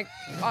 Can I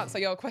answer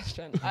your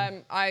question?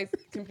 I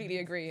completely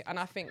agree, and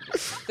I think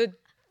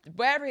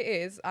where it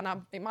is, and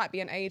it might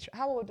be an age.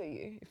 How old are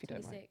you, if you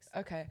don't mind?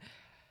 Okay,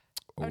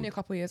 only a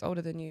couple of years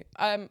older than you.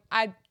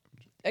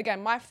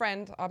 Again, my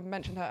friend, I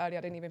mentioned her earlier.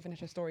 I didn't even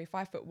finish her story.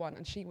 5'1",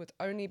 and she would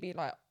only be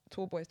like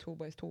tall boys.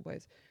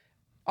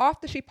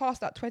 After she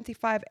passed that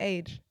 25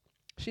 age,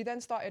 she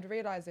then started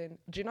realizing,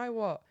 do you know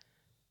what?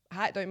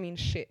 Height don't mean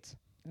shit.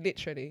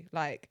 Literally,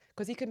 like,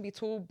 because he can be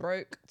tall,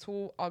 broke,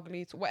 tall,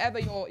 ugly, whatever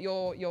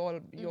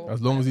your.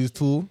 As long as he's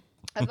tall.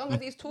 As long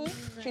as he's tall,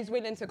 she's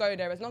willing to go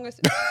there. As long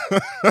as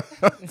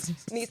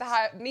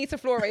need to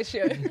floor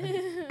ratio.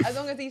 As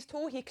long as he's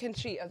tall, he can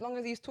cheat. As long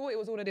as he's tall, it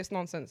was all of this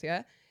nonsense.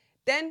 Yeah.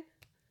 Then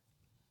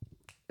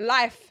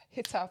life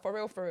hit her for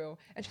real,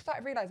 and she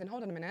started realizing,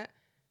 hold on a minute.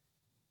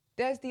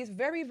 There's these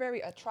very, very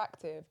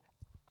attractive,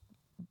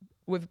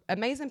 with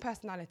amazing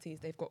personalities.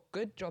 They've got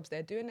good jobs.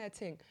 They're doing their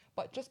thing.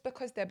 But just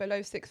because they're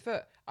below 6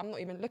 foot, I'm not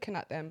even looking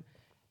at them.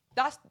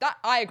 That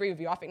I agree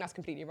with you. I think that's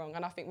completely wrong.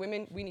 And I think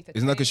women, we need to.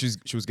 Isn't that because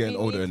she was getting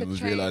older and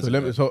was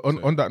realizing? So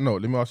on that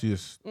note, let me ask you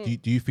this: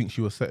 do you think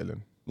she was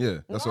settling? Yeah,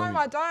 that's no,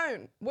 I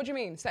don't. What do you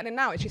mean settling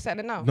now? Is she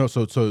settling now? No,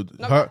 so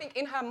no. I think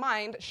in her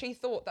mind, she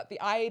thought that the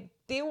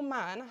ideal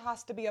man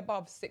has to be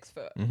above 6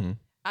 foot,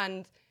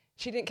 and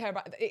she didn't care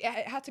about it. It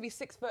had to be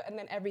 6 foot, and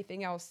then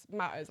everything else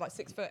matters. Like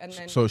 6 foot, and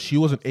then. So she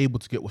wasn't able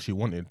to get what she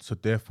wanted. So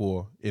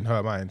therefore, in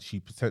her mind,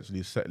 she potentially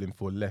is settling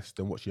for less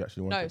than what she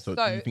actually wanted. No, so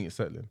do you think it's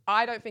settling?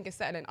 I don't think it's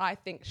settling. I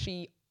think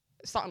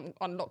something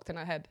unlocked in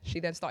her head. She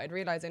then started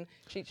realizing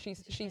she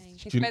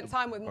spent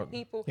time with more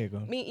people.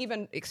 Me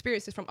even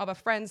experiences from other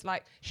friends.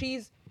 Like,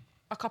 she's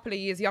a couple of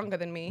years younger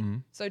than me.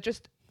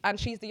 And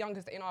she's the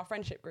youngest in our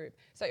friendship group.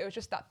 So it was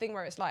just that thing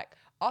where it's like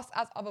us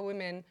as other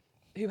women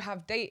who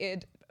have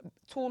dated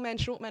tall men,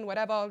 short men,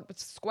 whatever,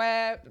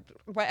 square,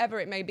 whatever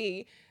it may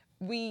be,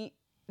 we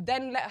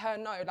then let her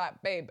know, like,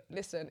 babe,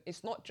 listen,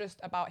 it's not just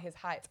about his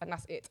height and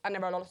that's it. And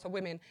there are lots of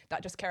women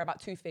that just care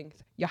about two things,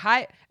 your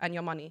height and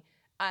your money.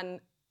 And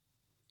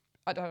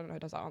I don't know,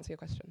 does that answer your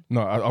question?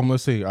 No, I'm going to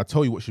say, I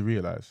tell you what she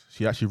realised.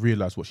 She actually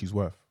realised what she's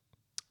worth.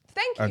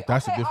 Thank you. And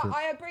that's the difference.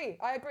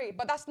 I agree.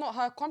 But that's not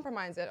her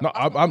compromising. No,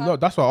 I'm not.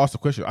 That's why I asked the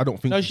question. I don't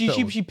think. No,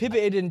 she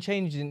pivoted and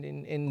changed in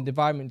the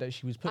environment that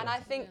she was put in. And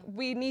I think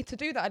we need to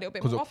do that a little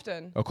bit more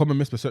often. A common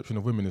misperception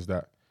of women is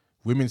that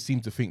women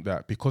seem to think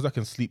that because I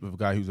can sleep with a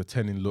guy who's a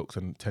 10 in looks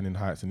and 10 in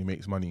heights and he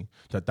makes money,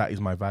 that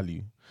is my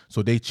value.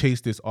 So they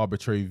chase this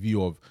arbitrary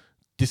view of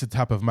this is the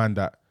type of man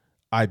that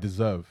I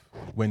deserve.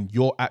 When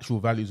your actual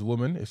value as a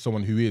woman is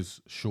someone who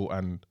is short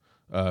and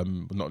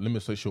not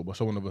limited so short, but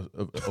someone of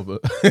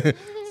a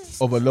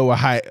of a lower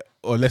height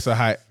or lesser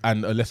height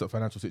and a lesser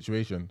financial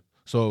situation.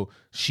 So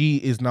she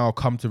is now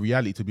come to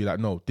reality to be like,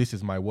 no, this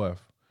is my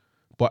worth.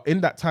 But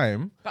in that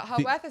time, but her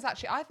worth is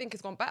actually, I think,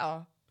 it's gone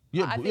better.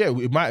 Yeah,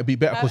 it might be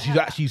better because she's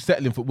actually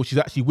settling for. Well, she's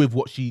actually with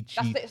what she's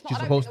supposed. I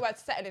don't think the word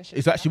settling.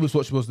 It's actually with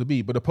what she's supposed to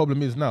be. But the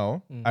problem is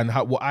now, and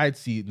what I'd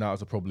see now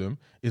as a problem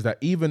is that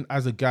even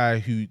as a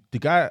guy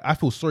I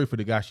feel sorry for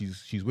the guy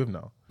she's with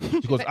now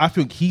because I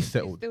think he's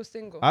settled. He's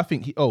still single. I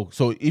think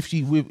so if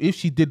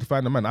she did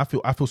find a man, I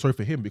feel sorry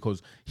for him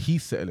because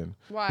he's settling.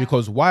 Why?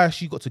 Because why has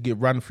she got to get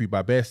ran through by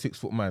a bare 6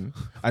 foot man,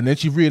 and then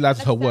she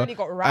realizes her worth,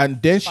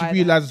 and then she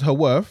realizes her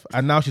worth,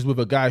 and now she's with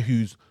a guy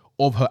who's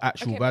of her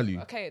actual value.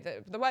 Okay,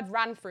 the word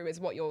ran through is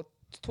what you're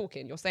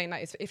talking. You're saying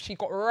that if she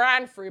got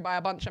ran through by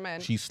a bunch of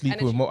men. She's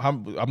sleeping with more.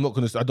 I'm not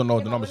going to, I don't know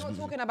the numbers. We're not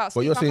talking about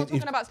sleeping. I'm not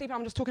talking about sleeping.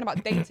 I'm just talking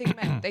about dating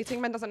men.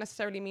 Dating men doesn't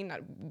necessarily mean that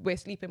we're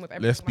sleeping with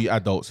everyone. Let's be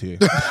adults here.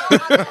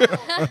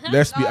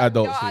 Let's be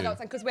adults here. And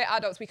because we're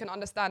adults, we can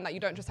understand that you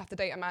don't just have to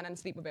date a man and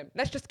sleep with him.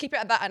 Let's just keep it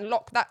at that and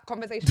lock that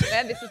conversation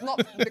there. This is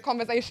not the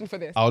conversation for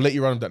this. I'll let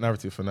you run with that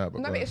narrative for now.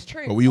 But no, but it's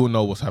true. But we all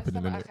know what's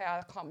happening. Okay,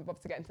 I can't be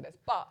bothered to get into this.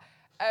 But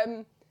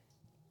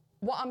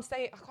what I'm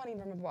saying, I can't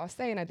even remember what I was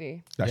saying,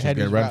 Eddie. That she's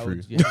getting ran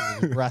through. Yeah,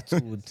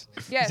 rattled.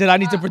 Yeah, he said, I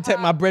need to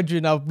protect my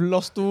brethren. I've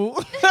lost all.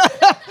 So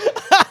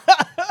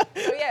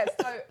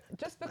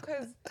just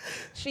because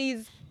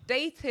she's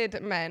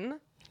dated men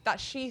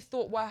that she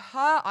thought were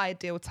her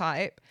ideal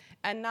type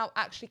and now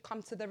actually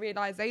come to the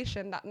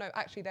realization that no,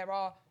 actually there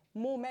are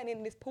more men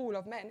in this pool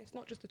of men. It's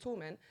not just the tall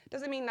men.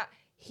 Doesn't mean that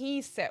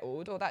he's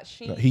settled or that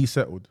she. No, he's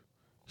settled.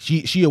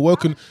 She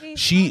awoken.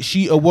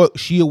 She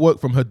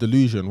awoke from her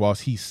delusion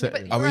whilst he's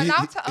setting. But you're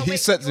allowed to he awake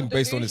sets your him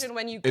based on his. delusion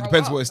when you It grow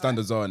depends up, what his right?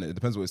 standards are, and it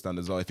depends what his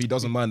standards are. If he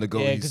doesn't mind the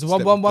girl, Yeah, he's 'cause one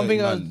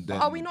thing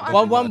Are we not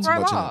One having to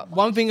grow up?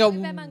 one thing.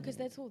 Is that man because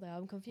they're tall though?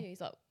 I'm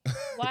confused.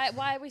 Like,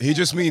 why are we? He saying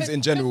just that? means Because-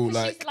 in general,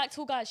 because like, she's like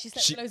tall guys. She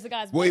slept with loads of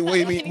guys. What you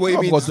mean? What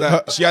you mean is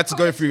that she had to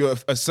go through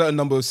a certain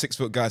number of 6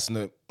 foot guys to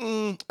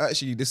know.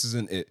 Actually, this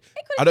isn't it.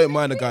 I don't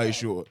mind a guy who's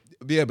short.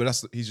 But yeah,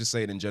 but he's just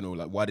saying in general.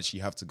 Like, why did she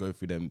have to go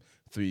through them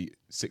 3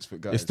 6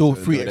 foot guys? There's still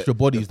So 3 the- extra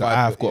bodies the that 5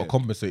 I've foot, got yeah. to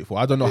compensate for.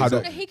 I don't know how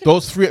Exactly. He could-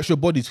 those 3 extra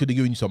bodies could have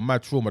given you some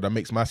mad trauma that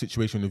makes my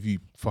situation with you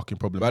fucking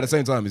But at the problematic.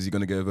 same time, is he going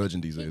to get a virgin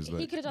these days? He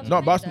Like, could have done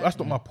No, the but same that's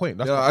though. not my point.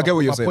 That's Yeah, not I get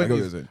what you're my saying, I point get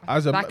what is- you're saying.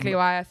 as a- Exactly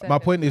why I said my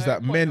there's point is no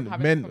that point of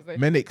having this conversation.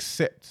 men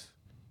accept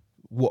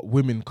what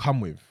women come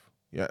with.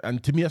 Yeah,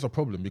 and to me that's a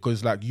problem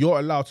because like you're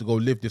allowed to go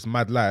live this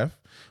mad life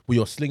where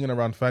you're slinging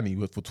around fanny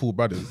for tall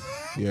brothers,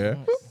 yeah,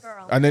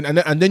 and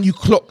then you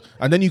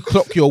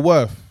clock your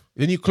worth.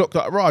 Then you clock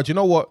that, Raj, you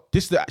know what?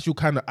 This is the actual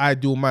kind of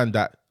ideal man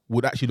that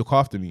would actually look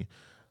after me.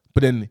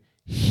 But then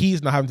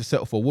he's not having to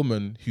settle for a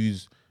woman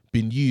who's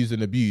been used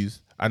and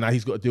abused, and now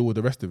he's got to deal with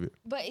the rest of it.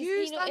 But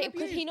Used and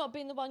could he abused. not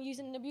been the one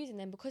using and abusing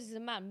them? Because he's a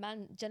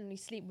man generally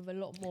sleep with a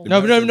lot more.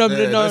 No,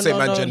 Don't say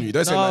man genuine.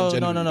 Don't say man no,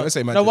 genuine. no, no. Don't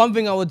say man No, one genuine.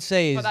 thing I would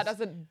say is But that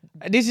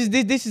doesn't.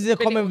 this is a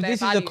common their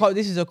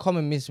this is a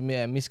common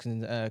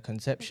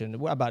misconception.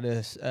 What about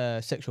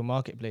the sexual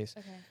marketplace?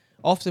 Okay.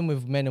 Often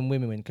with men and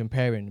women, when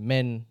comparing,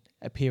 men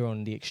appear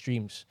on the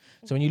extremes.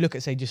 So when you look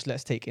at, say, just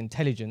let's take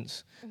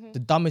intelligence, the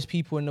dumbest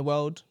people in the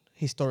world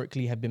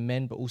historically have been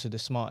men, but also the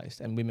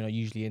smartest, and women are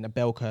usually in a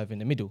bell curve in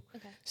the middle.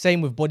 Okay. Same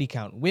with body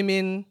count.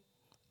 Women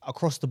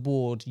across the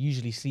board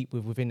usually sleep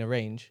within a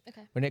range.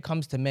 Okay. When it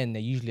comes to men,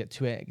 they're usually at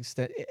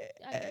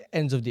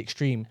ends of the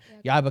extreme.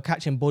 You're either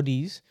catching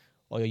bodies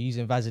or you're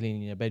using Vaseline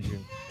in your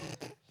bedroom.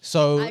 I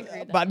So, agree with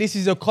that. but this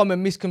is a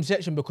common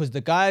misconception because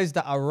the guys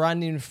that are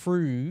running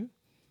through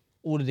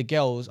all of the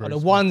girls Very are the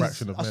small ones,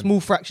 fraction of a men. small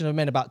fraction of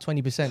men, about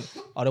 20%,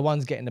 are the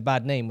ones getting the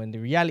bad name. When the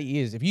reality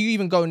is, if you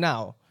even go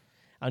now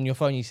on your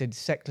phone, you said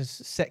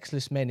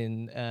sexless men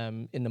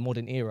in the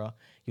modern era,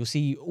 you'll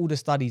see all the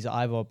studies are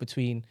either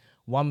between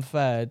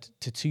 1/3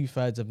 to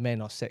 2/3 of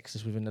men are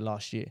sexless within the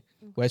last year.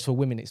 Whereas for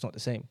women, it's not the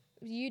same.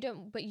 You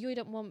don't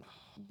want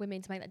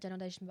women to make that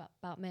generalization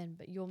about men,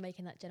 but you're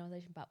making that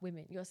generalization about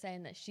women. You're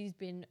saying that she's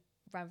been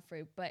ran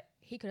through, but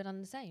he could have done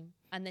the same,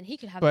 and then he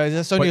could have. But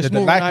that's only a the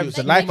small likelihood-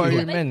 the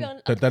likelihood-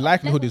 men. The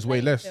likelihood is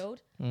way less.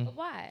 But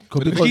why?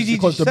 Because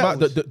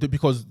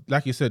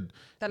like you said,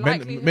 The men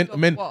likelihood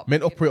of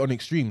what? operate on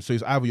extremes. So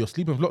it's either you're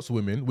sleeping with lots of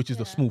women, which is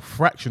a small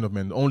fraction of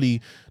men.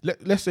 Only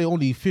let's say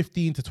only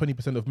 15 to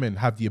 20% of men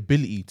have the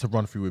ability to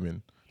run through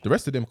women. The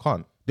rest of them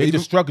can't. They're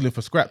just struggling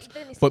for scraps.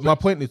 But my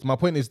point is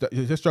that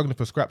they're struggling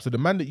for scraps. So the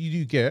man that you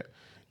do get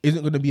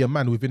isn't going to be a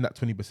man within that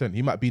 20%.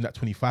 He might be in that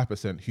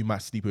 25% who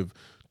might sleep with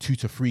 2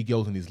 to 3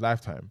 girls in his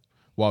lifetime,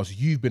 whilst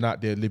you've been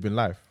out there living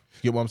life.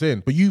 You get what I'm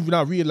saying? But you've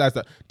now realized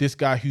that this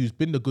guy who's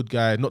been the good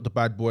guy, not the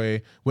bad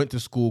boy, went to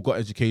school, got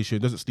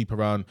education, doesn't sleep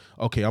around.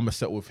 Okay, I'm gonna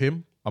settle with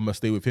him. I'm gonna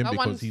stay with him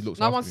because he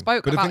looks. No after one me.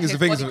 spoke But about the his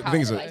thing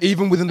body is, count.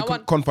 even within No the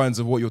one- confines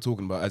of what you're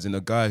talking about, as in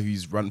a guy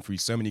who's run through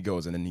so many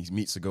girls and then he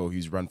meets a girl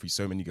who's run through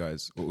so many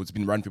guys, or has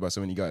been run through by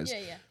so many guys.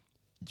 Yeah.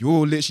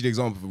 You're literally the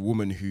example of a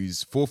woman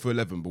who's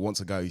 4'11" but wants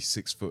a guy who's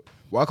 6 foot.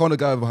 Why can't a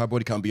guy with a high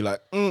body count be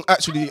like,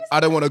 actually,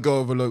 I don't want to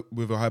go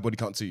with a high body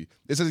count too?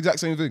 It's the exact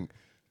same thing.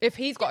 If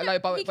he's got a low he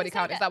body can say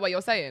count, is that. that what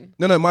you're saying?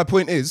 No, my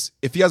point is,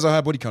 if he has a high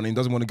body count and he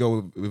doesn't want to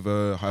go with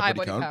a high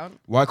body count,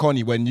 why can't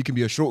he when you can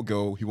be a short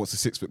girl who wants a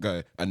 6 foot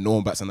guy and no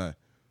one bats an eye?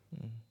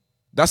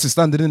 That's the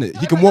standard, innit?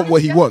 He can want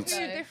what he wants.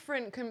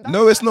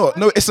 No, it's not.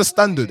 No, it's a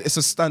standard. It's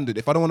a standard.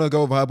 If I don't want to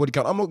go with a high body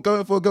count, I'm not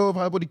going for a girl with a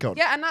high body count.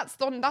 Yeah, and that's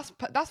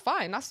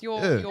fine. That's your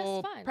Yeah.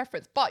 your That's fine.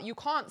 preference. But you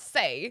can't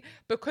say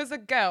because a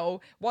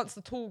girl wants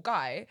a tall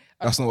guy.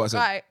 That's not what I said.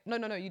 Guy,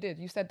 no, you did.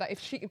 You said that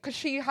because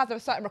she has a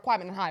certain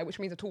requirement in height, which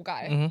means a tall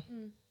guy.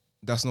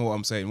 That's not what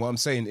I'm saying. What I'm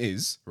saying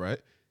is, right,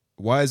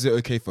 why is it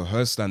okay for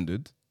her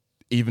standard,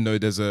 even though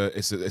it's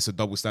a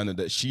double standard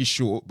that she's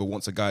short but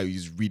wants a guy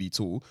who's really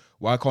tall?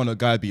 Why can't a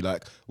guy be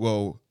like,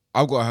 well,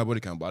 I've got a high body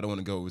count, but I don't want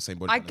to go with the same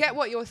body I count? get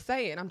what you're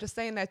saying. I'm just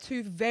saying they're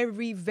two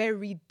very,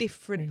 very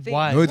different things.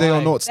 Why? No, they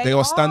are not. They They are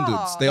are.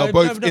 standards. They No, are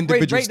both no,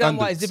 individual break down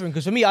why it's standards. different.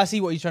 Because for me, I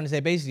see what you're trying to say.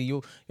 Basically,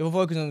 your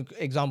focus on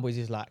examples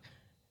is like,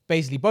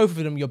 basically, both of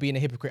them, you're being a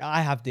hypocrite.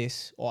 I have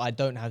this, or I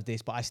don't have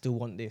this, but I still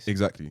want this.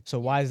 Exactly. So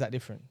why is that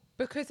different?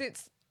 Because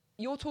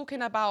you're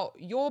talking about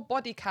your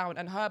body count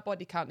and her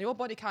body count. Your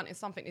body count is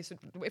something, if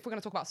we're going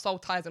to talk about soul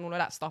ties and all of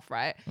that stuff,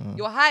 right?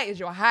 Your height is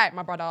your height,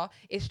 my brother.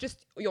 It's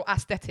just your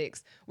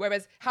aesthetics.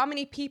 Whereas how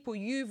many people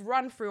you've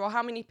run through or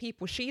how many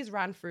people she's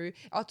ran through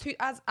are two,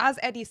 as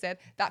Eddie said,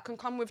 that can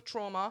come with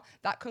trauma,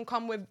 that can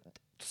come with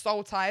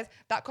soul ties,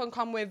 that can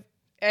come with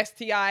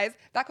STIs,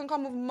 that can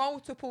come with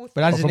multiple things.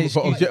 But that's an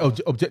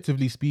excuse.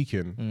 Objectively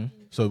speaking,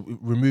 so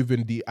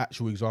removing the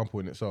actual example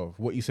in itself,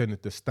 what you're saying is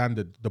the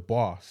standard, the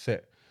bar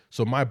set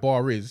So my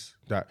bar is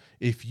that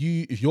if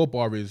your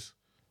bar is,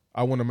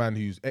 I want a man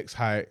who's X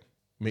height,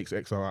 makes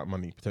X amount of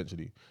money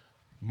potentially.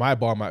 My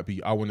bar might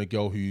be, I want a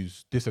girl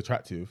who's this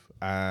attractive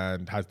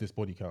and has this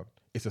body count.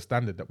 It's a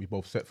standard that we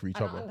both set for each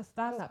other. I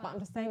understand that, but I'm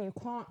just saying you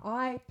can't.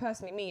 I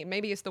personally,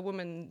 maybe it's the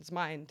woman's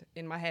mind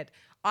in my head.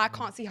 I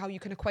can't see how you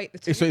can equate the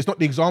two. So it's not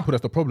the example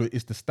that's the problem,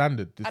 it's the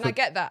standard. I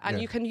get that.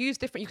 And you can use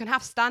different, you can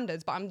have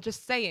standards, but I'm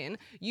just saying,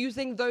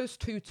 using those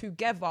two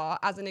together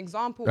as an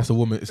example. It's a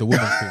woman's thing.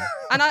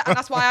 And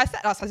that's why I said,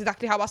 that's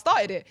exactly how I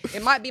started it.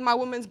 It might be my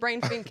woman's brain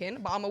thinking,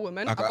 but I'm a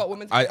woman. I've got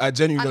woman's brain. I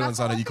genuinely don't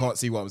understand that you can't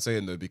see what I'm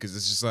saying though, because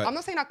it's just like. I'm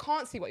not saying I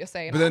can't see what you're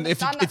saying. But then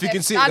if you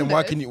can see it, then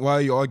why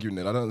are you arguing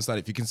then? I don't understand.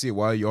 If you can see it,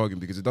 why are you arguing?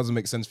 Because it doesn't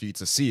make sense for you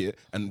to see it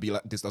and be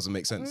like, this doesn't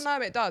make sense.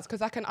 No, it does,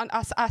 because I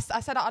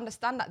said I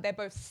understand that they're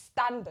both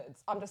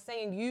standards. I'm just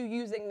saying you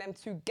using them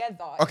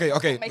together. Okay.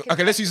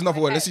 Let's use another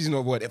word.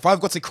 If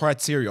I've got a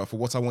criteria for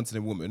what I want in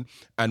a woman,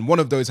 and one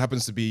of those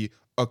happens to be,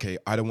 okay,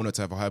 I don't want her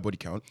to have a high body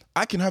count,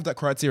 I can have that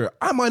criteria.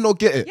 I might not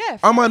get it. Yeah,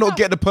 I might not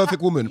get the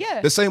perfect woman.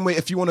 Yeah. The same way,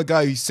 if you want a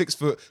guy who's 6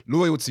 foot,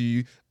 loyal to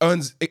you,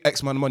 earns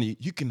X amount of money,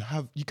 you can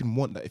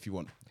want that if you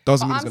want.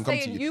 Doesn't mean it's gonna come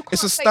to you.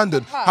 It's a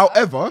standard.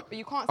 However,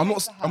 I'm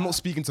not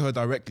speaking to her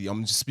directly.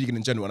 I'm just speaking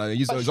in general, and I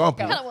use an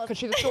example. Because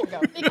she's a short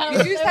girl.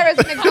 You use her as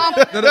an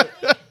example.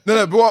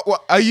 No, but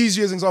what I use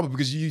you as an example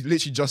because you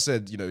literally just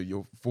said,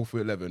 you're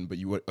 4'11", but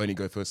you would only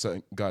go for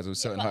certain guys of a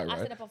certain height, right?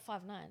 I said above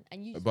 5'9",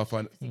 and you above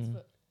 5'9". 6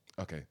 foot.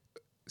 Okay,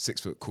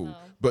 6 foot, cool. No.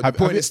 But the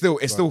point is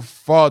still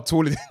far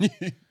taller than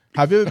you.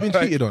 Have you ever been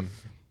cheated on?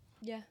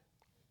 Yeah.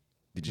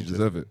 Did you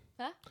deserve it?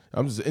 Huh?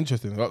 I'm just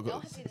interested.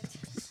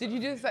 Did you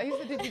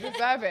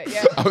deserve it?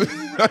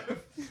 Yeah.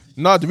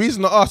 No, the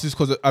reason I asked is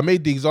because I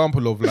made the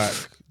example of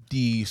like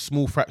the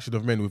small fraction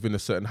of men within a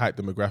certain height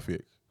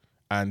demographic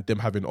and them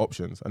having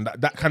options, and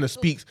that kind of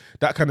speaks.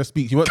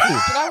 You weren't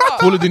tall.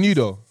 Taller than you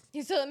though.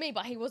 He's taller than me,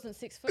 but he wasn't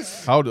 6 foot.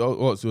 How old?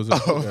 Was it?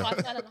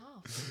 5'9.5".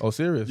 Oh,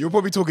 serious? You're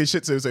probably talking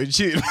shit to him, so you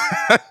cheated.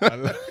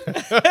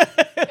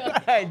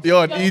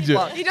 You're an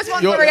Egypt. He just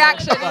wants a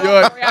reaction. That's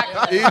what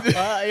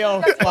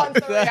I'm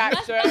saying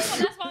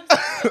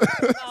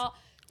about,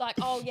 like,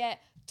 oh yeah,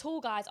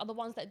 tall guys are the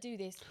ones that do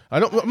this.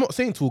 I'm not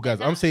saying tall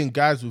guys. I'm saying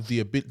guys with the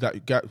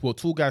ability that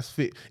tall guys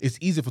fit. It's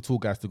easy for tall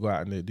guys to go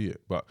out and they do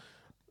it, but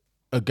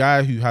a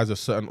guy who has a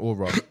certain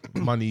aura,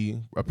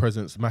 money, a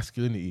presence,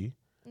 masculinity,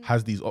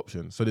 has these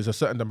options. So there's a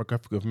certain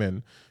demographic of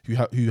men who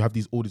have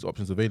all these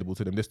options available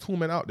to them. There's tall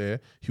men out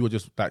there who are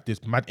just like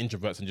this mad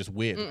introverts and just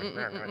weird.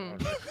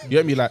 You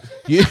get me? Like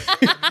he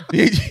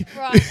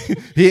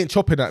ain't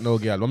chopping at no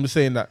girl. I'm just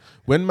saying that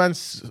when man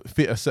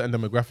fit a certain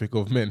demographic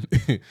of men,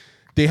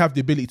 they have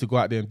the ability to go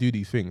out there and do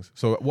these things.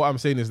 So what I'm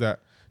saying is that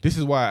this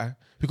is why,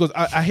 because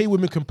I hear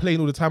women complain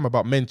all the time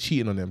about men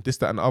cheating on them, this,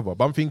 that, and the other.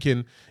 But I'm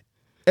thinking,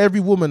 every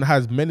woman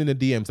has men in the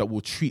DMs that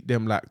will treat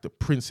them like the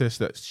princess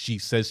that she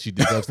says she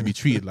deserves to be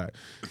treated like.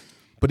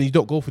 But then you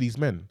don't go for these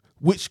men,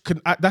 which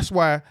can, that's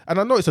why, and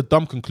I know it's a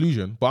dumb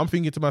conclusion, but I'm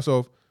thinking to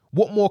myself,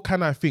 what more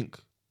can I think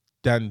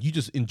than you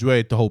just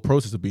enjoyed the whole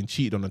process of being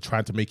cheated on and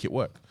trying to make it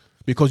work?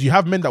 Because you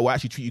have men that will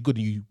actually treat you good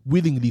and you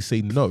willingly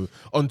say no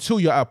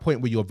until you're at a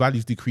point where your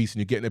values decrease and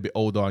you're getting a bit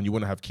older and you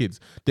want to have kids.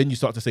 Then you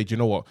start to say, do you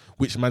know what?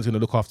 Which man's going to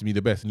look after me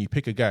the best? And you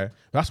pick a guy.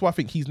 That's why I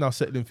think he's now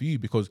settling for you,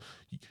 because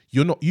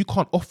you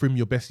can't offer him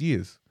your best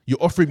years.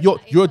 You're offering,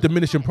 you're a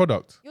diminishing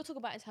product. You're talking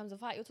about in terms of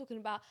height. You're talking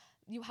about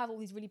you have all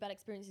these really bad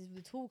experiences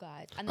with the tall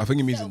guys. And I think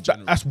it means in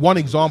general. That's one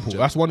example.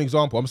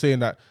 I'm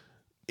saying that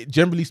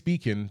generally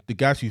speaking, the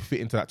guys who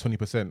fit into that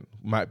 20%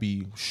 might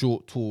be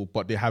short, tall,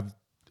 but they have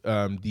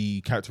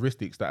the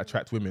characteristics that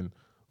attract women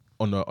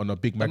on a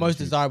big magnitude. The most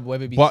desirable,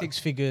 whether it be 6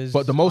 figures.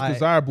 But the most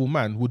desirable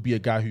man would be a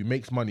guy who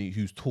makes money,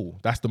 who's tall.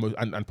 That's the most,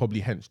 and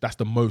probably hench. That's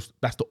the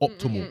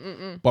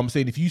optimal. But I'm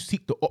saying if you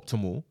seek the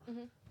optimal,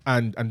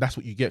 and that's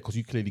what you get, because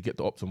you clearly get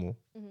the optimal,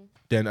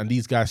 then, and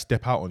these guys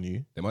step out on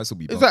you. They might still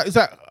be. Is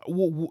that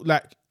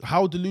like,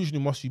 how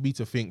delusional must you be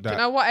to think that? Do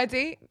you know what,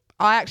 Eddie?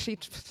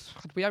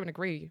 We don't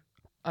agree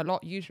a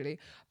lot usually,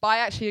 but I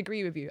actually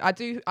agree with you. I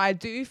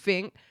do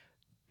think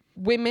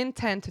women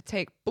tend to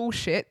take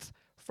bullshit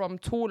from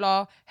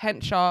taller,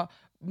 hencher,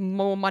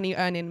 more money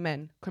earning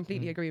men.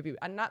 Completely agree with you.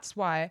 And that's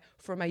why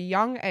from a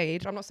young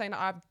age, I'm not saying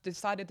that I've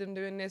decided I'm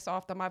doing this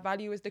after my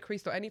value is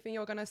decreased or anything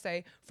you're going to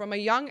say. From a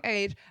young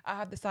age, I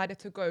have decided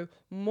to go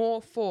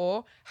more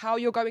for how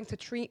you're going to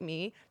treat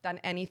me than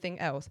anything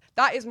else.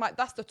 That's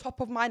the top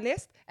of my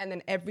list. And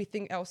then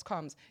everything else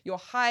comes. Your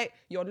height,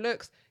 your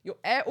looks, your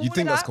air, all You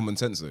think of that's that. common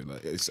sense though?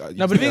 Like, it's,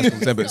 No, but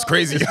but it's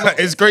crazy.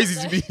 It's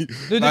crazy to me.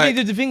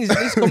 The thing is, in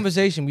this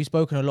conversation, we've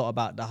spoken a lot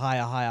about the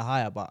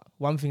higher. But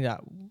one thing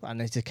that,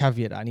 and it's a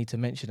caveat that I need to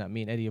mention that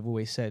me and Eddie have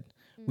always said,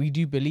 we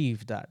do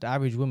believe that the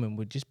average woman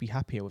would just be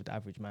happier with the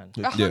average man.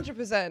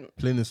 100%.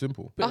 Plain and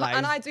simple.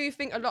 And I do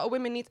think a lot of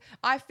women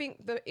I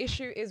think the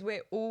issue is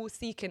we're all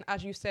seeking,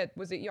 as you said,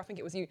 I think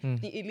it was you,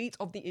 the elite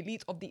of the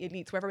elite of the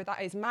elite, whether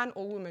that is man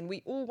or woman.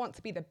 We all want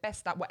to be the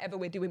best at whatever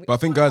we're doing. But I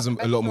think guys are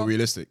a lot more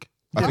realistic.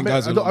 I think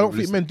guys. I don't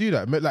think men do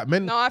that.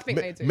 Men, No, I think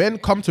they do. Men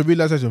come to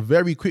realization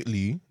very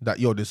quickly that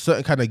there's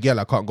certain kind of girl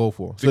I can't go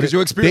for. Because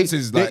your experience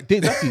is like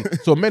exactly.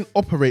 So men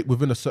operate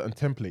within a certain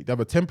template. They have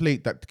a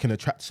template that can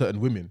attract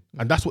certain women,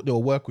 and that's what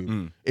they'll work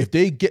with. If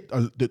they get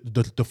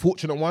the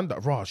fortunate one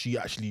that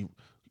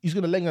he's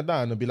gonna lay her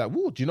down and be like,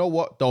 "Whoa, do you know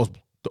what? That was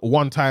the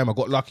one time I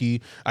got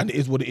lucky, and it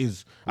is what it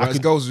is." Whereas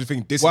girls who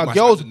think this is my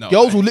girls standard now,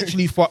 girls will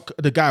literally fuck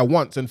the guy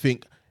once and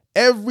think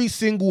every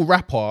single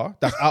rapper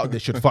that's out there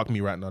should fuck me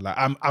right now. Like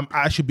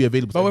I should be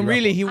available. But when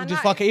really he will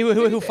just fuck.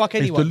 He'll fuck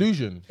anyone. It's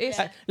delusion.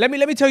 Let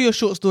me tell you a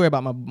short story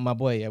about my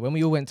boy. Yeah, when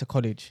we all went to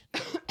college,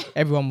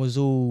 everyone was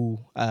all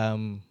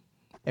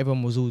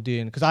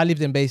doing, because I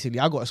lived in, basically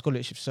I got a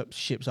scholarship, so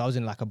I was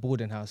in like a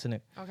boarding house,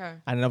 innit? Okay.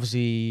 And then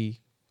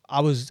obviously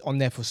I was on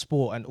there for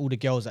sport, and all the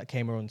girls that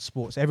came were on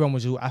sports. Everyone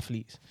was all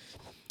athletes.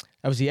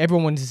 Obviously,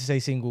 everyone wanted to stay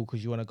single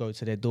because you want to go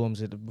to their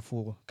dorms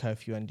before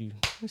curfew and do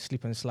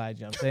slip and slide,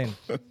 you know what I'm saying?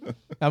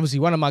 Obviously,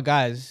 one of my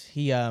guys,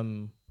 he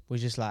was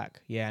just like,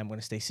 yeah, I'm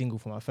going to stay single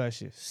for my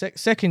first year.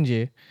 Second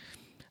year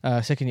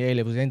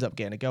A-levels, ends up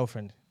getting a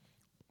girlfriend.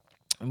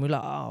 And we're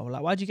like, oh,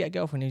 like, why'd you get a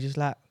girlfriend? And he's just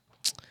like,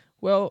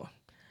 well,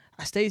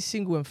 I stayed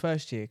single in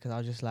first year because I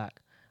was just like,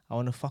 I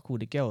want to fuck all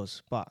the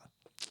girls, but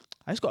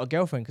I just got a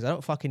girlfriend because I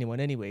don't fuck anyone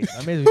anyway.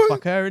 I may as well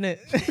fuck her, innit?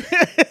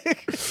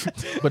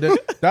 But then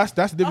that's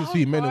the difference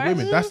between men and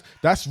women.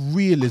 That's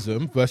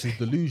realism versus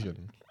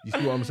delusion. You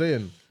see what I'm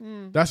saying?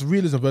 That's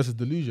realism versus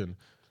delusion.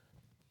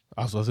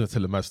 I was going to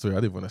tell a mad story. I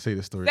didn't want to say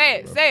this story.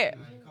 Say it.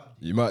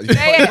 you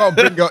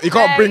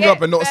can't bring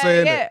up and not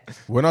saying it.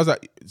 When I was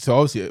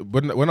obviously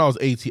when I was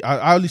 18,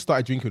 I only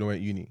started drinking when I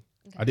went uni.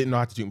 Okay. I didn't know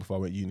how to drink before I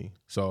went uni.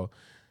 So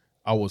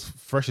I was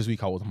fresh as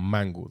week. I was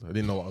mangled. I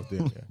didn't know what I was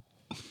doing. Yeah.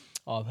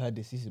 Oh, I've heard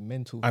this. This is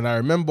mental. And I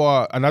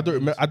remember, and I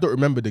don't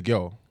remember the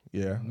girl.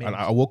 Yeah, and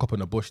I woke up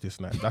in a bush this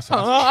night. That's how.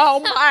 Oh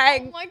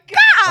my god!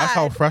 That's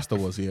how thrashed I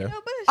was. Yeah,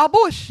 a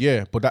bush.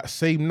 Yeah, but that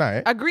same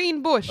night, a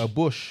green bush, a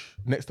bush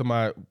next to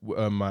my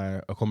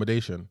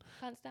accommodation,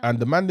 and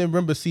the man didn't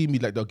remember seeing me.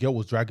 Like the girl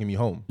was dragging me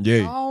home.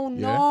 Yeah. Oh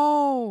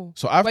no!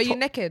 So were you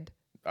naked?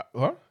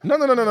 Huh? No.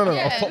 Yeah,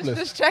 I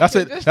was topless.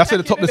 That's where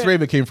the topless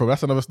raven came from.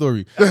 That's another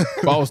story.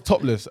 But I was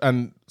topless,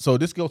 and so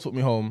this girl took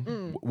me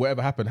home.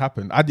 Whatever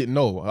happened. I didn't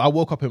know. I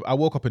woke up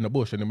in the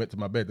bush and then went to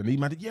my bed, and he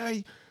man,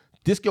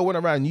 this girl went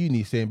around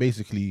uni saying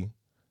basically,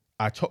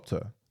 I chopped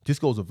her. This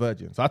girl's a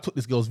virgin. So I took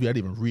this girl's view. I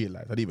didn't even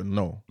realize. I didn't even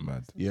know.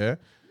 Mad. Yeah.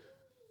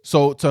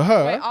 So to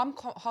her... Wait,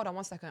 hold on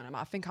 1 second.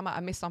 I think I might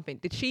have missed something.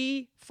 Did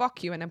she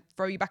fuck you and then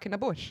throw you back in the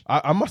bush?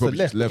 I must have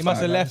left. He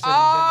must have left.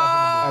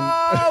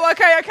 Oh,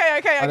 okay.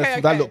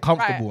 And that looked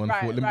comfortable and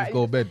thought, let me just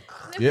go to bed.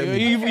 Yeah,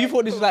 you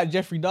thought this was like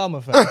Jeffrey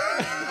Dahmer, fam.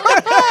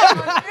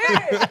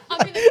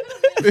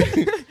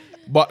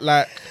 But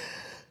like...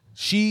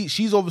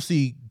 She's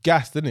obviously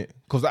gassed, innit?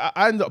 Because I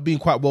ended up being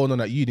quite well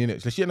known at uni,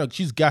 innit? So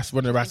she's gassed,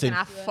 running around saying,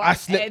 I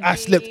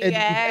slept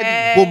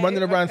Eddie, boom,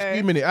 running around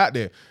screaming it out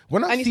there.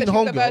 When I seen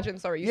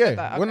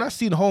Homegirl, when I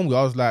seen Homegirl,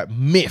 I was like,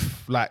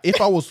 myth. Like,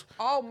 if I was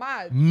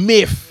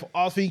myth,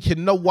 I was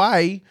thinking, no,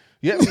 why?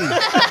 You get me?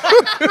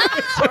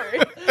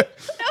 Sorry.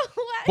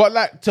 But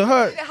like to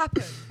her, did it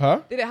happen?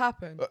 Huh? Did it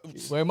happen?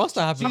 Well, it must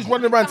have happened. She's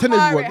running around telling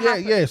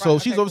everyone. Yeah. So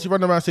she's obviously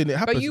running around saying it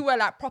happened. But you were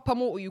like proper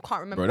mortal. You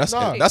can't remember. Bro,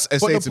 that's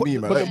SA to me,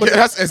 man.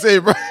 That's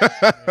SA, bro.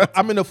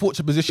 I'm in a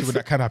fortunate position where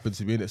that can happen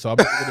to me, innit? So I'm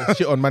not gonna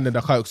shit on man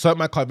that can't. Certain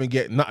man can't even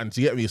get nothing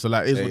to get me. So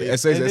like, it's what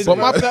it is. But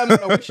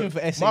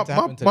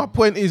my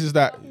point is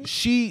that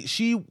she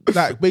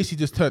like basically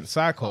just turned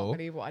psycho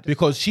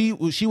because she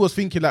was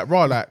thinking like,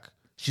 raw, like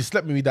she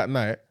slept with me that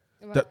night.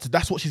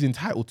 That's what she's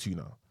entitled to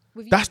now.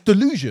 That's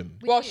delusion.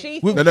 Well, she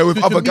with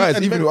other guys,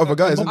 even with other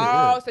guys.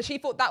 So she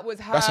thought that was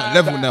her. That's her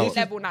level now.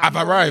 I've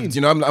arrived.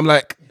 You know, I'm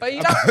like. But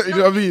you know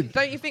what I mean?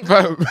 Don't you think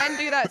men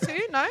do that too?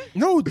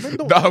 No, we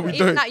don't.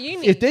 Even at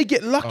uni. If they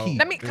get lucky.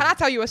 Can I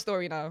tell you a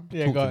story now?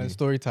 Yeah, go on.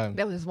 Story time.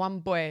 There was one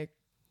boy.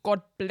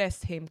 God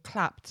bless him.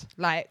 Clapped.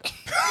 Like,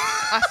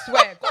 I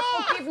swear.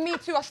 God forgive me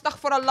too.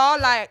 Astaghfirullah.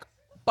 Like,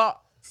 but.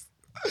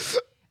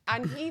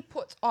 And he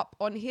put up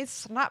on his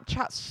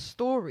Snapchat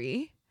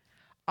story.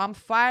 I'm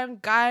fine,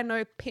 guy,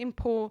 no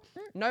pimple,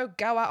 no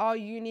girl at our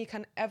uni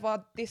can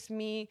ever diss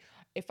me.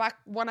 If I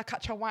want to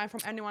catch a wine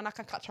from anyone, I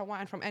can catch a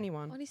wine from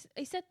anyone. Oh,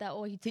 he said that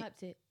or he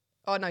typed it?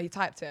 Oh, no, he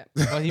typed it.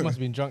 Well, he must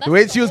have been drunk. The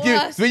way she was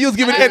giving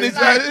energy,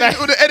 like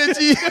all the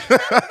energy. That's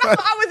what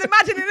I was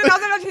imagining. And I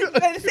was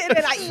imagining sitting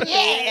there like,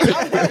 yeah.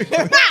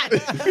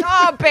 Man.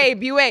 Oh,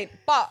 babe, you ain't.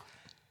 But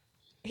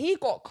he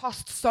got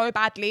cussed so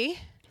badly.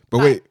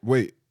 But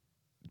wait.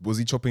 Was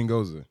he chopping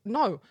girls though?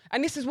 No.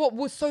 And this is what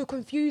was so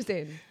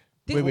confusing.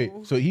 Wait.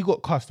 So he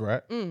got cussed,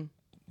 right?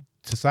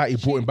 Society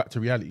brought him back to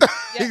reality.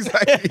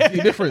 Exactly.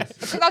 The difference.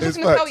 Because I was just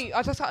going to tell you.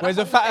 Whereas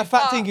a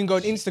fat thing can go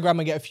on Instagram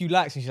and get a few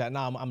likes and she's like,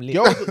 nah, I'm lit.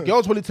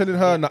 Girls probably telling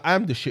her, no,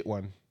 I'm the shit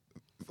one.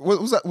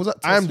 Was that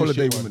I'm the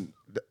holiday shit woman?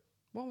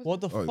 What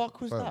the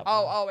fuck was that?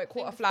 Oh, wait,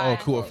 caught a fly.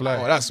 Oh, caught a fly.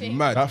 Oh, that's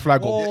mad. That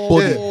flag got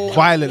bodied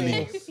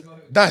violently.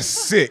 That's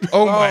sick.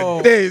 Oh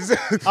my days.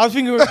 I was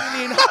thinking we were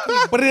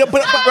really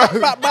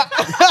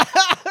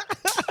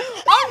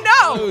Oh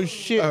no! Oh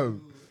shit.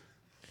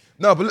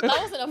 No, but That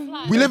wasn't a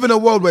flag. we live in a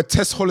world where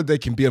Tess Holiday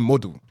can be a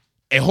model.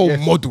 A whole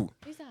model.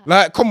 Who's that?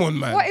 Like, come on,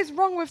 man. What is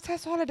wrong with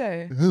Tess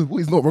Holiday? What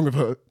is not wrong with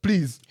her?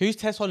 Please. Who's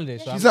Tess Holiday?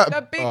 She's that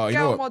The big you know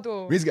girl what?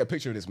 model. We need to get a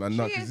picture of this, man.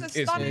 No, She 'cause is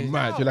a it's stunning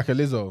mad. girl. She's like a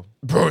Lizzo.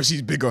 Bro,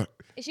 she's bigger.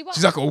 Is she white?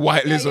 She's like a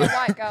white Yeah, Lizzo.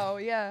 white girl,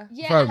 yeah.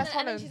 Yeah, Fam.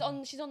 and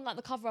then she's on like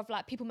the cover of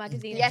like People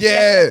magazine. Yes.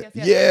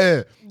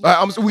 Yeah.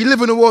 Like, we live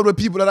in a world where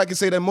people that can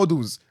say they're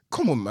models.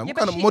 Come on, man. Yeah, what but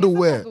kind of she model is a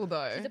wear? model,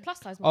 though. She's a plus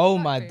size model. Oh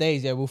my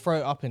days, yeah, we'll throw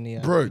it up in the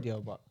Bro. video,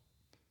 but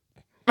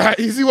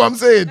You see what I'm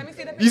saying? Let me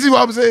see the You see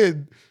what I'm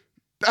saying?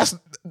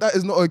 That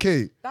is not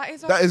okay. That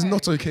is That is okay.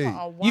 not okay. People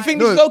are you white. think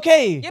No. this is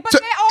okay? Yeah, but So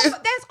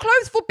there's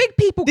clothes for big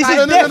people, This guys.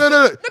 is No.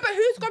 No, but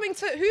who's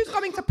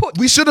going to put?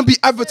 We shouldn't be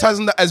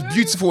advertising that as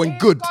beautiful and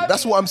good.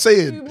 That's what I'm To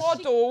saying.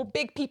 model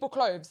big people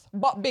clothes,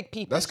 but big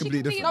people. That's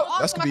completely be different. No,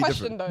 That's answer my completely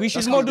question different. though. We should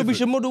That's model. completely We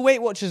should model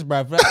Weight Watchers,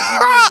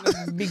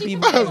 bruv. Big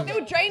people.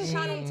 Still Jane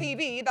channel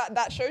TV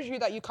that shows you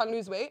that you can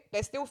lose weight.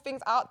 There's still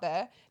things out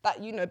there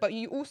that you know, but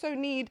you also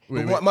need.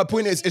 But my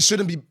point is, it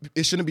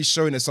shouldn't be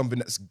shown as something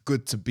that's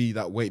good to be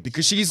that way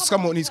because she's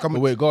someone who's coming.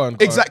 But wait, go on.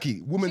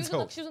 Exactly, women's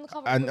health. She was on the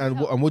cover. And of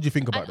Women's Health. what do you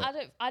think about And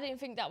that? I didn't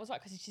think that was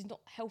right because she's not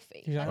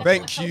healthy. Yeah. And that's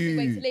Thank not a healthy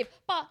way you. to live.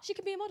 But she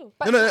can be a model.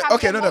 But No. she can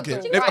Okay, be a no. model.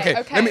 Okay, Right,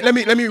 okay. Let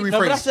me rephrase. No,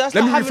 but that's Let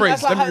me like having- rephrase.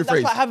 that's Let me like That's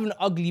like rephrase. having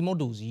ugly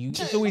models.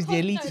 It's always the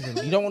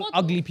elitism. You don't want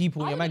ugly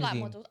people in your I don't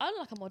magazine. Like models. I don't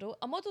like a model.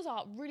 Models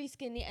are really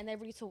skinny and they're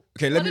really tall.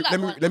 Okay, I let do me like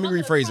one.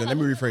 rephrase it. I'm gonna Let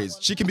me try rephrase.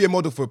 one. She can be a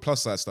model for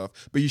plus size stuff,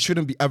 but you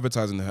shouldn't be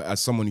advertising her as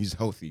someone who's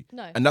healthy.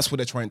 No. And that's what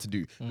they're trying to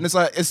do. And it's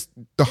like it's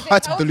the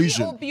height of Healthy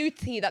delusion. or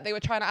beauty that they were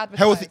trying to advertise.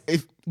 Healthy,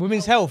 if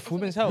Women's health.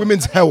 Women's health.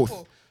 women's Okay, health.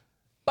 cool.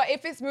 But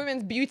if it's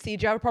women's beauty,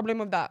 do you have a problem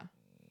with that?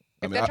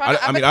 I If mean, they're trying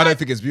to I don't advertise-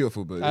 think it's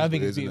beautiful, but I don't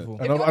think it it's is, isn't it? beautiful.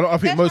 I If don't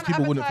think they're most trying to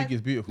people wouldn't think advertise-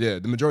 it's beautiful. Yeah,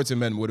 the majority of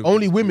men would have.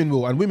 Only women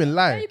will, and women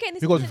lie you getting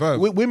this because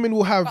bullshit? women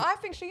will have. But I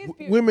think she is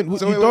beautiful. Women,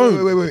 So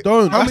you wait.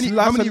 don't. How That's many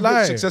that's a lie.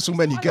 rich successful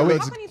men you get?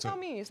 How can you tell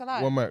me it's a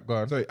lie? One minute, go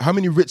on. Sorry, how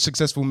many rich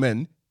successful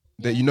men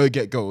that you know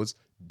get girls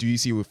do you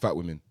see with fat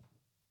women?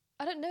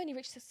 I don't know any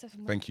rich successful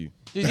men. Thank you.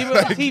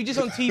 Just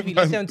on TV,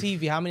 let's say on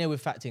TV, how many are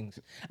with fat things?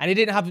 And they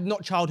didn't have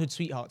not childhood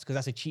sweethearts because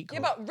that's a cheat code.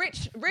 Yeah, but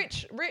rich.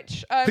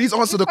 Please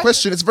answer the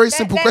question. It's a very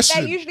simple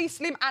question. They're usually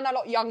slim and a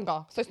lot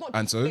younger, so it's not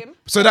And just so, slim.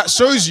 so that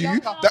shows you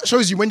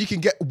Younger. when you can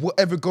get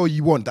whatever girl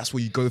you want. That's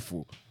what you go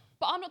for.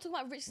 But I'm not talking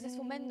about rich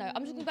successful men though.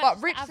 I'm just talking about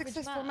But rich just the average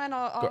successful man. men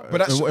are. But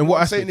that's In what what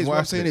I'm aspect? saying is. In What what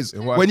I'm saying is,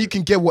 aspect? In what when you aspect?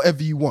 can get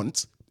whatever you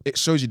want, it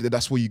shows you that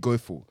that's what you go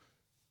for.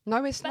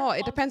 No, it's not.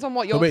 It depends on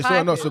what So your wait,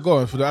 type so is. go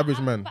on for the average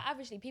man. But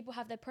averagely, people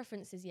have their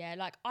preferences. Yeah,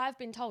 like I've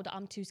been told that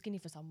I'm too skinny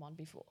for someone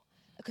before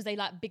because they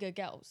like bigger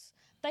girls.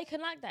 They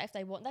can like that if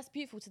they want. That's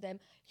beautiful to them.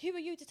 Who are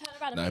you to turn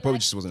around and Nah, be it probably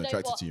like, just wasn't "You know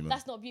attracted what? to you, man."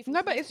 That's not beautiful. No,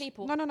 to but most it's-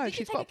 people. no, You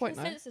she's can got take a point,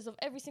 no? consensus of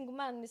every single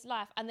man in this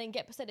life and then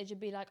get percentage and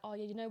be like, oh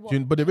yeah, you know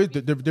what? But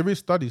there is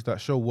studies that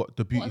show what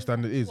the beauty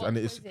standard is, and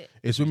what it's is it?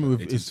 it's women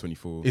with 18 to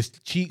 24. it's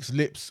cheeks,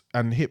 lips,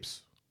 and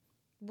hips.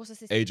 What's the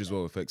system? Age as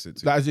well affects it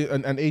too. That is it,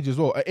 and age as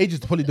well. Age is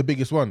probably the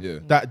biggest one. Yeah.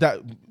 That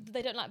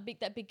They don't like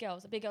big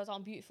girls. The big girls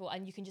aren't beautiful,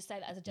 and you can just say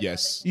that as a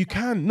Yes. generalization. you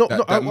can not.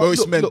 That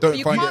most men don't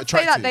You find it can't say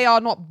attractive. that they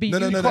are not No,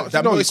 beautiful. no. can't-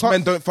 That no, you most can't-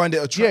 men don't find it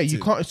Yeah, attractive. you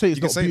can't say it's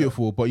You can not say that.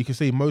 beautiful, but you can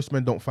say most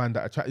men don't find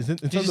that attractive. In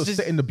terms of Just-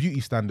 setting the beauty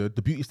standard,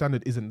 the beauty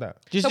standard isn't that.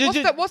 Just, So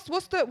just-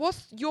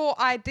 what's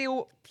your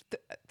ideal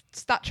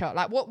stature?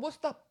 Like what's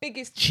the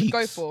biggest you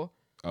go Cheeks. for?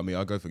 I mean,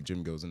 I go for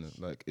gym girls, innit?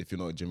 Like, if you're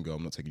not a gym girl,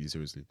 I'm not taking you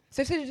seriously.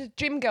 So if she's a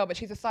gym girl, but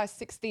she's a size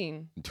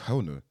 16.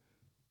 Hell no.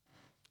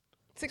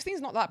 16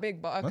 is not that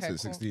big, but okay.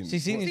 That's it, cool. 16.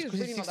 16 is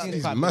really not that 16 big. is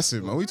It's quite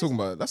massive, man. What are you talking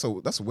about? That's a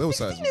whale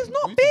size. 16 is man.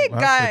 not big, I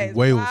said guys.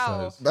 whale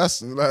Wow. size.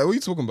 That's like, what are you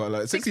talking about?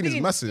 Like, 16 is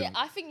 16. massive. Yeah,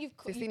 I think you've.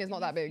 16 is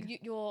not that big.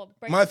 Your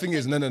My thing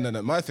is, no.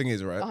 My thing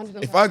is, right?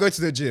 100%. If I go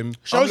to the gym,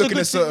 Show I'm us a looking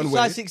good a certain way.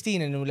 size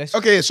 16 and then let's.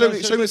 Okay, show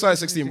me size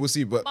 16. We'll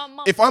see. But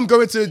Mum, if I'm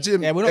going to the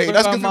gym, Yeah, we're not hey, talking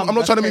that's about good. mum, I'm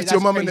not trying to that's move to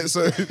your mum in crazy.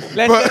 it. So,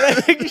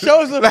 Let's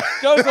show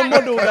us a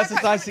model that's a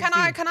size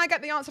 16. Can I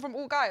get the answer from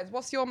all guys?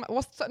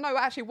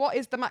 What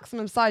is the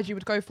maximum size you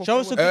would go for? Show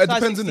us a for good it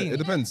size depends, 16. innit? It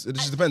depends. It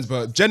just depends.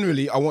 But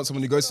generally, I want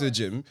someone who goes to the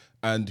gym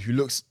and who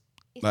looks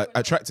like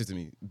attractive to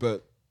me.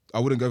 But I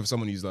wouldn't go for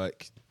someone who's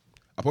like.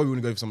 I probably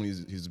wouldn't go for someone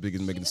who's as big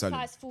as Megan Thee She's a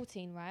Stallion. size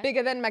 14, right?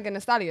 bigger than Megan Thee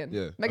Stallion.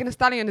 Yeah. Megan Thee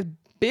Stallion is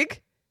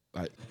big.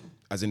 Like,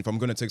 as in, if I'm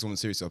gonna take someone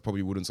seriously, I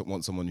probably wouldn't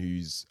want someone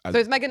who's. As So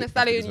is Megan Thee big as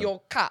Stallion her.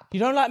 your cap? You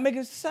don't like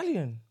Megan Thee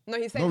Stallion? No,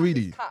 he's saying Not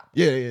really. his cap.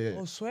 Yeah.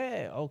 Oh, swear.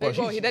 There Okay. you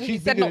go. Then he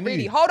she's said bigger not than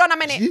really. you. Hold on a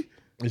minute. She?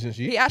 Isn't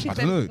she? He actually I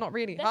said don't know. not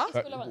really. Let's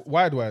Huh? just call her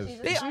Wide wise.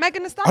 Megan Thee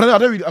I Stallion.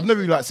 don't know. I've never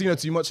really like seen her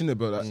too much in it,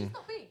 but like,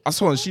 I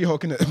saw on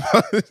She-Hulk in it.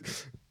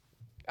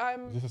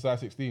 Is this a size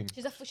 16?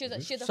 She's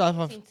a So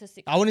 14 to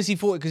 16. I want to see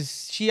 40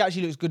 because she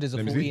actually looks good as a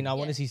Let me see. 14. I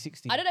want to see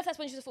 16. I don't know if that's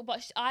when she was a 14,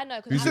 but I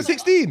know. Who's I've this?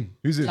 got- 16.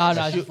 Who's it?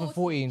 No, she's for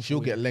 14. She'll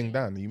get length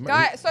down. You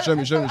Guys, so Show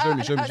me.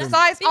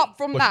 Size up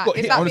from But that. she's got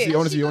Is hit. that Honestly,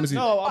 big? honestly.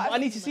 No, I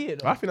need to see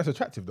it. I Though. think that's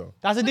attractive though.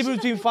 That's the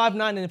difference between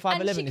 5'9" and And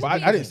 5'11. she It's can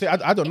But I didn't say.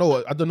 I don't know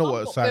what. I don't know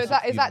what So size. So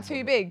is that 16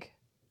 too big?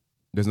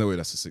 There's no way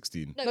that's a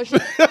 16. No, No, she-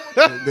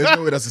 There's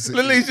no way that's a 16.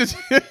 Lily's just.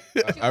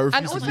 I refuse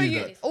And to also believe you.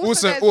 that. Also,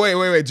 Also, there's-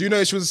 wait. Do you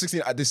know she was a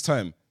 16 at this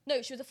time?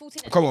 no, she was a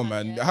 14. at Come the on,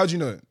 time, man. yeah. How do you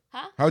know it?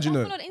 Huh? How'd you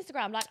know? I follow on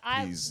Instagram. Like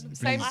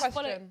Same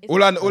question.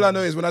 All I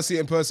know is when I see it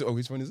in person. Oh,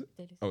 which one is it?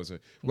 Oh, sorry.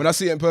 When I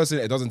see it in person,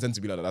 it doesn't tend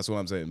to be like that. That's what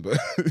I'm saying. But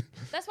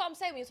that's what I'm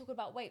saying when you're talking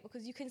about weight,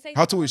 because you can say,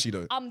 how tall is she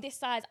though? I'm this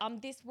size, I'm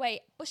this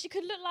weight, but she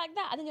could look like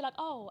that, and then you're like,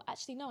 oh,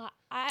 actually no,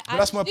 But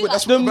that's my point.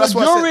 Like The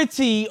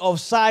majority of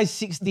size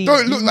 16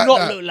 don't look like not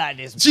that. look like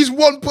this. She's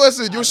one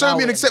person. You're showing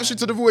me an exception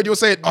to the rule, and you're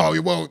saying, "Oh,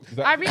 you won't."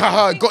 I really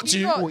Haha, think got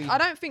you. I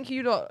don't think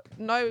you lot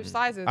know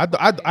sizes.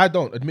 I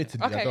don't,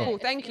 admittedly. Okay, I don't. cool.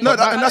 Thank you. No,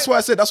 and that's what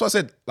I said. That's what I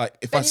said. Like,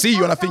 if I Then you see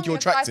you and I can't think tell you're me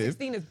a size attractive,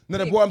 16 is no.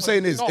 big What I'm because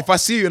saying it's is, not. if I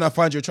see you and I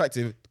find you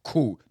attractive,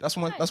 cool. That's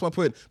my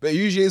point. But it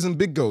usually isn't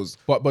big girls.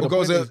 But Or the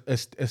girls point that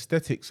is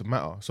aesthetics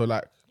matter. So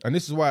like, and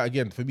this is why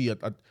again for me, I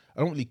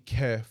don't really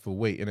care for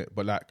weight in it,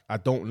 but like I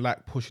don't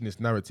like pushing this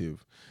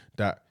narrative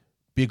that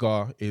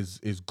bigger is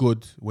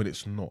good when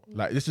it's not.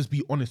 Like, let's just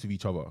be honest with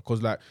each other,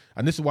 because like,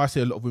 and this is why I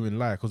say a lot of women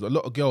lie, because a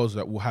lot of girls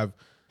that will have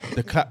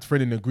the clapped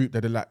friend in the group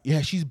that they're like,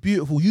 yeah, she's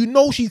beautiful. You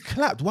know she's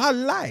clapped. Why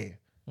lie?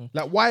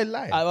 Like, why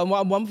lie?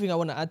 One thing I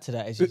want to add to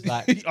that is just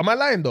like, am I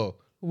lying though?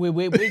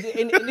 we're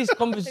in this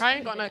conversation. I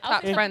ain't got no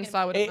clap friends, so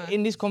I wouldn't know.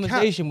 In this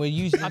conversation, we're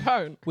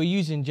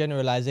using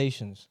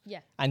generalizations. Yeah.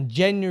 And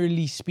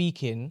generally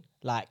speaking,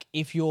 like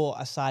if you're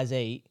a size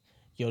 8,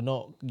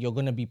 you're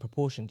gonna be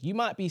proportioned. You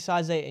might be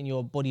size 8 and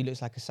your body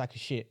looks like a sack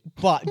of shit,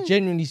 but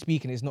generally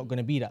speaking, it's not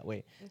gonna be that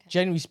way. Okay.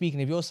 Generally speaking,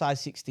 if you're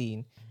size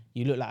 16,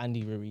 you look like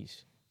Andy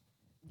Ruiz.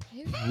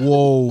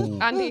 Whoa.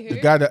 Andy who?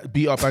 The guy that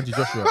beat up Angie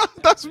Joshua.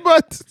 that's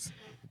mad.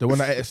 The one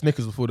that ate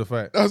Snickers before the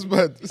fight. That's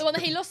bad. The one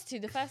that he lost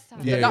to the first time.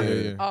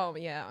 Yeah. Oh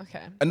yeah,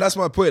 okay. And that's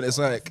my point. It's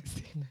like,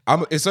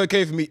 it's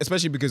okay for me,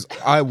 especially because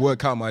I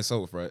work out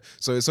myself, right?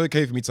 So it's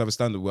okay for me to have a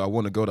standard where I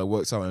want a girl that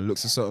works out and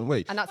looks a certain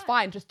way. And that's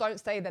fine. Just don't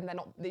say then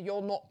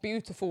you're not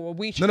beautiful or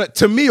we should. No,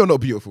 to me, you're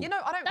not beautiful. You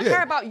know, I don't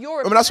care about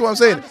your. I mean, that's what I'm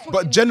saying. just talking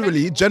But in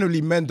generally, general.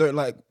 men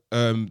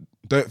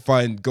don't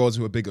find girls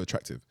who are bigger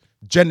attractive.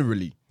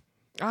 Generally.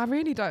 I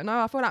really don't know.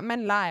 I feel like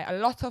men lie. A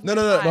lot of men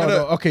No. lie.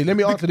 No. Okay, let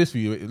me answer this for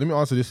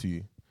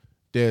you.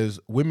 There's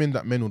women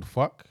that men would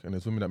fuck, and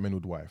there's women that men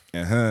would wife.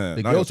 Uh-huh.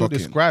 The Now girls you're you're talking.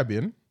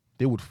 describing,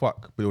 they would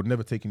fuck, but they would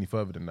never take any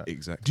further than that.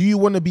 Exactly. Do you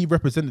want to be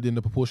represented in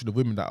the proportion of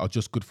women that are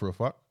just good for a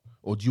fuck?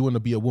 Or do you want to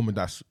be a woman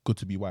that's good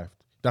to be wifed?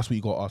 That's what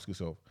you got to ask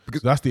yourself.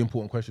 Because that's the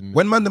important question.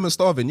 When man them are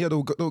starving, yeah,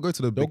 they'll go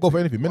to the They'll big go for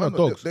thing. anything. Men Why are not?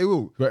 dogs. They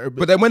will.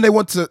 But then when they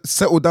want to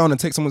settle down and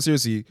take someone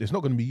seriously, it's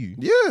not going to be you.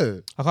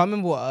 yeah. I can't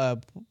remember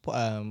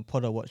what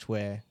pod I watched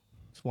where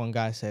this one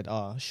guy said,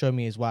 show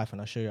me his wife and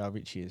I'll show you how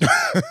rich he is.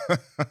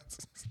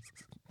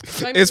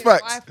 It's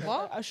facts.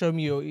 What? I'll show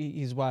me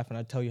his wife and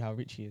I'll tell you how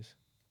rich he is.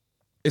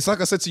 It's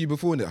like I said to you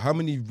before, innit? How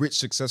many rich,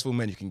 successful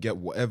men you can get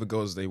whatever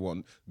girls they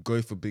want,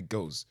 go for big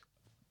girls.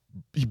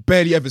 You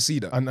barely ever see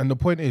that. And the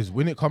point is,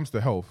 when it comes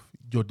to health,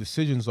 your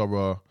decisions are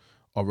a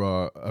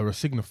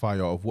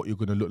signifier of what you're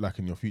going to look like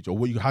in your future,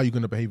 or how you're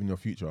going to behave in your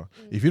future.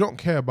 If you don't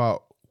care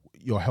about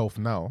your health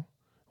now,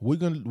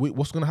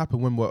 what's going to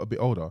happen when we're a bit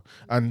older?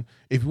 And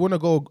if you want to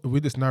go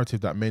with this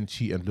narrative that men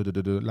cheat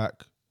and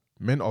like,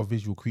 men are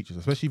visual creatures,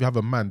 especially if you have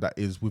a man that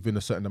is within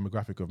a certain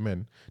demographic of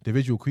men. They're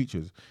visual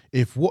creatures.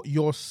 If what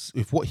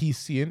he's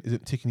seeing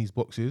isn't ticking his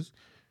boxes,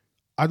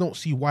 I don't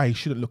see why he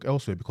shouldn't look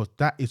elsewhere, because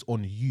that is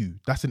on you.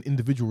 That's an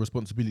individual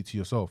responsibility to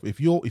yourself.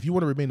 If you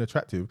want to remain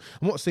attractive,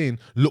 I'm not saying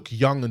look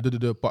young and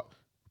but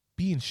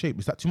be in shape.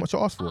 Is that too much to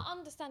ask for? I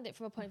understand it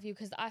from a point of view,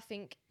 because I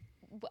think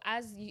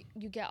as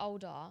you get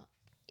older,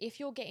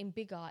 if you're getting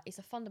bigger, it's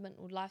a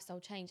fundamental lifestyle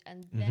change,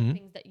 and they're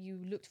things that you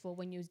looked for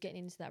when you was getting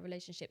into that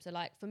relationship. So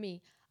like for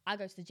me, I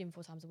go to the gym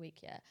 4 times a week,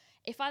 yeah.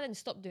 If I then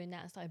stopped doing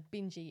that and started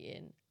binge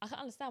eating, I can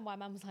understand why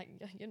man was like,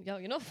 yo,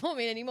 you're not for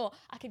me anymore.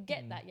 I could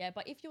get that, yeah.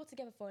 But if you're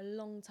together for a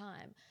long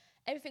time,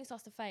 everything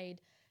starts to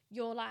fade.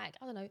 You're like,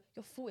 I don't know,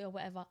 you're 40 or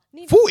whatever.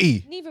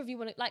 40? Neither of you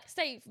want to, like,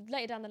 say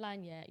later down the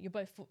line, yeah, you're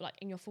both like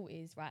in your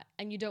 40s, right?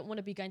 And you don't want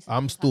to be going to the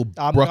I'm gym still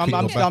time.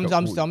 I'm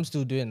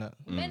still doing that.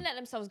 Men let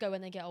themselves go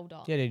when they get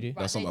older. Yeah, they do. Right,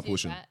 That's not my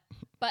portion. Right?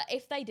 But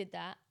if they did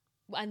that,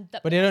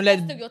 but they don't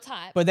still your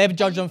type. But they've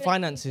judged on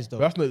finances though.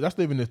 That's not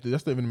even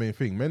the main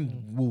thing.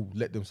 Men will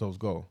let themselves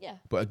go. Yeah.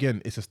 But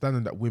again, it's a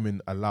standard that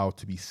women allow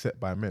to be set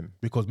by men,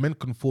 because men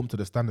conform to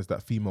the standards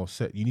that females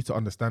set. You need to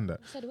understand that.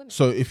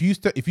 So if you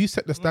set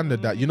the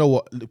standard that, you know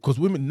what, because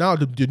women now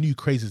the new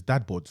craze is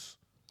dad bods.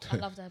 I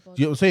love dad bods.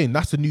 You know what I'm saying?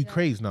 That's the new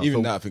craze now. Even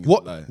so that I think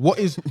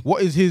where's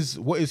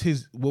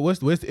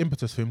the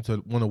impetus for him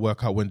to want to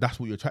work out when that's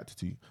what you're attracted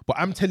to? But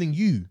I'm telling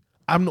you,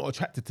 I'm not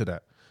attracted to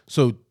that.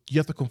 So you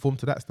have to conform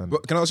to that standard.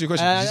 But can I ask you a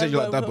question? You said you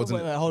like dad bods,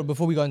 innit? Hold on,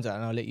 before we go into that,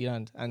 and I'll let you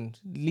land. And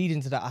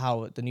leading to that,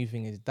 how the new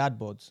thing is dad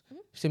bods.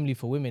 Similarly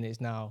for women, it's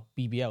now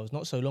BBLs.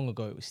 Not so long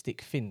ago, it was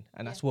stick thin,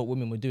 and that's what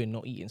women were doing,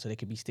 not eating, so they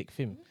could be stick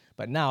thin.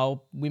 But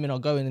now women are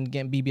going and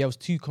getting BBLs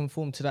to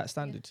conform to that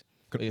standard.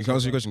 Can I ask you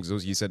a question?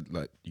 Because you said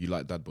like you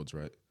like dad bods,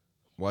 right?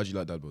 Why do you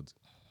like dad bods?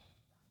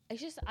 I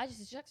just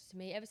attracted to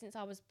me ever since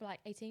I was like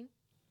 18.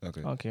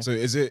 Okay. So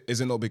is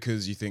it not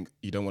because you think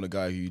you don't want a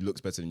guy who looks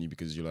better than you,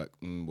 because you're like,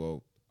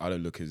 well, I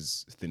don't look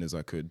as thin as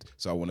I could,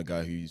 so I want a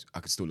guy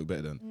I could still look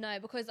better than? No,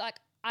 because like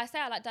I say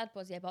I like dad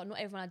bods, yeah, but not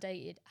everyone I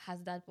dated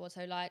has a dad bod.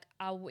 So like,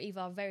 I will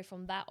either vary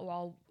from that,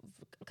 or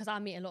because I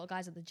meet a lot of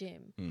guys at the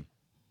gym.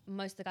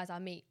 Most of the guys I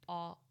meet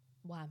are,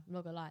 I'm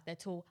not gonna lie, they're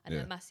tall and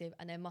they're massive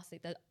and they're muscly.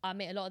 I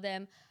meet a lot of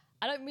them.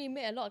 I don't really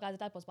meet a lot of guys with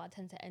dad bods, but I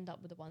tend to end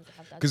up with the ones that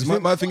have dad bods.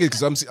 Because my thing is,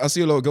 because I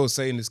see a lot of girls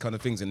saying this kind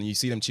of things, and you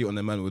see them cheat on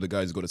their man with a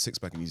guy who's got a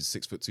 6-pack and he's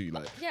 6'2".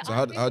 Like, yeah, so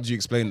how do you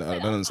explain that? I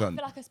don't understand.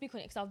 I feel like I speak on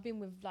it because I've been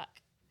with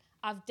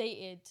I've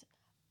dated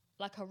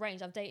like a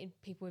range. I've dated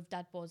people with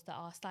dad bods that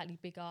are slightly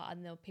bigger,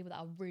 and there are people that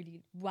are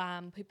really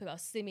people that are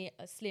slim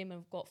and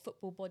have got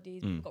football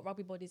bodies, got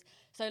rugby bodies.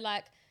 So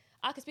like,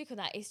 I can speak on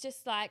that. It's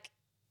just like,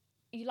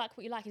 you like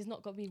what you like. It's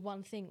not got to be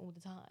one thing all the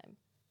time.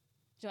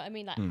 Do you know what I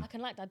mean? Like, I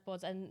can like dad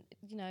bods, and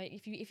you know,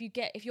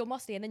 if you're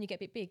muscly and then you get a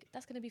bit big,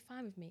 that's gonna be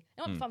fine with me.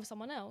 It won't be fine for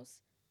someone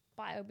else,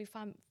 but it'll be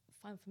fine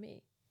for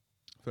me.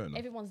 Fair enough.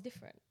 Everyone's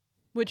different.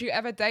 Would you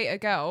ever date a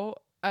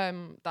girl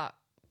that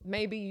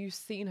maybe you've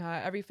seen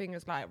her, everything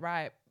is like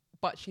right,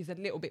 but she's a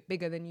little bit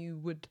bigger than you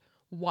would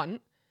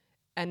want,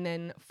 and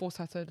then force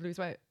her to lose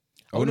weight?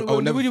 I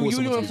would never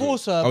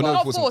force her.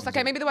 Not force.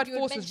 Okay, maybe the word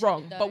force is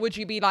wrong, but would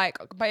you be like,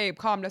 babe,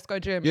 calm, let's go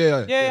gym?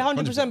 Yeah,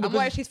 100%. And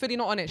what if she's fully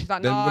not on it? She's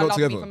like, no, I love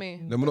me for me.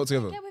 Then we're not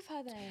together. Get with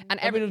her then.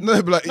 And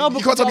no, but like,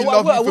 you can't tell me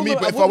love me for me,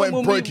 but if I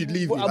went broke, you'd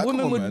leave me. A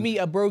woman would meet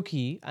a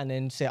brokey and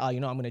then say,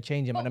 I'm going to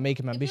change him and I make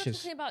him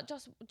ambitious. If you're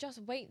talking about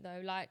just weight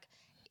though, like,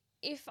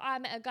 if I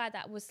met a guy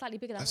that was slightly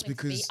bigger than I wanted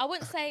to be, I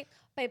wouldn't say,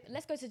 babe,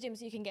 let's go to the gym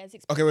so you can get a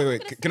 6 pack. Okay,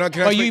 wait. Can I?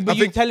 But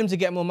you tell him to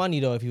get more money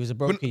though if he was a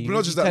brokey. But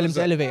not just that. Tell him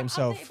to elevate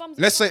himself.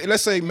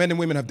 Let's say men and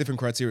women have different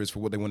criteria for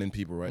what they want in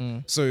people,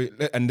 right? So,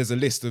 and there's a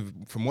list of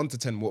from 1 to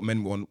 10 what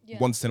men want,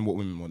 1 to 10 what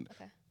women want.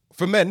 Okay.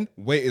 For men,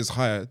 weight is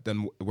higher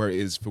than where it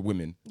is for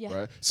women,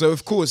 right? So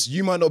of course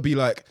you might not be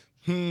like,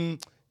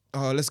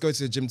 let's go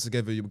to the gym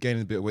together. You're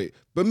gaining a bit of weight,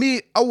 but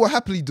me, I will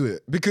happily do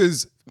it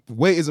because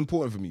weight is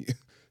important for me.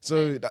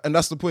 So, and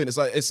that's the point. It's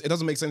like, it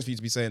doesn't make sense for you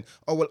to be saying,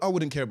 oh, well, I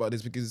wouldn't care about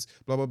this because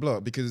blah, blah,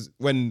 blah. Because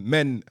when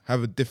men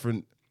have a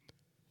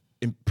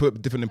put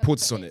different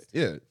importance on it.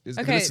 Yeah. It's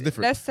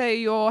different. Let's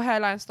say your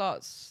hairline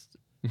starts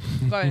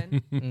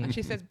going and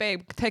she says,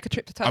 babe, take a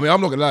trip to Turkey. I mean,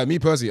 I'm not going to lie. Me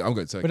personally, I'm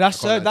going to Turkey. But that's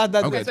so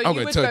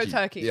you would go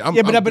Turkey.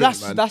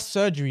 Yeah, that's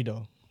surgery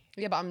though.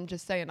 Yeah, but I'm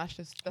just saying that's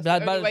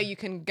the only way you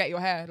can get your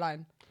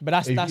hairline.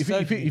 But that's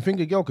if you think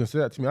a girl can say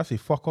that to me, I say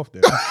fuck off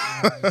then.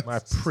 My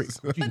prick.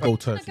 You can go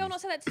Turkey. Can a girl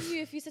not say that to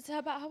you if you said to her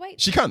about her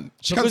weight? She can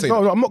say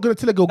no, that. I'm not going to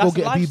tell a girl go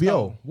get a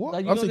BBL. What?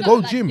 I'm saying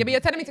go gym. Yeah, but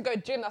you're telling me to go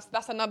gym.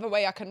 That's another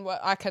way I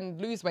can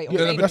lose weight.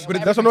 Yeah,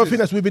 that's another thing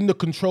that's within the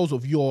controls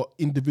of your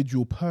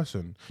individual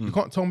person. You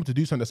can't tell me to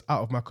do something that's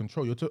out of my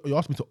control. You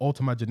ask me to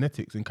alter my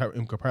genetics in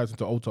comparison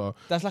to alter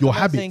that's like your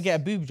habits. Saying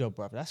get a boob job,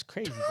 bro. That's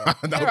crazy.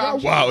 Wow.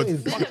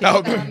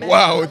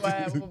 Wow.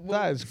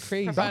 That is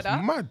crazy. That's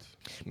mad.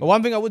 But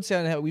one thing I would say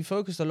on here, we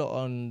focused a lot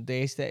on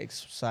the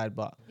aesthetics side,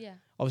 but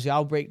obviously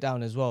I'll break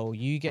down as well.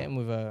 You getting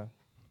with a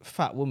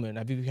fat woman,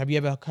 have you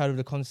ever heard of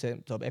the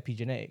concept of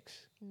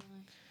epigenetics? No.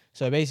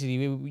 So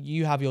basically,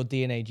 you have your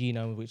DNA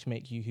genome, which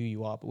make you who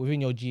you are, but within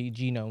your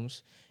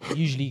genomes, you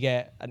usually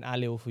get an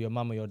allele for your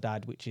mum or your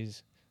dad, which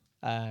is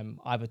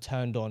either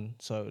turned on,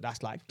 so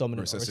that's like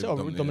dominant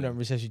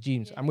recessive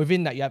genes, and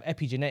within that you have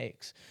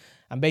epigenetics,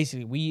 and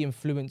basically we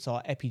influence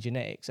our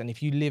epigenetics, and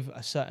if you live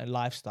a certain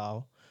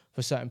lifestyle for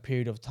a certain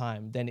period of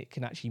time, then it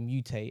can actually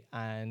mutate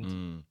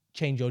and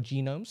change your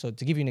genome. So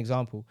to give you an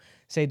example,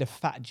 say the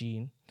fat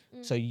gene,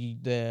 so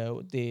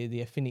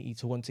the affinity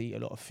to want to eat a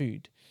lot of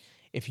food.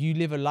 If you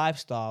live a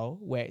lifestyle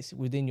where it's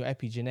within your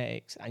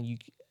epigenetics and you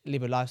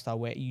live a lifestyle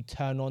where you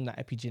turn on that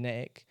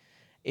epigenetic,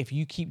 if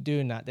you keep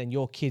doing that, then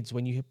your kids,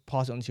 when you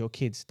pass it on to your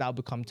kids, that'll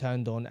become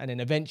turned on, and then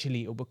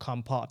eventually it'll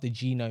become part of the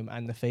genome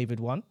and the favored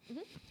one.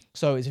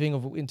 So it's a thing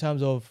of, in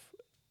terms of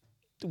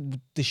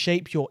the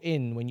shape you're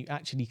in when you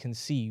actually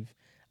conceive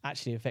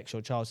actually affects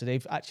your child. So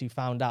they've actually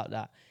found out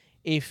that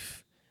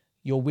if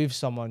you're with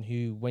someone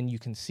who, when you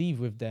conceive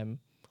with them,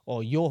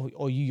 or you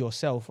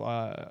yourself,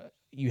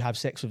 you have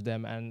sex with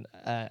them and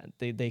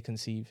they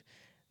conceive,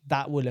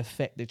 that will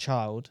affect the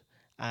child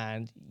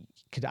and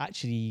could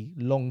actually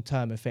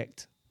long-term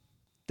affect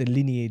the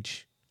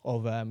lineage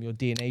of your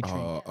DNA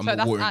tree. I'm so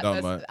not watering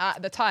down, that's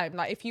at the time.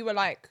 Like if you were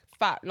like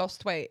fat,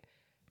 lost weight,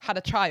 had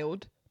a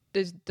child,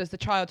 does the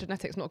child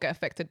genetics not get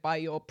affected by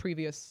your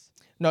previous?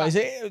 No, is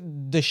it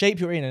the shape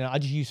you're in? And I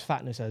just use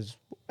fatness as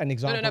an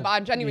example. No, but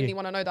I genuinely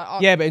want to know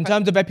that. Yeah, but in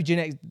terms of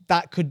epigenetics,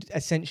 that could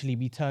essentially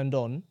be turned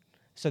on.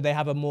 So they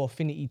have a more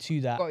affinity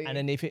to that. And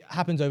then if it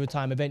happens over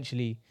time,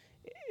 eventually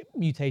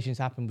mutations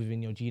happen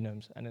within your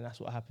genomes. And then that's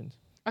what happens.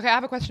 Okay, I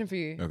have a question for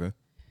you. Okay.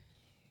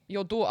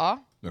 Your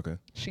daughter,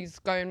 she's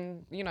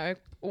going,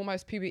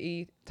 almost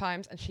puberty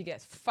times and she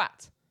gets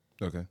fat.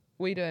 Okay.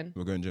 What are you doing?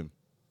 We're going gym.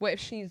 What if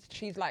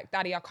she's like,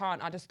 Daddy, I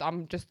can't.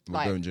 I'm just We're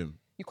like... going gym.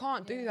 You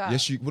can't do that.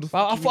 Yes, you. What the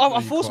But fuck? do you mean I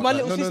you forced can't? my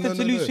Like, little no, no, sister no,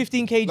 to no, lose no.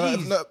 15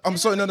 kgs. No, I'm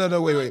sorry.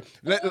 No. Wait.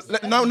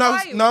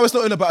 Now it's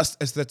not about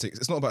aesthetics.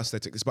 It's not about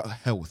aesthetics. It's about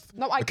health.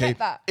 No, I get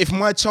that. If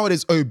my child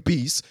is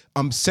obese,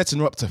 I'm setting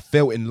her up to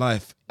fail in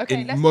life.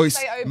 Okay, in let's most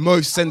say obese.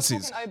 most I'm not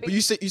senses. talking But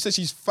obese. you said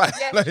she's fat.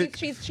 Yeah, like,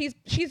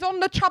 she's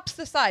on the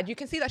chubster side. You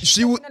can see that she's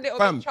she would, a little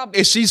fam. bit chubby.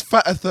 If she's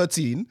fat at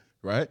 13,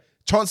 right?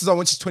 Chances are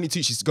when she's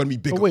 22, she's gonna be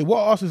bigger. But wait,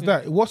 what else is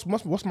that? What's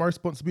my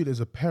responsibility as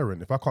a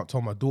parent if I can't tell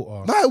my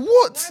daughter? Like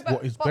what?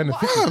 What is What I'm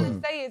beneficial?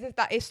 trying to say is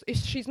that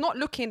she's not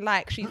looking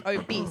like she's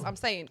obese. I'm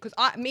saying because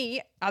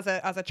me as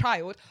a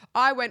child,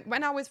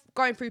 when I was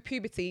going through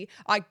puberty,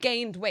 I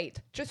gained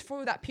weight just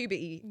through that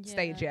puberty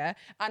stage, and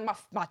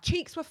my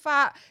cheeks were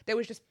fat. There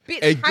was just bits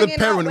A hanging good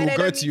parent out where will they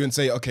go don't to you and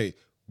say, okay,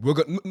 we're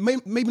going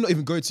maybe not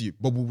even go to you,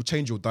 but we'll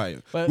change your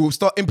diet. But- we'll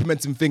start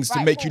implementing things to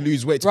Right, make cool. you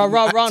lose weight. To get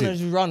you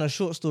active. Rana,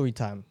 short story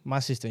time. My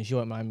sister, and she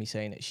won't mind me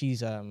saying it.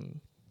 She's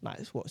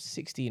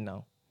 16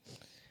 now.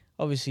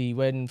 Obviously,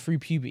 when through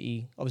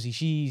puberty, obviously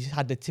she's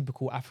had the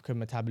typical African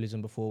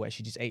metabolism before, where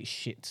she just ate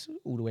shit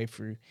all the way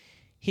through.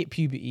 Hit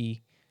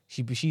puberty,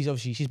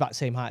 she's about the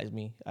same height as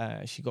me.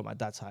 She got my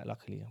dad's height,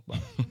 luckily,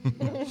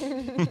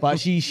 but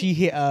she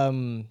hit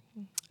 80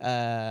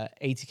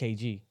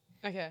 kg.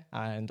 Okay.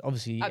 And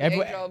obviously,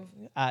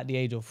 At the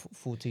age of?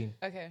 14.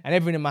 Okay. And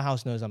everyone in my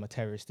house knows I'm a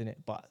terrorist, innit?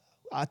 But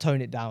I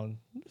tone it down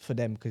for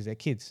them because they're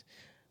kids.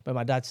 But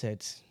my dad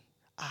said,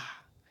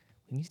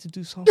 we need to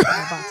do something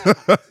about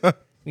her.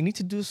 We need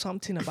to do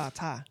something about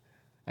her.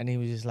 And he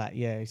was just like,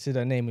 he said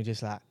her name was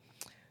just like,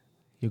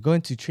 you're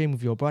going to train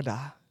with your brother.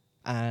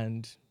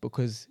 And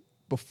because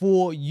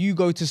before you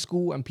go to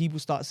school and people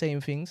start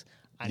saying things,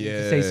 I need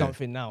to say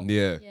something now.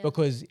 Yeah.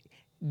 Because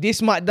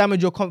this might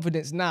damage your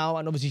confidence now,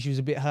 and obviously she was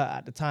a bit hurt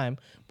at the time.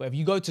 But if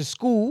you go to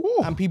school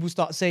and people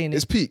start saying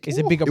It's peak. it's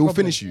a bigger It will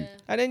problem. finish you.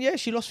 And then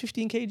she lost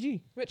 15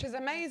 kg. Which is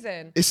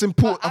amazing. It's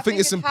important. But I think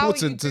it's how you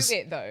important do to.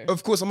 it, though.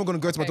 Of course, I'm not gonna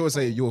go to my Okay, daughter and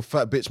say, cool. "You're a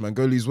fat bitch, man.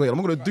 Go lose weight." I'm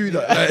not gonna do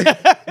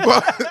that.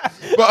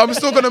 Like, but I'm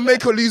still gonna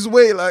make her lose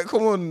weight. Like,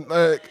 come on,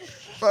 like,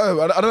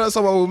 fam, I don't know.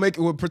 Someone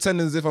will pretend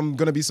as if I'm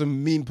gonna be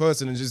some mean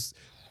person and just.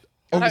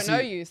 I don't obviously- know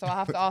you, so I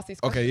have to ask these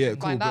questions Okay, yeah, and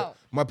cool. find But out.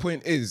 my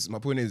point is,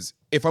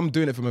 if I'm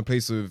doing it from a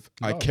place of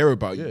I care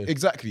about you, yeah.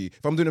 exactly.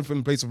 If I'm doing it from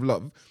a place of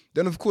love,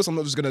 then of course I'm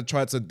not just gonna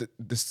try to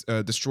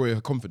destroy her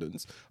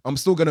confidence. I'm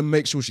still gonna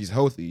make sure she's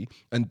healthy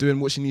and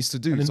doing what she needs to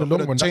do. And in So the I'm long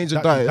gonna run, change that,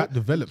 her diet. that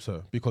develops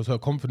her because her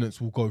confidence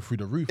will go through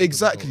the roof. as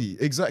a result.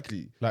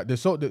 Exactly. Like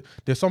there's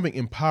something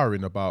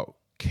empowering about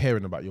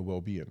caring about your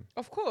well-being.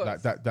 Of course.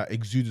 Like that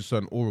exudes a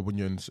certain aura when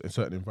you're in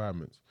certain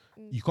environments.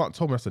 You can't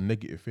tell me that's a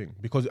negative thing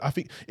because I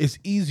think it's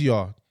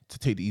easier to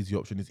take the easy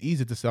option. It's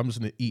easier to say I'm just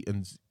gonna eat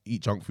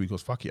junk food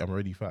because fuck it, I'm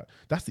already fat.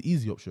 That's the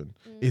easy option.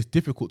 It's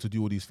difficult to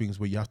do all these things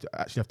where you have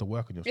to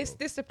work on yourself. It's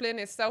discipline,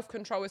 it's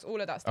self-control, it's all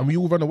of that stuff. And we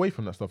all run away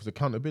from that stuff. It's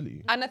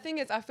accountability. And the thing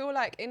is, I feel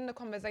like in the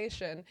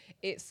conversation,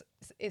 it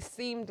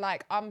seemed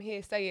like I'm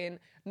here saying,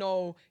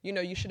 no,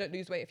 you shouldn't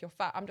lose weight if you're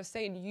fat. I'm just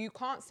saying you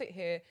can't sit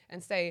here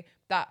and say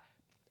that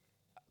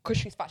because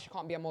she's fat, she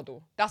can't be a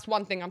model. That's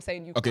one thing I'm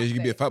saying. Okay, can't you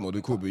can be say. a fat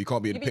model, cool, but you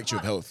can't be in a You picture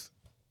of can't. health.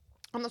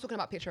 I'm not talking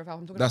about picture of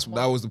health. I'm talking That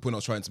about was the point I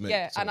was trying to make.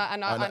 Yeah, so.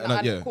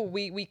 and cool.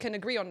 We can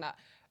agree on that.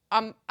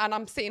 And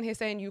I'm sitting here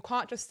saying you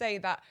can't just say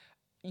that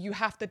you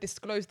have to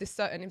disclose this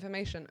certain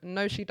information.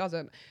 No, she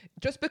doesn't.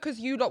 Just because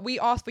we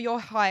ask for your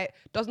height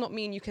does not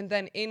mean you can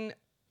then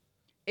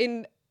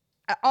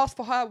ask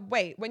for her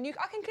weight. I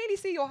can clearly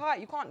see your height.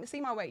 You can't see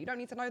my weight. You don't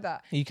need to know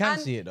that. You can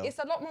And see it though. It's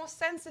a lot more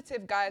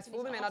sensitive, guys,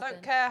 for women. I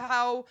don't care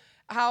how.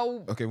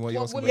 Okay, what are you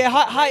asking women- Yeah,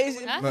 height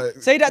is. Like,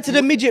 Say that to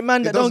the midget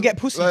man that don't doesn't- get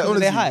pussy like, because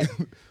of their height.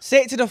 honestly.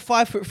 Say it to the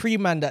 5'3"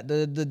 man that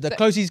the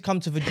closest he's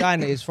come to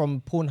vagina is from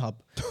Pornhub.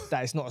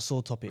 That is not a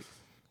sore topic.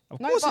 Of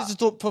No, course, but- it's a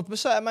talk for a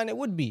certain man. It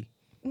would be.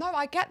 No,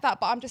 I get that,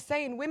 but I'm just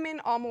saying women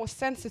are more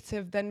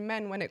sensitive than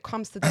men when it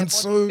comes to their and body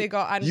so figure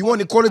and you body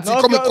want equality? No,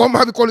 Come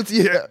have equality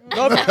here.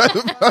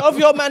 Love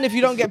your man if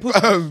you don't get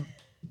pussy.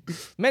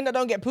 Men that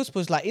don't get puss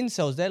like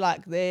incels,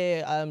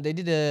 they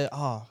did it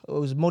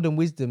was Modern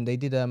Wisdom. They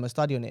did a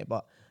study on it,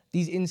 but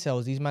these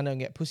incels, these men don't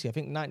get pussy. I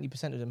think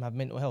 90% of them have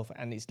mental health,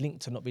 and it's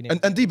linked to not being able.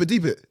 And deeper,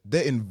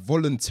 they're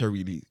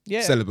involuntarily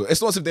Yeah. celibate.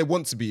 It's not as if they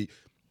want to be.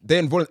 They're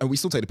involuntary, and we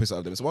still take the piss out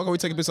of them. So why can't we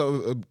take a piss out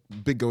of a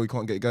big girl who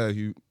can't get a guy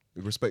who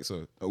respects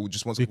her or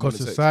just wants Because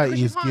to society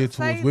you is can't geared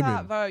say towards women.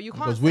 that, though. You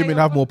can't Because say women you're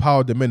have more fucking-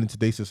 power than men in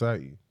today's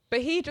society.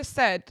 But he just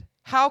said,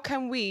 how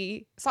can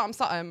we,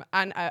 something,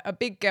 and a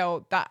big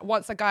girl that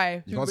wants a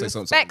guy You who can't say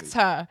something, respects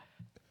her.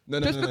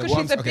 No, Just because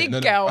What she's I'm- a big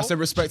girl. I said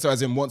respect her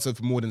as in wants her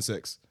for more than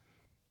sex.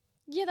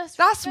 Yeah, that's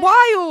That's fair.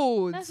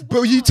 wild. That's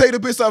But you wild. take the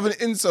piss out of an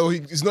incel.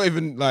 He's not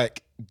even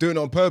like doing it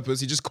on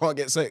purpose. He just can't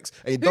get sex,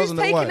 and he Who's doesn't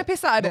know taking why. the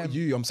piss out of Not them?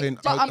 you. I'm saying.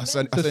 But I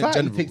said in Society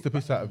general. takes the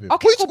piss out of him.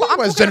 Okay, Which cool, but I'm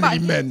one is talking about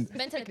generally men?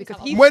 Men take the piss Because out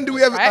of he's- When do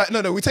we ever? Right?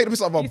 No, we take the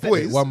piss out of our said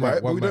boys, it. One man,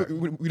 right? one But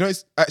we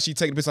don't actually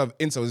take the piss out of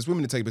incels. It's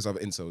women that take the piss out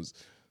of incels.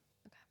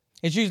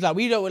 It's usually like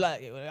we don't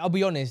like. I'll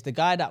be honest, the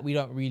guy that we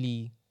don't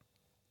really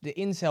the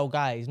incel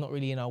guy is not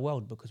really in our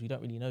world because we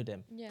don't really know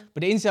them. Yeah.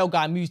 But the incel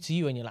guy moves to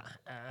you and you're like,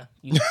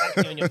 you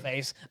got on your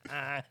face.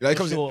 Like,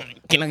 comes Sure.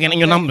 can I get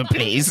your number,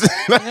 please?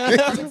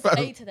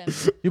 Say to them.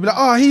 You'll be like,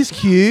 oh, he's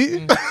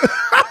cute.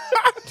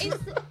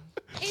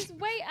 Is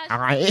weight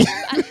actually you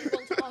actually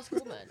want to ask a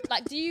woman?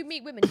 Like, do you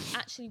meet women who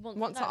actually want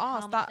to to know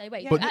ask how much that? they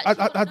weigh? Yeah. But You I actually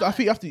wanna know.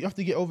 think you have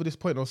to get over this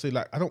point. I'll say,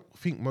 like, I don't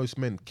think most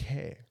men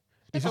care.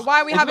 It's So just-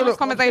 why are we having this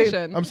I'm saying-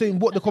 conversation? I'm saying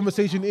what the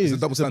conversation is. a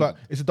double standard.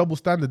 It's a double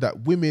standard that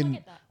women,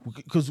 get that.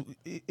 because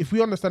if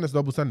we understand this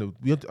double standard,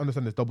 we have to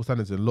understand there's double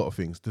standards in a lot of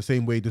things. The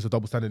same way there's a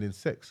double standard in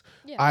sex.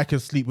 Yeah. I can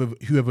sleep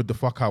with whoever the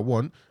fuck I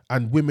want,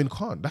 and women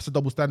can't. That's a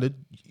double standard.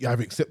 You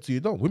either accept or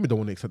you don't. Women don't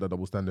want to accept that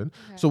double standard.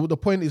 So the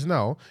point is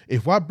now,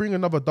 if I bring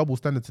another double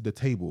standard to the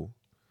table,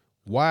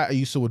 why are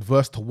you so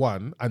adverse to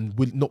one and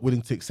not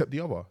willing to accept the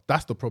other?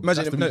 That's the problem.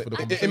 That's the reason for the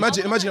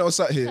conversation. Imagine I was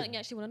sat here. Something you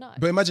actually want to know.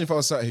 But imagine if I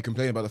was sat here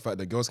complaining about the fact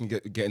that girls can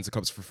get into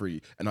clubs for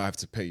free and I have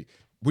to pay.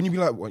 Wouldn't you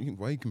be like, why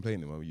are you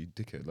complaining? Why are you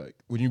dickhead? Like,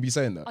 wouldn't you be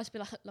saying that? I'd just be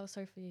like, "Oh,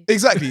 sorry for you."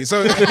 Exactly.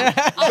 So, I'm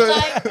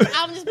like,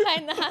 I'm just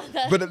playing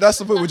that. but that's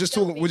the point. We're just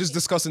talking. We're just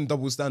discussing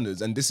double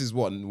standards, and this is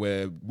one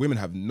where women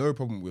have no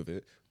problem with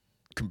it,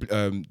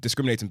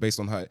 discriminating based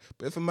on height.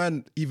 But if a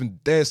man even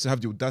dares to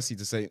have the audacity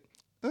to say,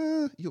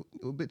 you're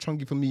a bit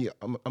chunky for me,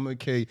 I'm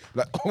okay.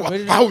 Like,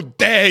 how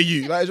dare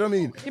you? Like, do you know what I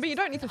mean? Yeah, but you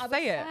don't need to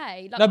say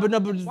it. No, but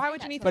Why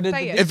would you need but to the-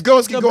 say the- it? If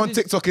girls can No, go but on this-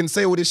 TikTok and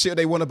say all this shit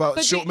they want about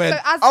So short do you- men,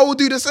 so as- I will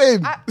do the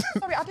same.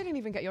 Sorry, I didn't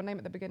even get your name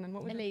at the beginning.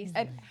 What was Elise. it?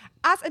 And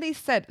as Elise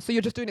said, so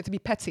you're just doing it to be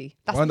petty.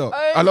 That's Why the not?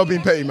 I love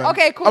being petty, man.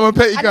 Okay, cool. I'm a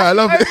petty And guy. I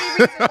love that's it. the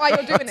only reason why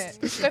you're doing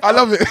it. So I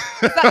love it. Is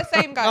that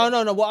the same guy?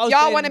 No. What I was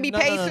Y'all saying- want to be no,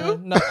 paid no,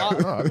 too? No,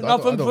 I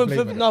don't blame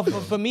her.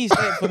 for me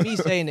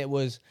saying it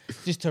was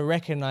just to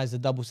recognize the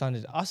double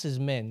standard. Us as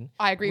men,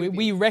 I agree with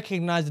we you.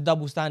 recognize the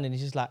double standard.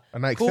 It's just like,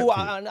 And I cool,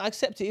 accept it. I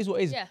accept it is what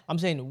it is. Yeah. I'm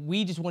saying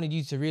we just wanted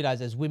you to realize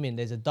as women,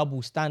 there's a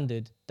double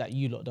standard that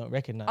you lot don't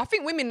recognize. I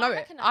think women know it.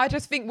 recognise I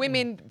just think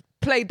women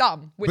play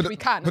dumb, which we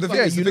can. but the as thing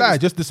well. Yeah, is, you lie.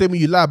 Just the same way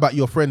you lie about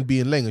your friend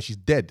being lame and she's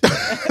dead.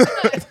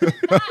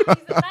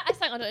 That is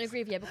something I don't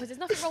agree with you because there's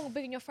nothing wrong with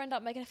bigging your friend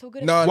up, making her feel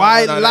good. No,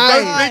 Why no, no, lie?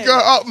 Don't big her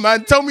up,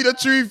 man. Tell me the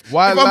truth.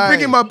 Why if lie? I'm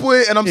bringing my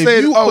boy and I'm If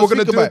saying, you oh, we're could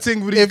gonna think do a about it,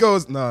 thing with these if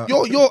girls, nah.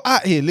 You're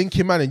out here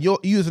linking man, and you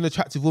as an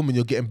attractive woman,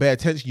 you're getting bare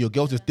attention. Your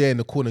girl's just there in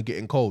the corner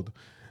getting cold.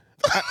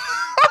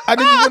 And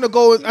then you want to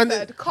go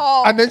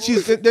and then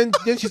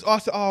she's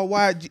asked, oh,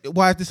 why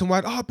is this and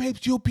why? Oh,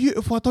 babes, you're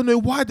beautiful. I don't know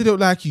why they don't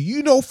like you.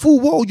 You know full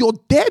well you're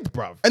dead,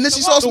 bruv. And then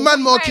she starts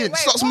man marking. wait,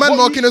 Starts what? man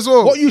marking as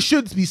well. What you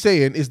should be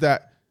saying is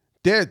that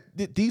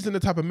these are the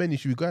type of men you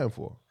should be going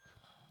for.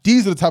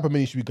 These are the type of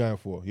men you should be going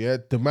for. Yeah,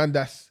 the man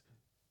that's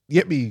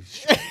get me.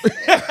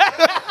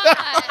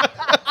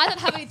 I don't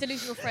have any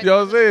delusional friends. You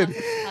know what I'm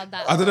saying?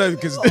 I don't know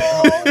because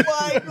Oh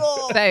my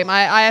god! Same.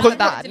 I heard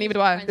that. Neither do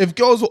I. If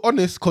girls were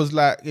honest, because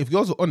like if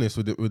girls were honest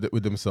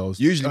with themselves,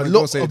 Usually a when lot,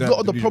 girls say a that, lot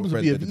of the delusional problems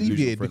would friend, be they're the delusional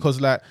alleviated friend. because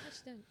like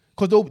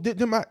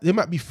because there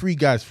might be 3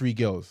 guys, 3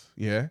 girls,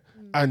 yeah.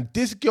 And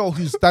this girl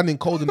who's standing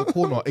cold in the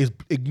corner is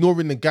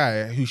ignoring the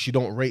guy who she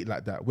don't rate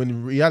like that. When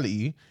in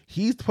reality,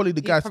 he's probably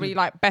the guy. He's probably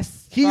like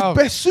best. He's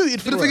best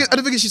suited for But her.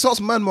 the thing is, she starts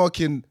man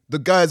marking the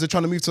guys that are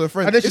trying to move to her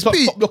friend. And then she It's starts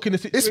peak. top blocking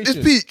the It's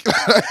situation. peak.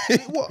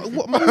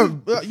 What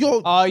man?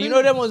 You're You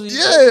know them ones.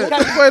 Yeah.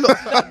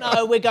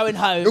 No, we're going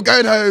home. You're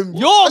going home.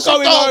 You're Shut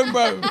going up. home,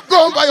 bro.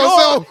 Go on by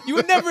yourself. You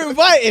were never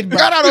invited, bro.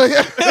 Get out of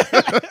here.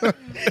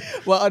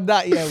 Well, on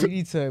that, yeah,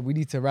 we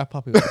need to wrap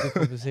up. It was a good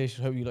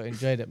conversation. Hope you lot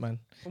enjoyed it, man.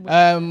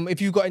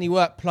 If you've got any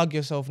work, plug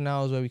yourself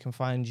now is where we can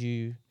find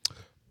you.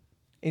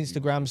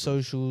 Instagram,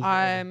 socials.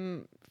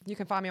 You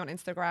can find me on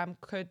Instagram,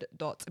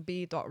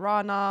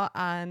 could.b.rana,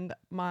 and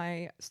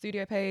my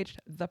studio page,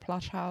 the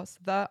plush house,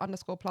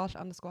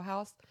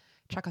 _plush_house.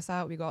 Check us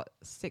out. We got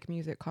sick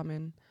music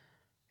coming.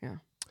 Yeah.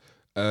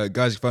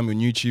 Guys, you can find me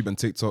on YouTube and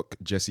TikTok,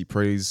 Jesse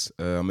Praise.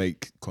 I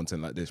make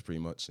content like this pretty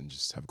much and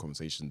just have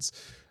conversations.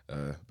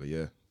 But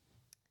yeah.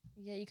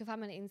 Yeah, you can find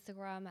me on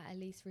Instagram at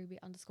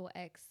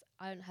EliseRuby_X.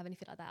 I don't have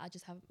anything like that. I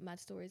just have mad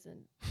stories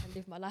and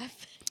live my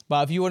life.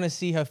 But if you want to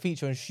see her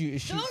feature on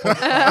Shoot,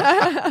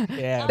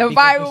 yeah, The big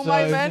viral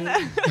episode,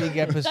 moment. Big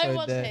episode Don't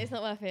watch there. it. It's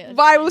not worth it.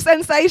 Viral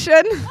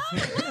sensation.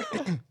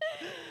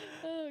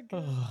 Oh,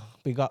 God.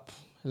 Big up,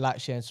 like,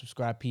 share, and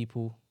subscribe,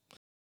 people.